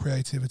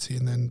 creativity,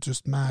 and then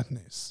just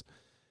madness.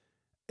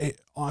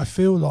 I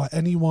feel like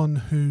anyone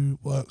who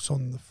works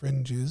on the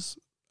fringes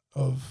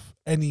of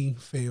any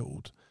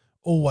field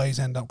always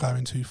end up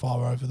going too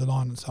far over the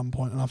line at some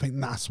point, and I think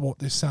that's what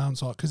this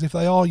sounds like. Because if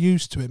they are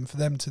used to him, for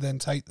them to then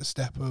take the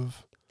step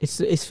of...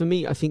 It's for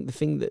me, I think the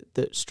thing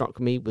that struck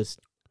me was,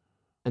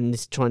 and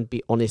this trying to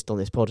be honest on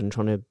this pod and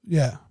trying to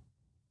Yeah,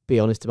 be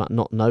honest about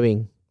not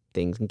knowing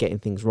things and getting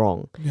things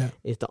wrong, yeah.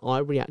 is that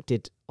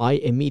I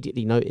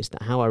immediately noticed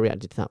that how I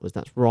reacted to that was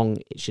that's wrong.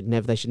 They should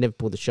never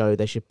pull the show.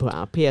 They should put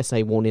out a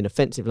PSA warning,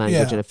 offensive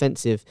language Yeah. and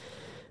offensive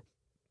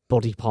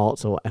body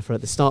parts or whatever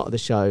at the start of the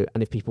show.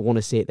 And if people want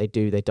to see it, they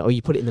do. They don't. Or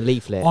you put it in the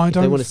leaflet. I If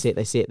they don't want to see it,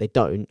 they see it. They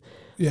don't.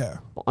 Yeah.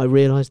 But I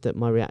realised that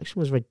my reaction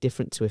was very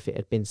different to if it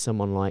had been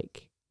someone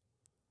like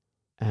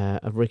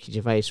a Ricky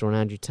Gervais or an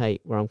Andrew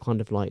Tate, where I'm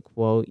kind of like,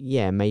 well,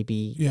 yeah,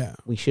 maybe Yeah.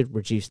 we should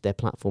reduce their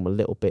platform a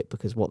little bit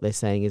because what they're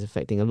saying is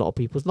affecting a lot of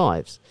people's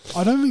lives.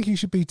 I don't think he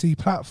should be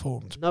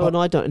deplatformed. No, but and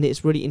I don't. And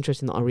it's really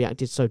interesting that I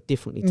reacted so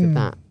differently to Mm.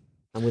 that.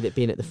 And with it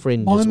being at the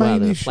Fringe My as well,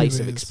 main and a issue place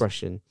of is-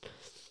 expression.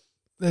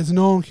 there's an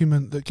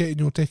argument that getting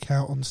your dick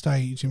out on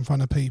stage in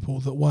front of people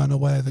that weren't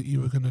aware that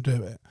you were going to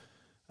do it,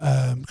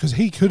 because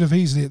he could have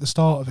easily at the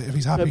start of it, if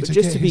he's happy No, but to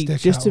just get to his be-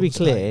 dick just out to be on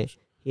clear, stage.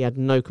 He had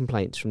no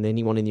complaints from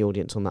anyone in the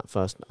audience on that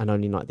first and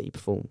only night that he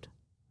performed.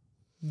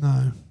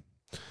 No,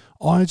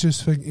 I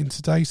just think in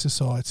today's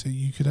society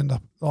you could end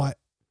up like,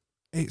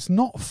 it's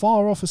not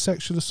far off a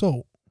sexual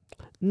assault.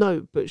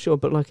 No, but sure,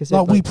 but like I said,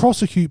 Like, we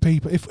prosecute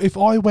people. If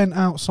I went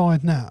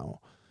outside now,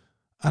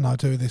 and I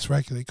do this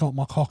regularly, got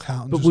my cock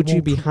out, and but just would you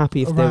walked be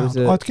happy if there was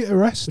around, a? I'd get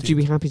arrested. Would you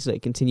be happy to let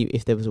it continue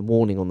if there was a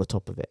warning on the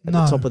top of it at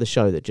No. the top of the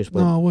show that just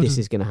went, No, I wouldn't. "This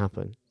is going to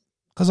happen"?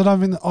 Because I don't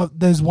think that,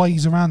 there's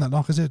ways around that.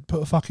 Like I said,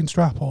 put a fucking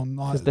strap on.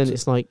 Like, Because then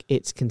it's like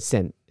it's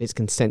consent, it's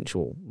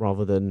consensual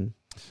rather than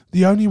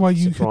the only way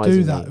you could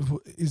do that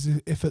Surprisingly. is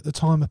if at the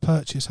time of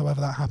purchase,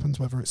 however that happens,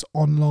 whether it's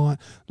online,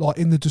 like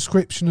in the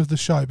description of the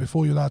show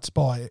before you're allowed to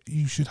buy it,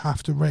 you should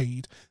have to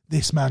read,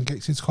 "This man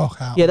gets his cock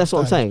out." yeah. on That's what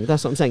I'm stage." saying.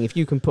 That's what I'm saying. If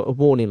you can put a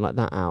warning like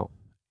that out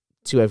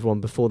to everyone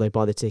before they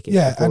buy the ticket,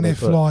 Yeah, and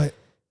if like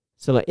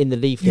so like in the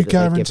you leaflet that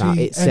they give out,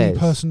 guarantee it any says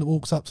person that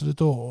walks up to the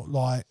door,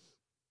 like,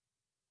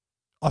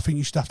 I think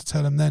you should have to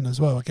tell them then as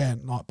well.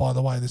 Again, like, by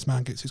the way, this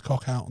man gets his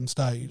cock out on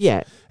stage.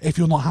 yeah, If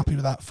you're not happy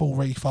with that, full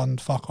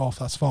refund, fuck off.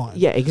 That's fine.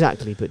 yeah,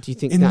 exactly. But do you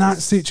think In that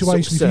that's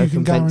situation, sort of if you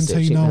can circumvents it,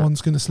 guarantee do you no think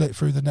one's going to slip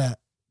through the net,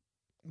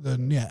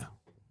 then yeah.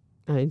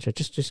 that-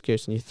 Interesting. Just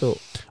curious on your thought.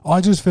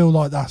 I just feel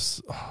like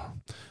that's.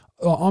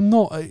 I'm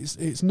not.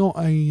 It's not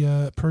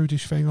a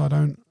prudish thing. I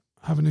don't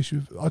have an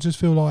issue. I just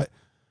feel like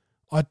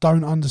I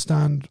don't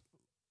understand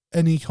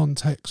any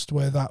context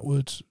where that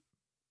would.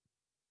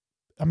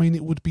 I mean,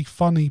 it would be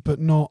funny, but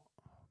not.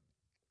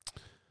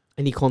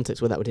 Any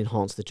context where that would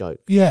enhance the joke.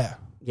 Yeah,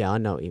 Yeah, I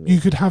know what you mean.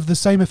 You could have the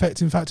same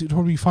effect. In fact, it'd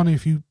probably be funny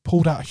if you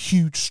pulled out a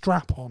huge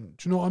strap on.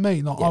 Do you know what I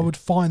mean? Like, Yeah. I would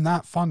find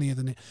that funnier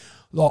than it.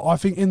 Like, I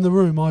think in the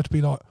room, I'd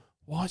be like,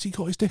 why has he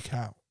got his dick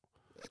out?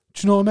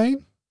 Do you know what I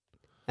mean?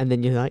 And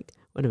then you're like,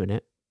 wait a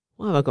minute,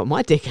 why have I got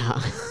my dick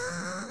out?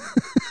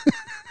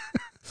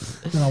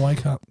 Then I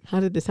wake up. How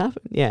did this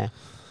happen? Yeah.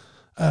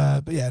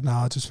 But yeah, no,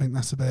 I just think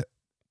that's a bit.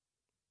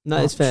 No,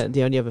 much. it's fair.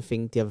 The other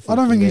thing. I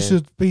don't think he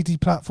should be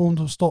deplatformed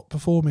or stop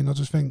performing. I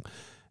just think,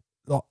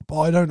 like, but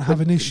I don't have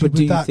an issue but do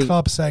with you that think-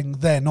 club saying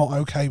they're not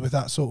okay with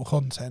that sort of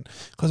content,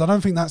 because I don't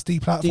think that's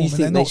deplatforming. think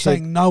They're they not should-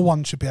 saying no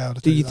one should be able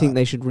to do Do you that. think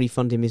they should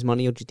refund him his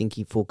money, or do you think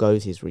he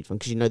foregoes his refund?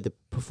 Because the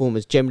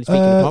performers, generally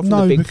speaking, apart from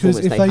no, the big because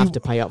performers, if they they- have to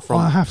pay up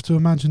front. I have to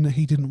imagine that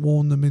he didn't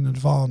warn them in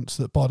advance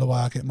that, by the way,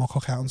 I get my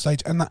cock out on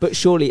stage, and that But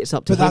surely it's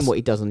up to But him that's- what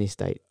he does on his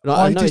stage. Like,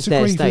 I I know it's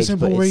their disagree for the stage,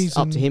 but simple it's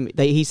up to reason, him.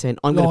 He's saying,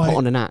 I'm going to like, put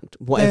on an act,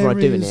 whatever I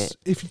there do in is- it.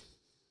 If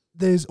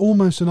there's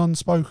almost an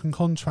unspoken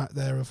contract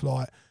there of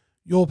like,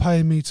 you're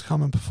paying me to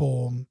come and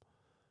perform.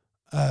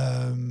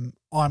 I'm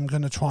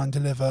going to try and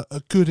deliver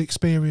a good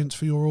experience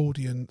for your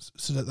audience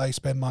so that they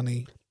spend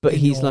money. But in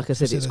he's, your like I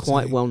said, it's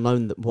quite facility. well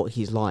known that what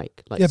he's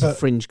like Yeah, to but-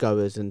 fringe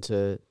goers and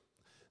to...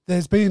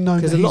 There's being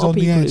known 'Cause that a he's lot of on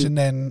the people edge who- and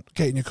then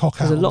getting your cock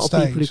 'cause out a lot on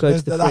of people who stage. go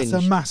to the That's a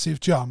Fringe- massive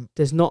jump.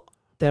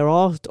 There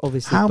are,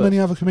 obviously, How but, many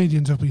other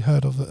comedians have we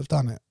heard of that have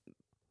done it?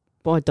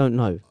 but I don't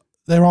know.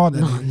 There aren't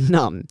any.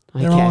 None,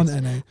 I There guess. aren't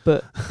any.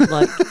 But,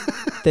 like,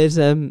 there's,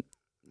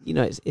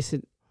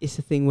 it's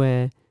a thing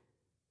where...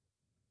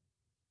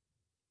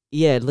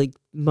 Yeah, like,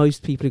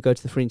 most people who go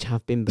to the Fringe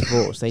have been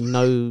before, so they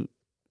know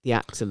the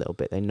acts a little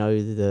bit. They know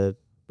the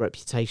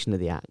reputation of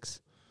the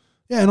acts.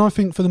 Yeah, and I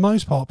think for the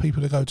most part,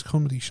 people who go to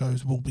comedy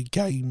shows will be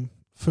game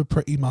for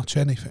pretty much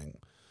anything.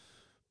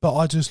 But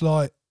I just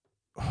like,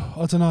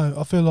 I don't know.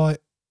 I feel like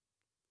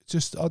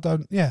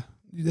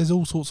there's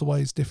all sorts of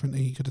ways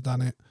differently he could have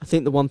done it. I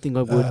think the one thing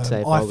I would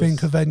say... If I was,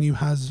 think a venue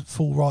has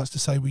full rights to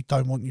say we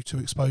don't want you to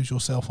expose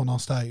yourself on our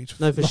stage.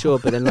 No, for sure.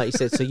 But then, like you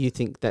said, so you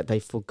think that they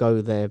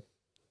forgo their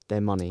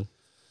money?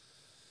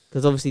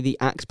 Because obviously the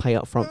acts pay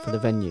up front for the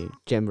venue,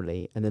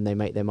 generally, and then they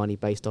make their money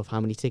based off how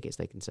many tickets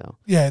they can sell.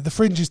 Yeah, the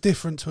Fringe is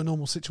different to a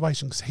normal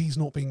situation because he's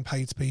not being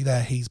paid to be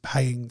there. He's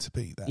paying to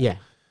be there. Yeah.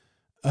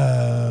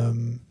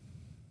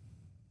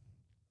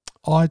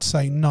 I'd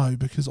say no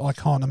because I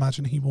can't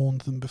imagine he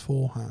warned them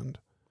beforehand.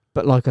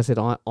 But like I said,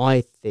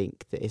 I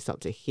think that it's up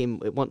to him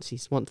once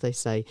they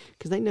say,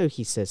 because they know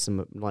he says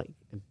some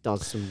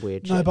does some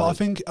weird shit. No, but I like,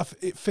 think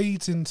it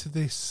feeds into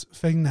this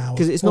thing now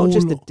because it's not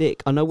just the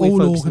dick. I know we're all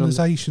focusing on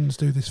organisations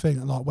do this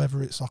thing, like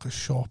whether it's like a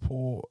shop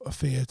or a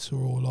theatre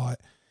or like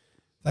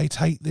they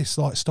take this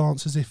like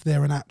stance as if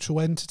they're an actual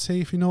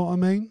entity, if you know what I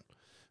mean.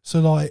 So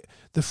like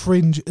the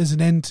Fringe as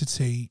an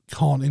entity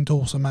can't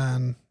endorse a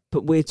man.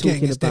 But we're getting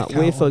talking his about dick out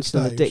we're on focusing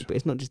on the stage. dick, but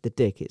it's not just the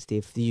dick; it's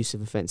the use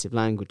of offensive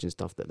language and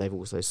stuff that they've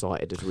also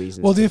cited as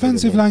reasons. Well, the to put him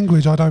offensive in.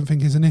 language I don't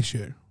think is an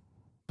issue,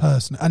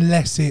 personally,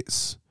 unless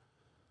it's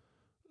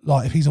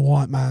like if he's a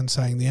white man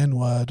saying the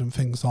N-word and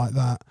things like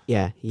that.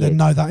 Yeah, Then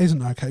no, that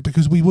isn't okay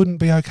because we wouldn't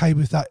be okay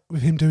with that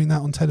with him doing that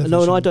on television.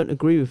 No, and I don't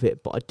agree with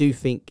it, but I do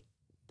think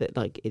that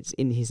like it's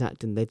in his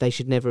act, and they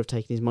should never have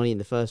taken his money in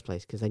the first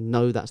place because they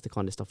know that's the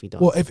kind of stuff he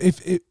does. Well,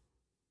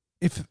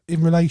 if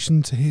in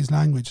relation to his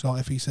language,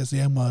 like if he says the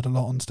N-word a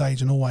lot on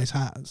stage and always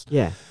has,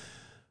 yeah,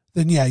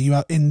 then yeah, you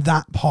are in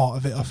that part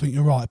of it. I think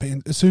you're right. But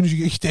as soon as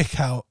you get your dick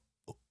out,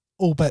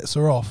 all bets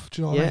are off.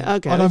 Do you know what I mean?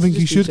 Okay. I don't it's think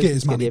he just should get interesting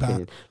his to money the back.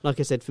 opinion. Like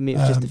I said, for me,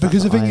 it's just the fact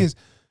because the that thing is,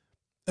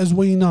 as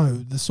we know,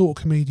 the sort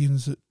of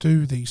comedians that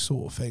do these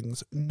sort of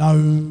things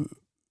know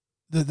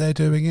that they're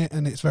doing it,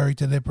 and it's very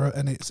deliberate.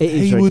 And It is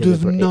he very would have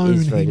deliberate. It known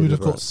is very he would have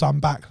deliberate. got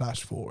some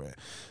backlash for it.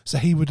 So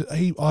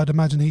I'd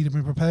imagine he'd have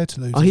been prepared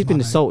to lose. Oh, his he's been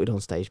money. assaulted on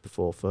stage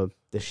before for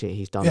the shit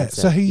he's done. Yeah, and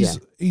so said.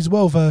 he's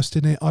well versed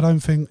in it. I don't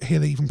think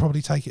he'll even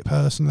probably take it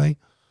personally.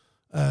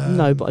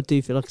 No, but I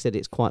do feel like I said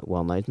it's quite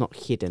well known. It's not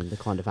hidden the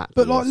kind of act.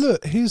 But he like, is.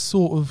 look, his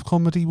sort of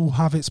comedy will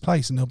have its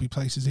place, and there'll be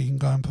places he can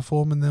go and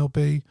perform, and there'll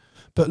be.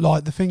 But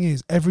like, the thing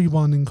is,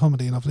 everyone in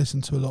comedy, and I've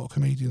listened to a lot of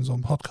comedians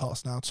on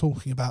podcasts now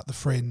talking about the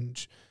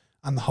Fringe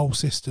and the whole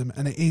system,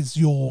 and it is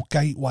your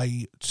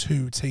gateway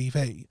to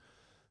TV.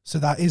 So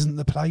that isn't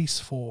the place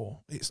for.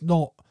 It's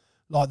not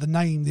like the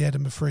name, the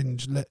Edinburgh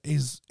Fringe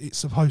it's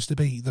supposed to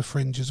be the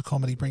Fringe as a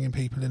comedy, bringing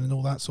people in and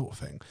all that sort of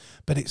thing.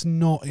 But it's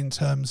not in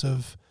terms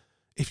of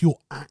if you're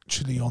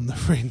actually on the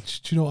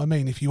Fringe. Do you know what I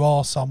mean? If you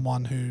are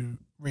someone who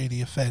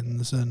really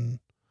offends, and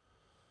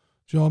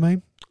do you know what I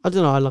mean? I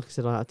don't know. Like I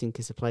said, I think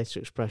it's a place for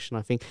expression.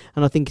 I think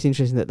it's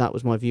interesting that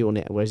was my view on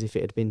it. Whereas if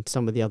it had been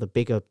some of the other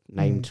bigger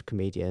named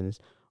comedians,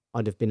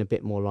 I'd have been a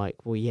bit more like,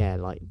 well, yeah,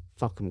 like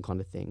fuck them kind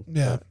of thing.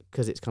 Yeah,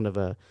 because it's kind of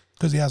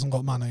because he hasn't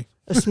got money.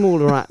 a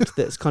smaller act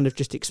that's kind of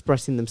just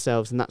expressing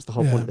themselves, and that's the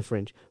whole Yeah. point of the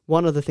Fringe.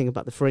 One other thing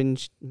about the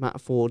Fringe,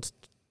 Matt Ford,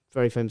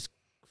 very famous,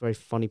 very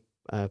funny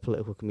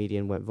political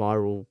comedian, went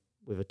viral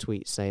with a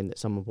tweet saying that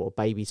someone brought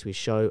a baby to his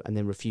show and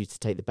then refused to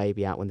take the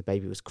baby out when the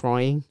baby was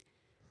crying.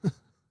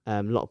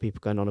 A lot of people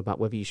going on about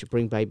whether you should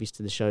bring babies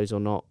to the shows or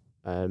not.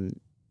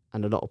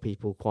 and a lot of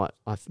people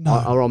No.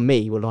 are on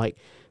me. Were like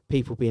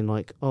people being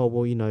like, oh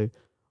well,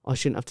 I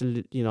shouldn't have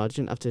to, I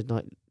shouldn't have to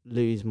like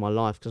lose my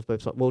life because I'm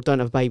like, well, don't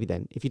have a baby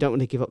then. If you don't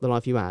want to give up the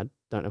life you had,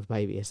 don't have a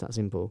baby. It's that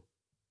simple.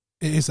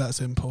 It is that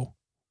simple.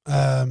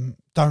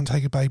 Don't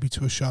take a baby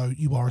to a show.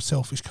 You are a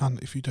selfish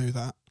cunt if you do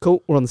that.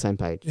 Cool, we're on the same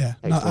page. Yeah,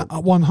 Excellent. no,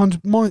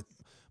 100.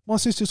 My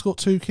sister's got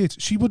 2 kids.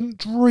 She wouldn't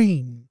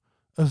dream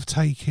of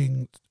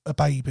taking a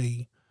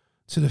baby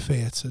to the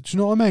theatre. Do you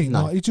know what I mean?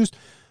 No. Like,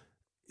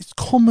 it's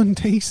common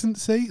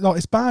decency. Like,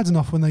 it's bad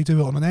enough when they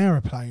do it on an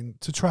aeroplane.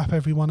 To trap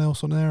everyone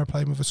else on an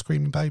aeroplane with a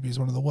screaming baby is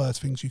one of the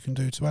worst things you can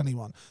do to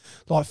anyone.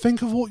 Like,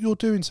 think of what you're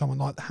doing to someone,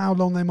 like how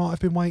long they might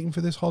have been waiting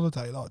for this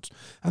holiday. Like,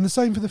 and the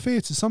same for the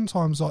theatre.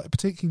 Sometimes, like,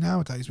 particularly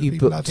nowadays, when You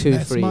people book have 2-3 less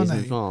years in money,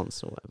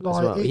 advance or whatever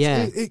like, as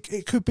well.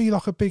 it could be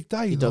like a big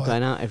day. You're not like,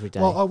 going out every day.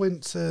 well, I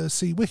went to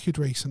see Wicked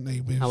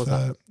recently with. How was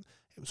that?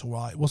 It was all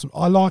right. It wasn't.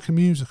 I like a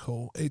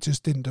musical. It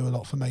just didn't do a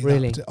lot for me.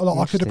 Really? I could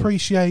Interesting.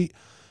 appreciate.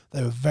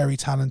 They were very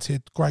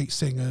talented, great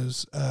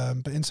singers.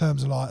 But in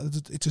terms of like,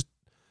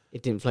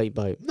 It didn't float your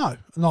boat. no.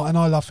 Like, and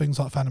I love things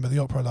like Phantom of the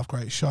Opera. I love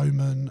Great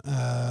Showman.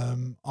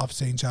 I've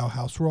seen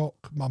Jailhouse Rock,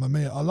 Mamma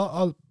Mia.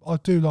 I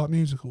do like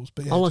musicals,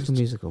 but yeah, I like a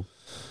musical.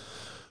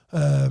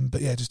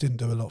 but yeah, it just didn't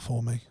do a lot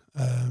for me.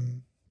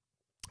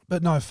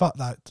 But no, fuck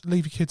that.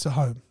 Leave your kids at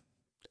home.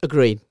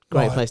 Agreed.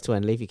 Great Right. place to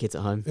end. Leave your kids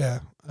at home. Yeah.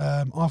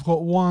 I've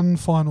got one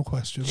final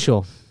question.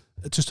 Sure.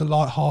 Just a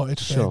light-hearted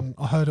Sure. thing.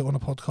 I heard it on a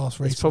podcast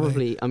recently. It's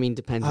probably,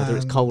 depends whether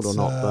it's cold or And,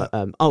 not.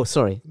 But oh,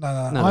 sorry. No.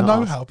 I No,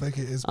 know ask. how big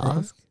it is, bro.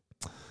 Ask.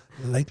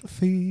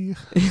 Lengthy.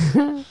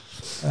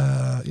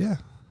 Yeah,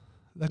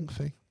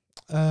 lengthy.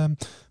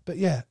 But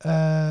yeah,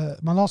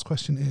 my last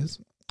question is,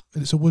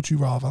 and it's a would you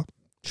rather.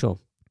 Sure.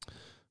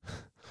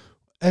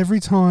 Every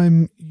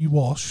time you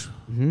wash,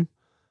 Mm-hmm.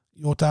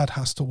 your dad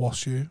has to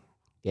wash you,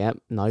 Yeah.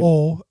 No.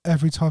 or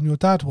every time your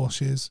dad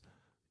washes,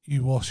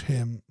 you wash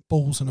him,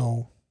 balls and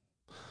all.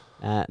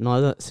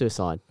 Neither.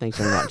 Suicide. Thanks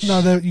very much. No,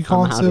 you I'm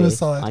can't happy.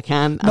 suicide. I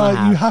can. And No,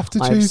 I you have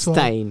to I choose one.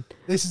 abstain.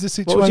 This is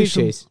a What would you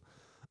situation. choose?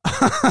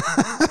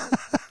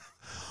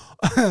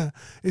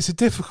 It's a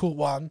difficult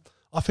one.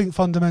 I think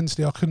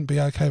fundamentally I couldn't be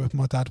okay with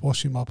my dad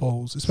washing my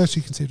balls,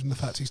 especially considering the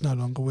fact he's no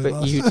longer with But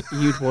us.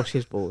 you'd wash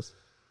his balls.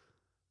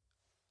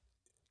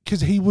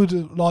 Because he would,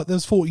 like,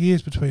 there's 40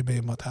 years between me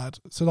and my dad.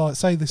 So, like,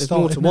 say this There's more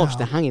started to watch. now.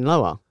 They're hanging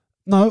lower.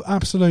 No,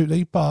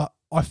 absolutely. But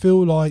I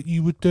feel like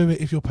you would do it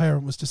if your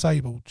parent was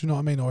disabled. Do you know what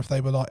I mean? Or if they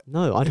were, like,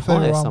 No, I'd if they were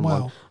hire someone.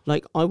 unwell.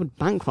 Like, I would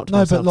bankrupt No,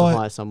 but, myself like- to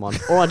hire someone.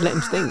 Or I'd let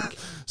him stink.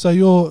 So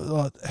you're,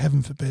 like,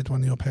 heaven forbid,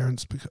 one of your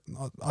parents,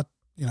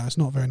 you know, it's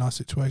not a very nice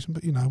situation,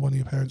 but, you know, one of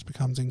your parents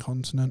becomes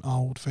incontinent,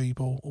 old,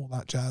 feeble, all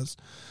that jazz.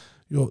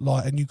 You're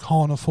like, and you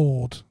can't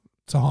afford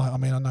to hire. I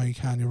mean, I know you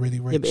can. You're really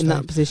rich. Yeah, but in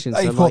that position,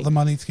 they've so got like, the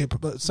money to get,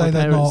 but say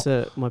they're not.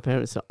 my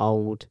parents are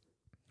old,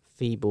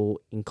 feeble,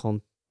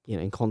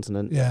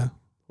 incontinent. Yeah.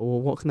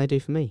 Well, what can they do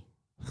for me?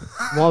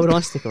 Why would I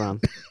stick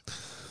around?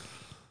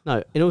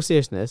 No, in all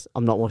seriousness,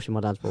 I'm not washing my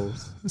dad's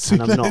balls, So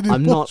and you're letting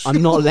him wash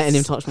I'm not yours. letting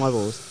him touch my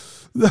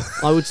balls.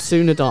 I would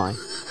sooner die.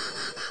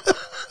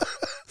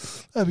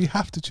 No, you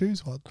have to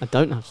choose one. I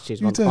don't have to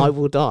choose You one. do. I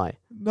will die,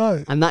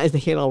 No. and that is the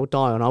hill I will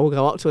die on. I will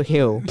go up to a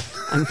hill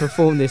and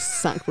perform this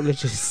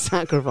sacrilegious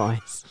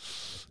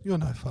sacrifice. You're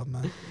no fun,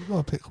 man. You've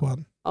got to pick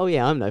one. Oh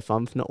yeah, I'm no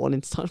fun for not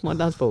wanting to touch my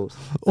dad's balls.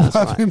 Or That's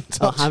have right. him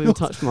I'll touch have him yours.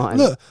 touch mine.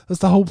 Look,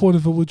 that's the whole point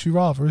of a would you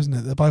rather, isn't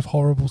it? They're both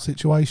horrible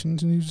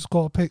situations and you just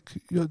got to pick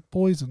your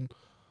poison.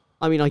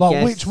 I mean, I Like,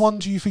 guess which one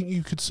do you think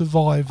you could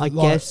survive? I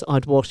like, guess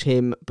I'd wash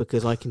him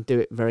because I can do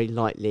it very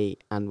lightly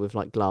and with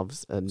like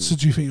gloves and. So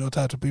do you think your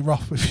dad would be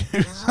rough with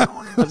you?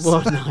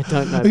 Well, no, I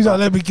don't know. He's but like,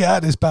 let me get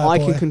at this bad I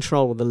boy. can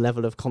control the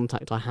level of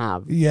contact I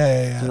have.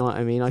 Yeah. Do you know what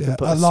I mean? I Yeah. can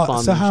put a Like,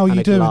 sponge so how are and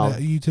you a doing glove. it?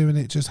 Are you doing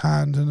it just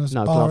hand and a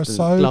No, bar of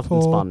soap? glove and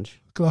or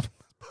sponge. glove?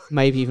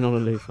 Maybe even on a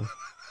loofah.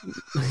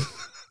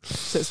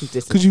 Set some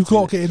distance. Because you've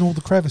got to between get in all the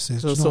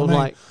crevices. it. do So you know sort of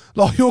what I mean?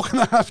 Like you're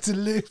going to have to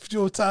lift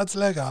your dad's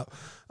leg up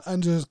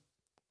and just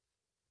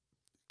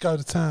go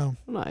to town.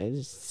 no,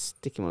 just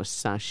stick him on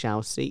a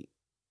shower seat,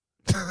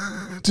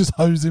 Just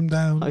hose him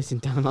down. close him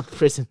down like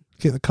prison.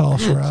 Get the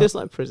casher out. Just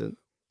like prison.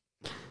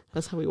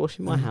 That's how we wash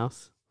in my Yeah.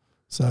 house.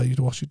 So you'd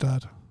wash your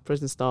dad.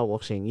 Prison style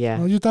washing, yeah.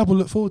 Well, your dad will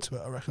look forward to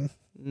it, I reckon.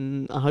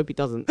 I hope he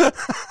doesn't.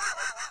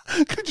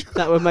 Could you,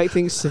 That would make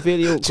things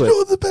severely do you awkward. know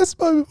what the best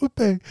moment would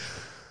be?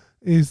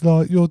 Is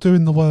like you're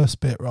doing the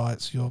worst bit,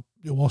 right? So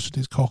you're washing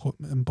his cock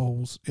and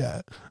balls,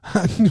 yeah.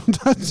 And your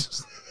dad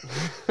just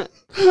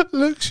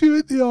looks you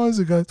in the eyes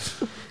and goes,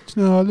 "Do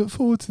you know, I look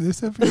forward to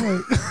this every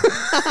week."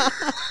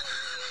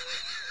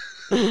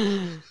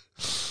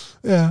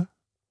 Yeah.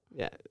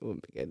 Yeah, it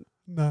wouldn't be good.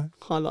 No.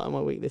 Highlight of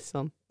my week, this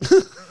son. I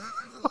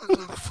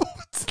look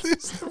forward to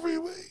this every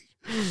week.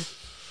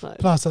 So,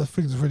 Plus, I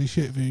think it's really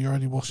shit if you're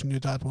only washing your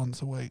dad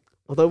once a week.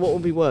 Although, what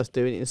would be worse,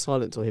 doing it in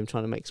silence or him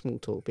trying to make small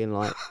talk, being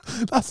like,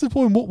 That's the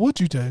point. What would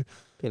you do?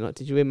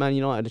 "Did you win Man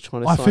United?" Or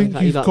trying to. I sign think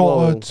that? you've You're like, got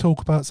 "Whoa." to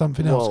talk about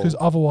something else, because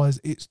Whoa. otherwise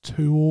it's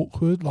too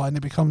awkward. Like, and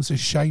it becomes this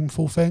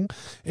shameful thing.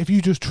 If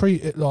you just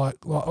treat it like,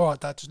 all right,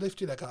 Dad, just lift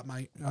your leg up,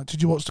 mate.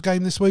 Did you watch the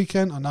game this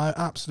weekend? I know,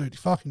 absolutely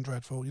fucking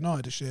dreadful.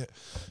 United are shit.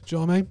 Do you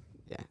know what I mean?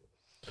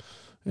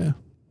 Yeah.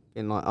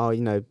 Being like, "Oh,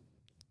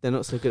 they're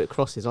not so good at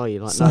crosses, are you?"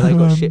 Like, So, no, they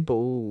got shit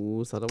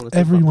balls. I don't want to.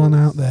 Everyone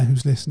out there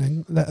who's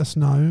listening, let us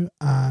know.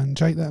 And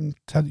Jake,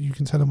 you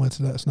can tell them where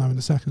to let us know in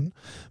a second.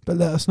 But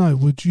let us know,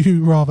 would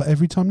you rather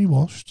every time you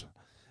washed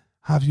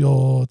have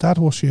your dad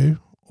wash you,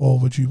 or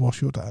would you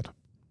wash your dad?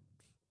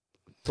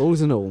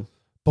 Balls and all.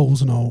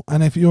 Balls and all.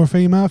 And if you're a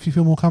female, if you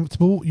feel more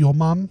comfortable, your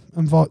mum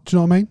and do you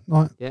know what I mean?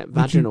 Like, Yeah,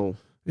 vaginal.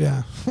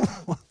 yeah.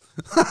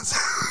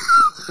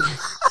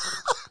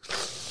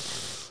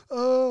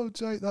 Oh,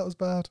 Jake, that was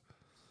bad.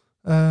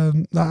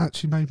 That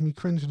actually made me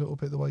cringe a little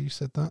bit, the way you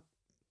said that.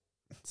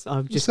 So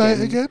I'm just Say it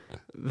getting again.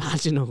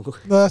 vaginal.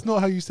 No, that's not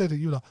how you said it.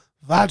 You were like,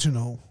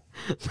 vaginal.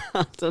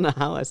 I don't know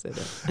how I said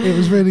it. It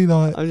was really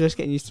like, I'm just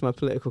getting used to my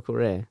political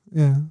career.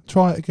 yeah.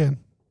 Try it again.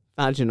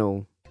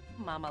 Vaginal.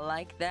 Mama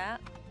like that.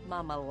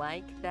 Mama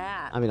like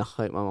that. I mean, I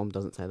hope my mum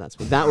doesn't say that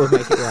to me. That would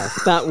make it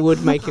worse. That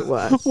would make it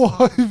worse.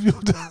 Why if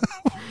your dad?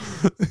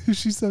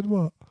 She said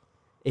what?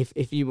 If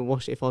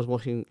I was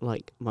washing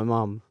like my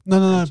mum,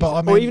 No. But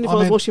I mean, or even if I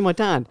was meant- washing my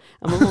dad,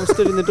 and my mum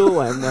stood in the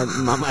doorway and went,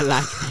 "Mama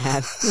like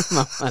that,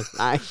 Mama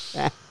like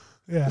that."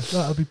 yeah,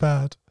 that would be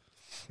bad.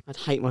 I'd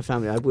hate my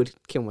family. I would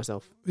kill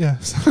myself.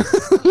 Yes.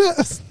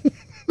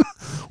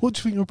 What do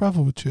you think your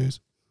brother would choose?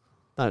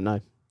 Don't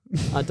know.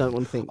 I don't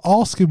want to think.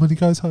 Ask him when he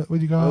goes home.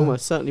 When you go I home.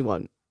 almost certainly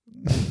won't.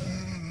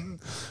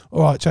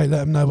 All right, Jake. Let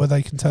them know where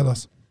they can tell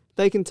us.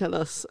 They can tell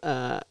us,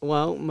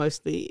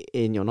 mostly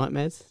in your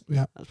nightmares.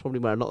 Yeah. That's probably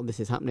where a lot of this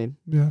is happening.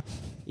 Yeah.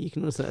 You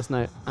can also let us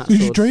know at Do you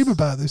Swords. dream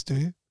about this? Do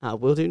you?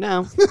 Will do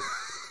now.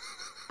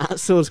 At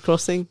Swords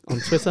Crossing on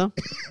Twitter.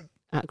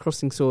 At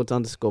Crossing Swords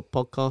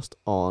 _podcast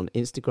on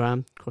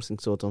Instagram. Crossing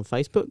Swords on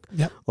Facebook.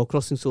 Yep. Or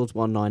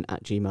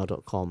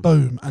crossingswords19@gmail.com.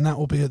 Boom, and that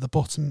will be at the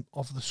bottom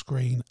of the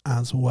screen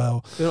as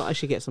well. I feel like I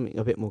should get something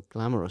a bit more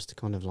glamorous to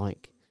kind of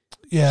like.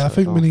 Yeah, I Shut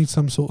think we off. need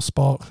some sort of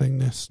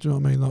sparklingness. Do you know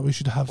what I mean? Like, we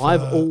should have.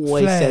 I've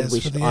always said flares we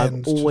for should. the I've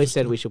end, always just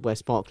said to- we should wear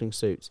sparkling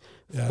suits,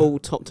 yeah. full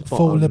top to Full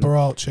bottom,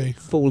 Liberace.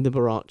 full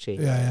Liberace.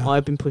 Yeah.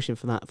 I've been pushing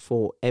for that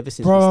for ever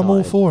since. Bro, we I'm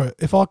all started. for it.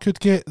 If I could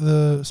get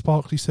the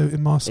sparkly suit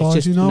in my size,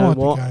 just- you you know, know I'd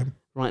what? be game.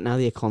 Right now,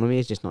 the economy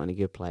is just not in a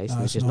good place. No,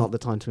 and it's it's just not. not the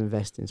time to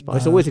invest in sparkling. No.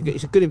 It's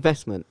always a good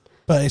investment.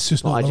 But it's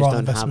just But not I the just right don't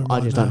have. investment I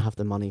right just now. don't have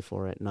the money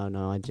for it.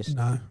 No. I just.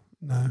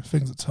 No,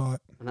 things are tight.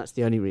 And that's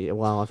the only reason.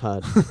 Well, I've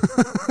heard.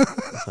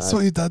 That's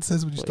what your dad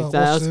says when you start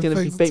I was watching going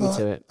to things beat are me tight.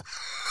 to it.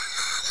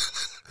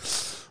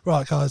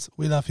 Right, guys,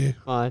 we love you.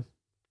 Bye.